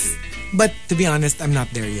life. But to be honest, I'm not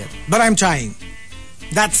there yet. But I'm trying.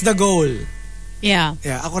 That's the goal. Yeah.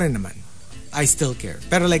 Yeah, ako rin naman. I still care.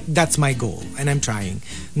 Pero like, that's my goal. And I'm trying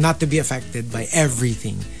not to be affected by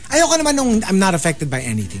everything. Ayoko naman nung I'm not affected by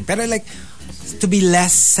anything. Pero like, to be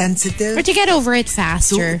less sensitive. Or to get over it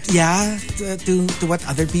faster. To what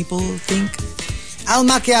other people think. Al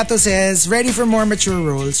Macchiato says, ready for more mature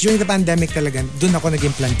roles. During the pandemic talaga, dun ako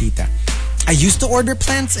naging plantita. I used to order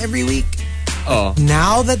plants every week. Oh.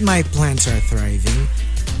 Now that my plants are thriving,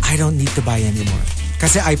 I don't need to buy anymore.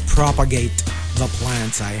 Kasi I propagate the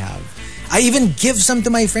plants I have. I even give some to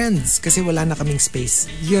my friends kasi wala na kaming space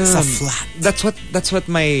sa flat. That's what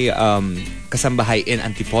my kasambahay in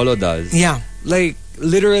Antipolo does. Yeah. Like,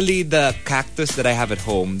 literally the cactus that I have at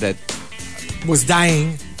home that, Was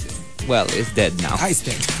dying. well, is dead now. I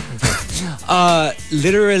stick.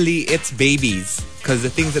 Literally, it's babies. Because the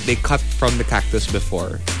things that they cut from the cactus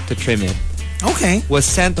before to trim it Okay. was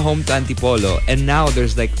sent home to Antipolo, and now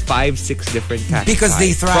there's like 5-6 different cacti Because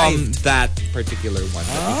they from thrived. that particular one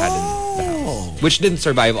that we had in the Oh. house, which didn't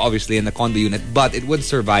survive obviously in the condo unit, but it would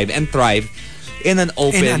survive and thrive in an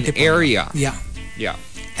open Antipolo. area. Yeah. Yeah.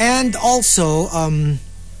 And also,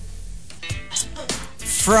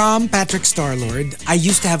 from Patrick Starlord, I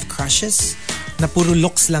used to have crushes na puro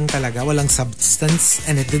looks lang talaga, walang substance,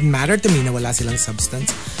 and it didn't matter to me na wala silang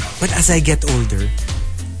substance. But as I get older,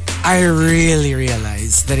 I really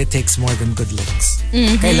realize that it takes more than good looks.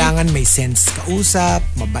 Kailangan may sense kausap,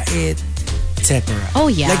 mabait, etc. Oh,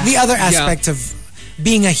 yeah. Like the other aspects of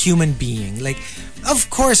being a human being. Like, of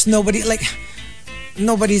course, nobody's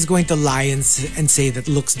going to lie and say that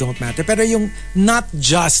looks don't matter. Pero yung not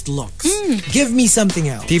just looks. Give me something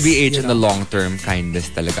else. TBH you in know? the long term kindness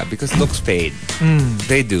talaga because looks fade.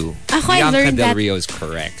 They do. Ako, I Bianca learned Del that- Rio is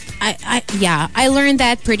correct. I learned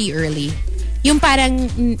that pretty early. Yung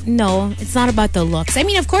parang, no, it's not about the looks. I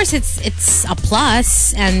mean, of course, it's a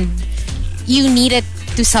plus and you need it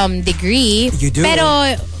to some degree. You do.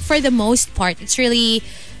 Pero for the most part, it's really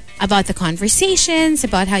about the conversations,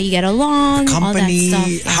 about how you get along, company, all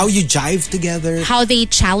that stuff. how you jive together, how they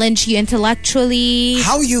challenge you intellectually,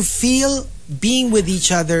 how you feel being with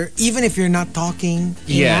each other even if you're not talking.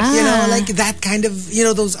 Yes. You know, like that kind of, you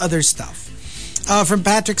know, those other stuff. From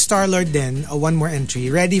Patrick Starlord then, one more entry.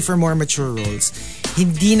 Ready for more mature roles.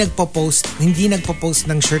 Hindi nagpo-post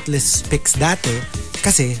ng shirtless pics dati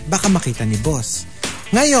kasi baka makita ni boss.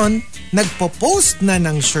 Ngayon, nagpo-post na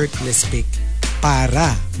ng shirtless pic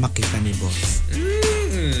para makita ni boss.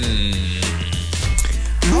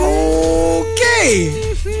 Okay.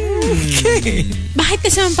 Bakit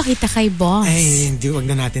kasi pakita kay boss? Ay, wag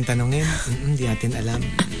na natin tanungin. Hindi natin alam.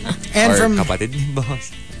 And or kapatid ni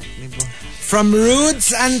boss. From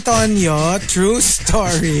Roots Antonio, true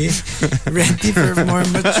story. Ready for more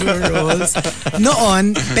mature roles.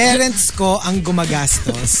 Noon, parents ko ang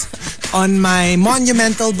gumagastos on my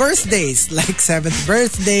monumental birthdays, like 7th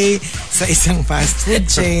birthday sa isang fast food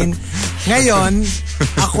chain. Ngayon,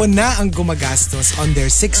 ako na ang gumagastos on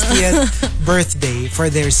their 60th birthday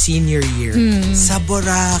for their senior year sa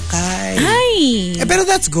Boracay. Ay! Pero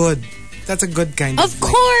that's good. That's a good kind of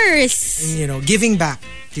course. You know, giving back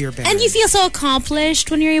to your parents. And you feel so accomplished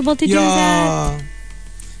when you're able to do that.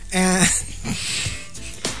 And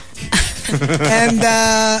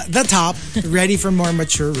the top, ready for more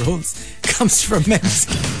mature roles, comes from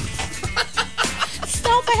Memski.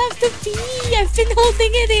 Stop, I have to pee. I've been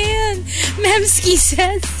holding it in. Memski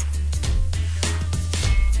says.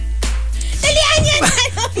 Dalian yan!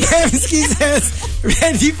 Memski says,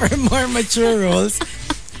 ready for more mature roles.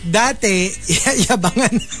 Dati,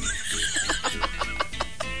 yabangan.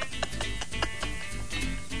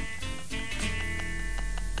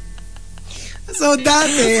 So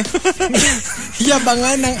dati,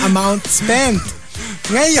 yabangan ng amount spent.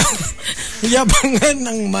 Ngayon, yabangan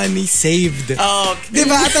ng money saved. Okay.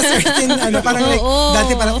 Diba? At a certain, parang like,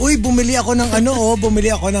 dati parang, bumili ako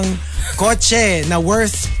ng kotse na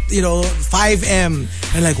worth, 5M.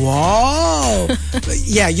 And like, wow.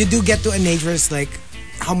 Yeah, you do get to an age where it's like,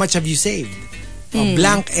 how much have you saved?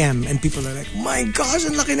 Blank M. And people are like, my gosh,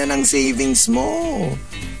 ang laki na ng savings mo.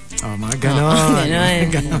 Mga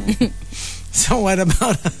ganon. So what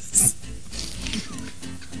about us?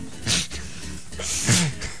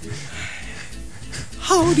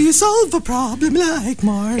 How do you solve a problem like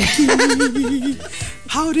Markki?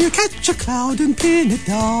 How do you catch a cloud and pin it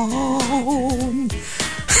down?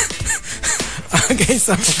 Okay,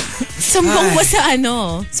 so sumbong mo sa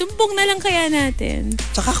sumbong na lang kaya natin.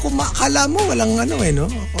 Tsaka akala mo walang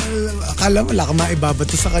no? Akala mo wala ka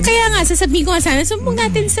maibabato sa kanya. Kaya nga, sasabihin ko nga sana, sumbong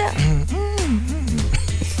natin sa...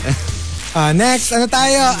 Next,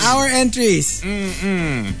 tayo? Our entries.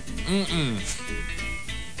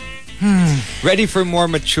 Ready for more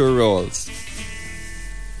mature roles.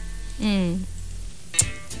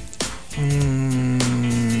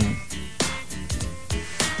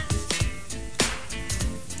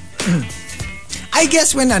 I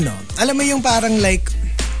guess when alam mo yung parang like,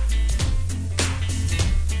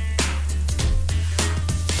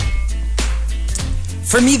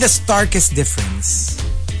 for me the starkest difference,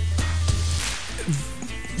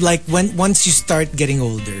 like once you start getting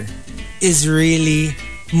older, is really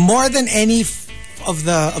more than any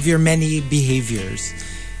of your many behaviors,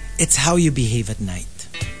 it's how you behave at night.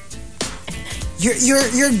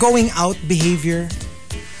 Your going out behavior,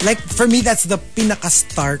 like for me that's the pinaka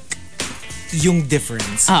stark yung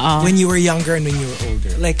difference when you were younger and when you were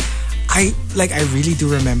older. Like I really do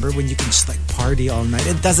remember when you can just like party all night.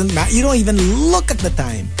 It doesn't matter. You don't even look at the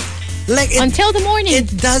time. Until the morning.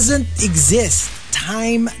 It doesn't exist.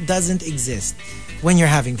 Time doesn't exist when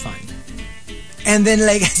you're having fun. And then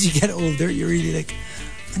like as you get older, you're really like,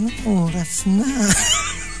 that's not.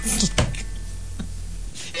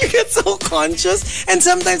 You get so conscious and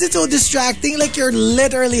sometimes it's so distracting. Like you're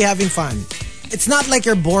literally having fun. It's not like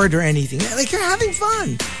you're bored or anything. Like you're having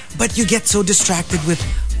fun. But you get so distracted with,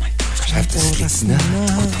 oh my gosh, I have to sleep now.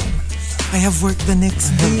 I have work the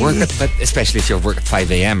next day. But especially if you have work at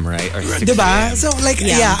 5 a.m., right? Or 6 diba? So like,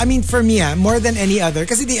 yeah, I mean for me, more than any other.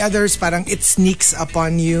 Kasi the others parang it sneaks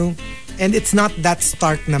upon you. And it's not that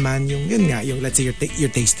stark naman yung let's say your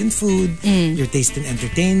taste in food, your taste in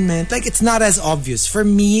entertainment. Like it's not as obvious. For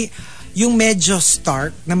me, yung medyo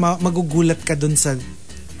stark na magugulat ka dun sa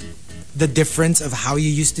the difference of how you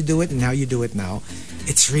used to do it and how you do it now.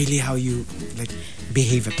 It's really how you like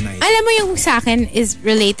behave at night. Alam mo yung sa akin is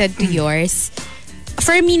related to yours.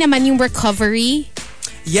 For me naman yung recovery.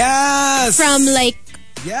 Yes! From like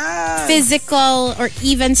physical or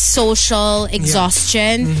even social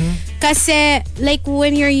exhaustion. Kasi like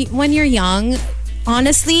when you're young,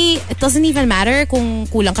 honestly, it doesn't even matter kung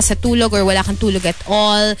kulang ka sa tulog or wala kang tulog at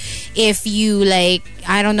all. If you like,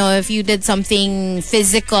 I don't know, if you did something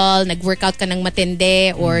physical, nag-workout ka ng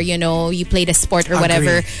matindi, or you know, you played a sport or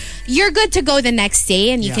whatever, you're good to go the next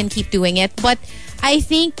day and you can keep doing it. But I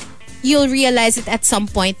think you'll realize it at some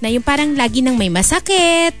point na yung parang lagi nang may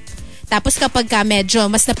masakit. Tapos kapag ka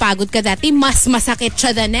medyo mas napagod ka dati, mas masakit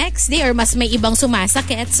siya the next day or mas may ibang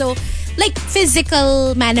sumasakit. So, like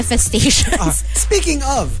physical manifestations. Speaking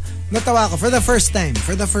of, natawa ko for the first time.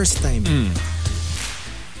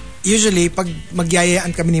 Usually, pag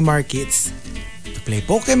magyayaan kami ni Markki, it's to play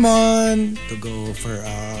Pokemon, to go for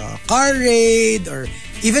a car raid, or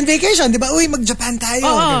even vacation. Di ba? Uy, mag-Japan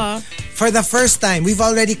tayo. For the first time, we've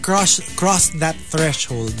already crossed that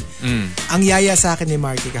threshold. Ang yaya sa akin ni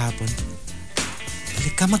Markki kahapon,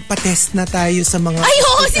 halika, magpa-test na tayo sa mga... Ay,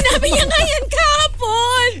 oo, sinabi niya nga yan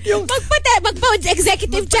kahapon.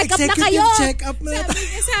 Magpa-executive check-up na kayo. Check-up na. Sabi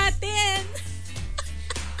niya sa atin.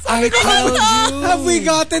 I told you. Have we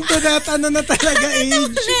gotten to that na talaga age?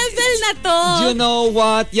 Level na to. Do you know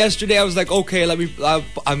what? Yesterday I was like, okay, let me.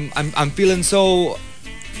 I'm feeling so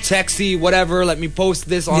sexy, whatever. Let me post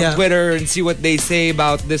this on Twitter and see what they say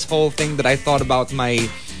about this whole thing that I thought about my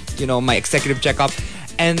executive checkup.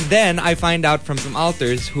 And then I find out from some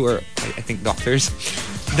alters who are, I think, doctors,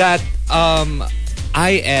 that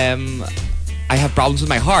I have problems with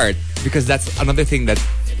my heart, because that's another thing that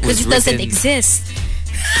was because it doesn't exist.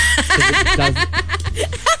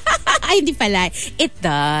 Ay, hindi pala. It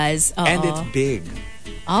does. And it's big.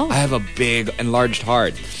 Oh. I have a big enlarged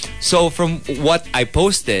heart. So from what I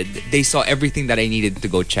posted, they saw everything that I needed to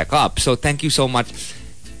go check up. So thank you so much.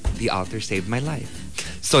 The altar saved my life.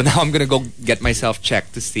 So now I'm gonna go get myself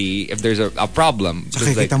checked to see if there's a problem.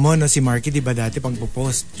 Tsaka kita mo, no, si Markki, di ba dati pang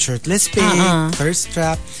post shirtless pic, thirst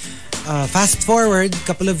trap. Fast forward,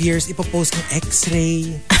 couple of years, ipopost ng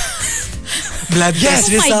x-ray. Blood test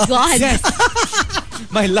results. Oh my God. Yes.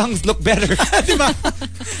 My lungs look better. Diba?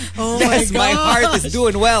 Oh yes, my God. my heart is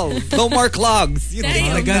doing well. No more clogs. You know,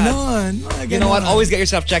 like that. You know what? Always get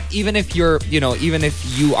yourself checked, even if you're, even if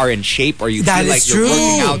you are in shape or you that feel like true. you're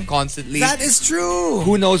working out constantly. That is true.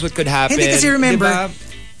 Who knows what could happen? Hindi kasi remember,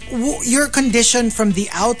 diba? Your condition from the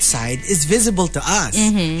outside is visible to us.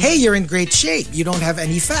 Hey, you're in great shape. You don't have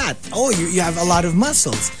any fat. Oh, you have a lot of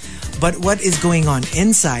muscles. But what is going on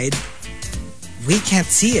inside, we can't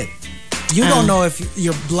see it. You don't know if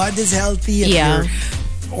your blood is healthy and your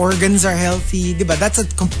organs are healthy. Diba? That's a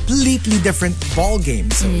completely different ball game.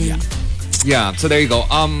 So yeah. So there you go.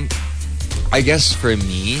 I guess for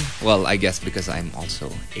me, well, I guess because I'm also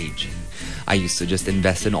aging, I used to just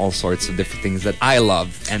invest in all sorts of different things that I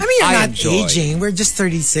love and I mean, you're not enjoy. aging. We're just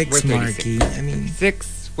 36, We're 36. Markki. I mean,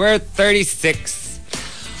 we're 36.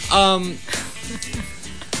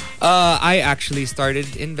 I actually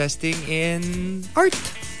started investing in art.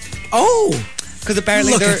 Oh, because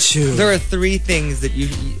apparently Look there are three things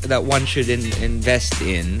that one should invest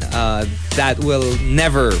in that will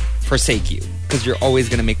never forsake you, because you're always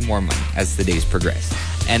going to make more money as the days progress.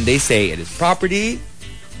 And they say it is property,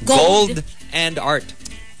 gold and art.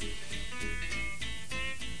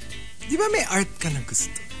 di ba may art ka na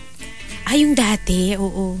gusto? Yung dati,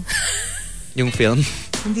 oo. Yung film?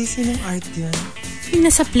 Hindi, sinong art yun? Yung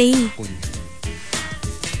nasa play.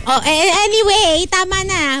 Oh, anyway, tama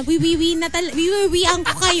na. Wiwiwian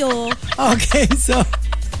ko kayo. Okay, so...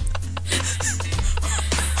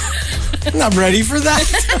 I'm not ready for that.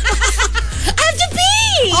 I have to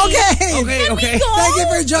pee! Okay. Thank you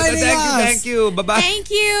for joining us. Thank you. Bye-bye.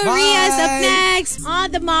 Thank you. Bye. Ria's up next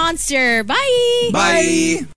on The Monster. Bye. Bye.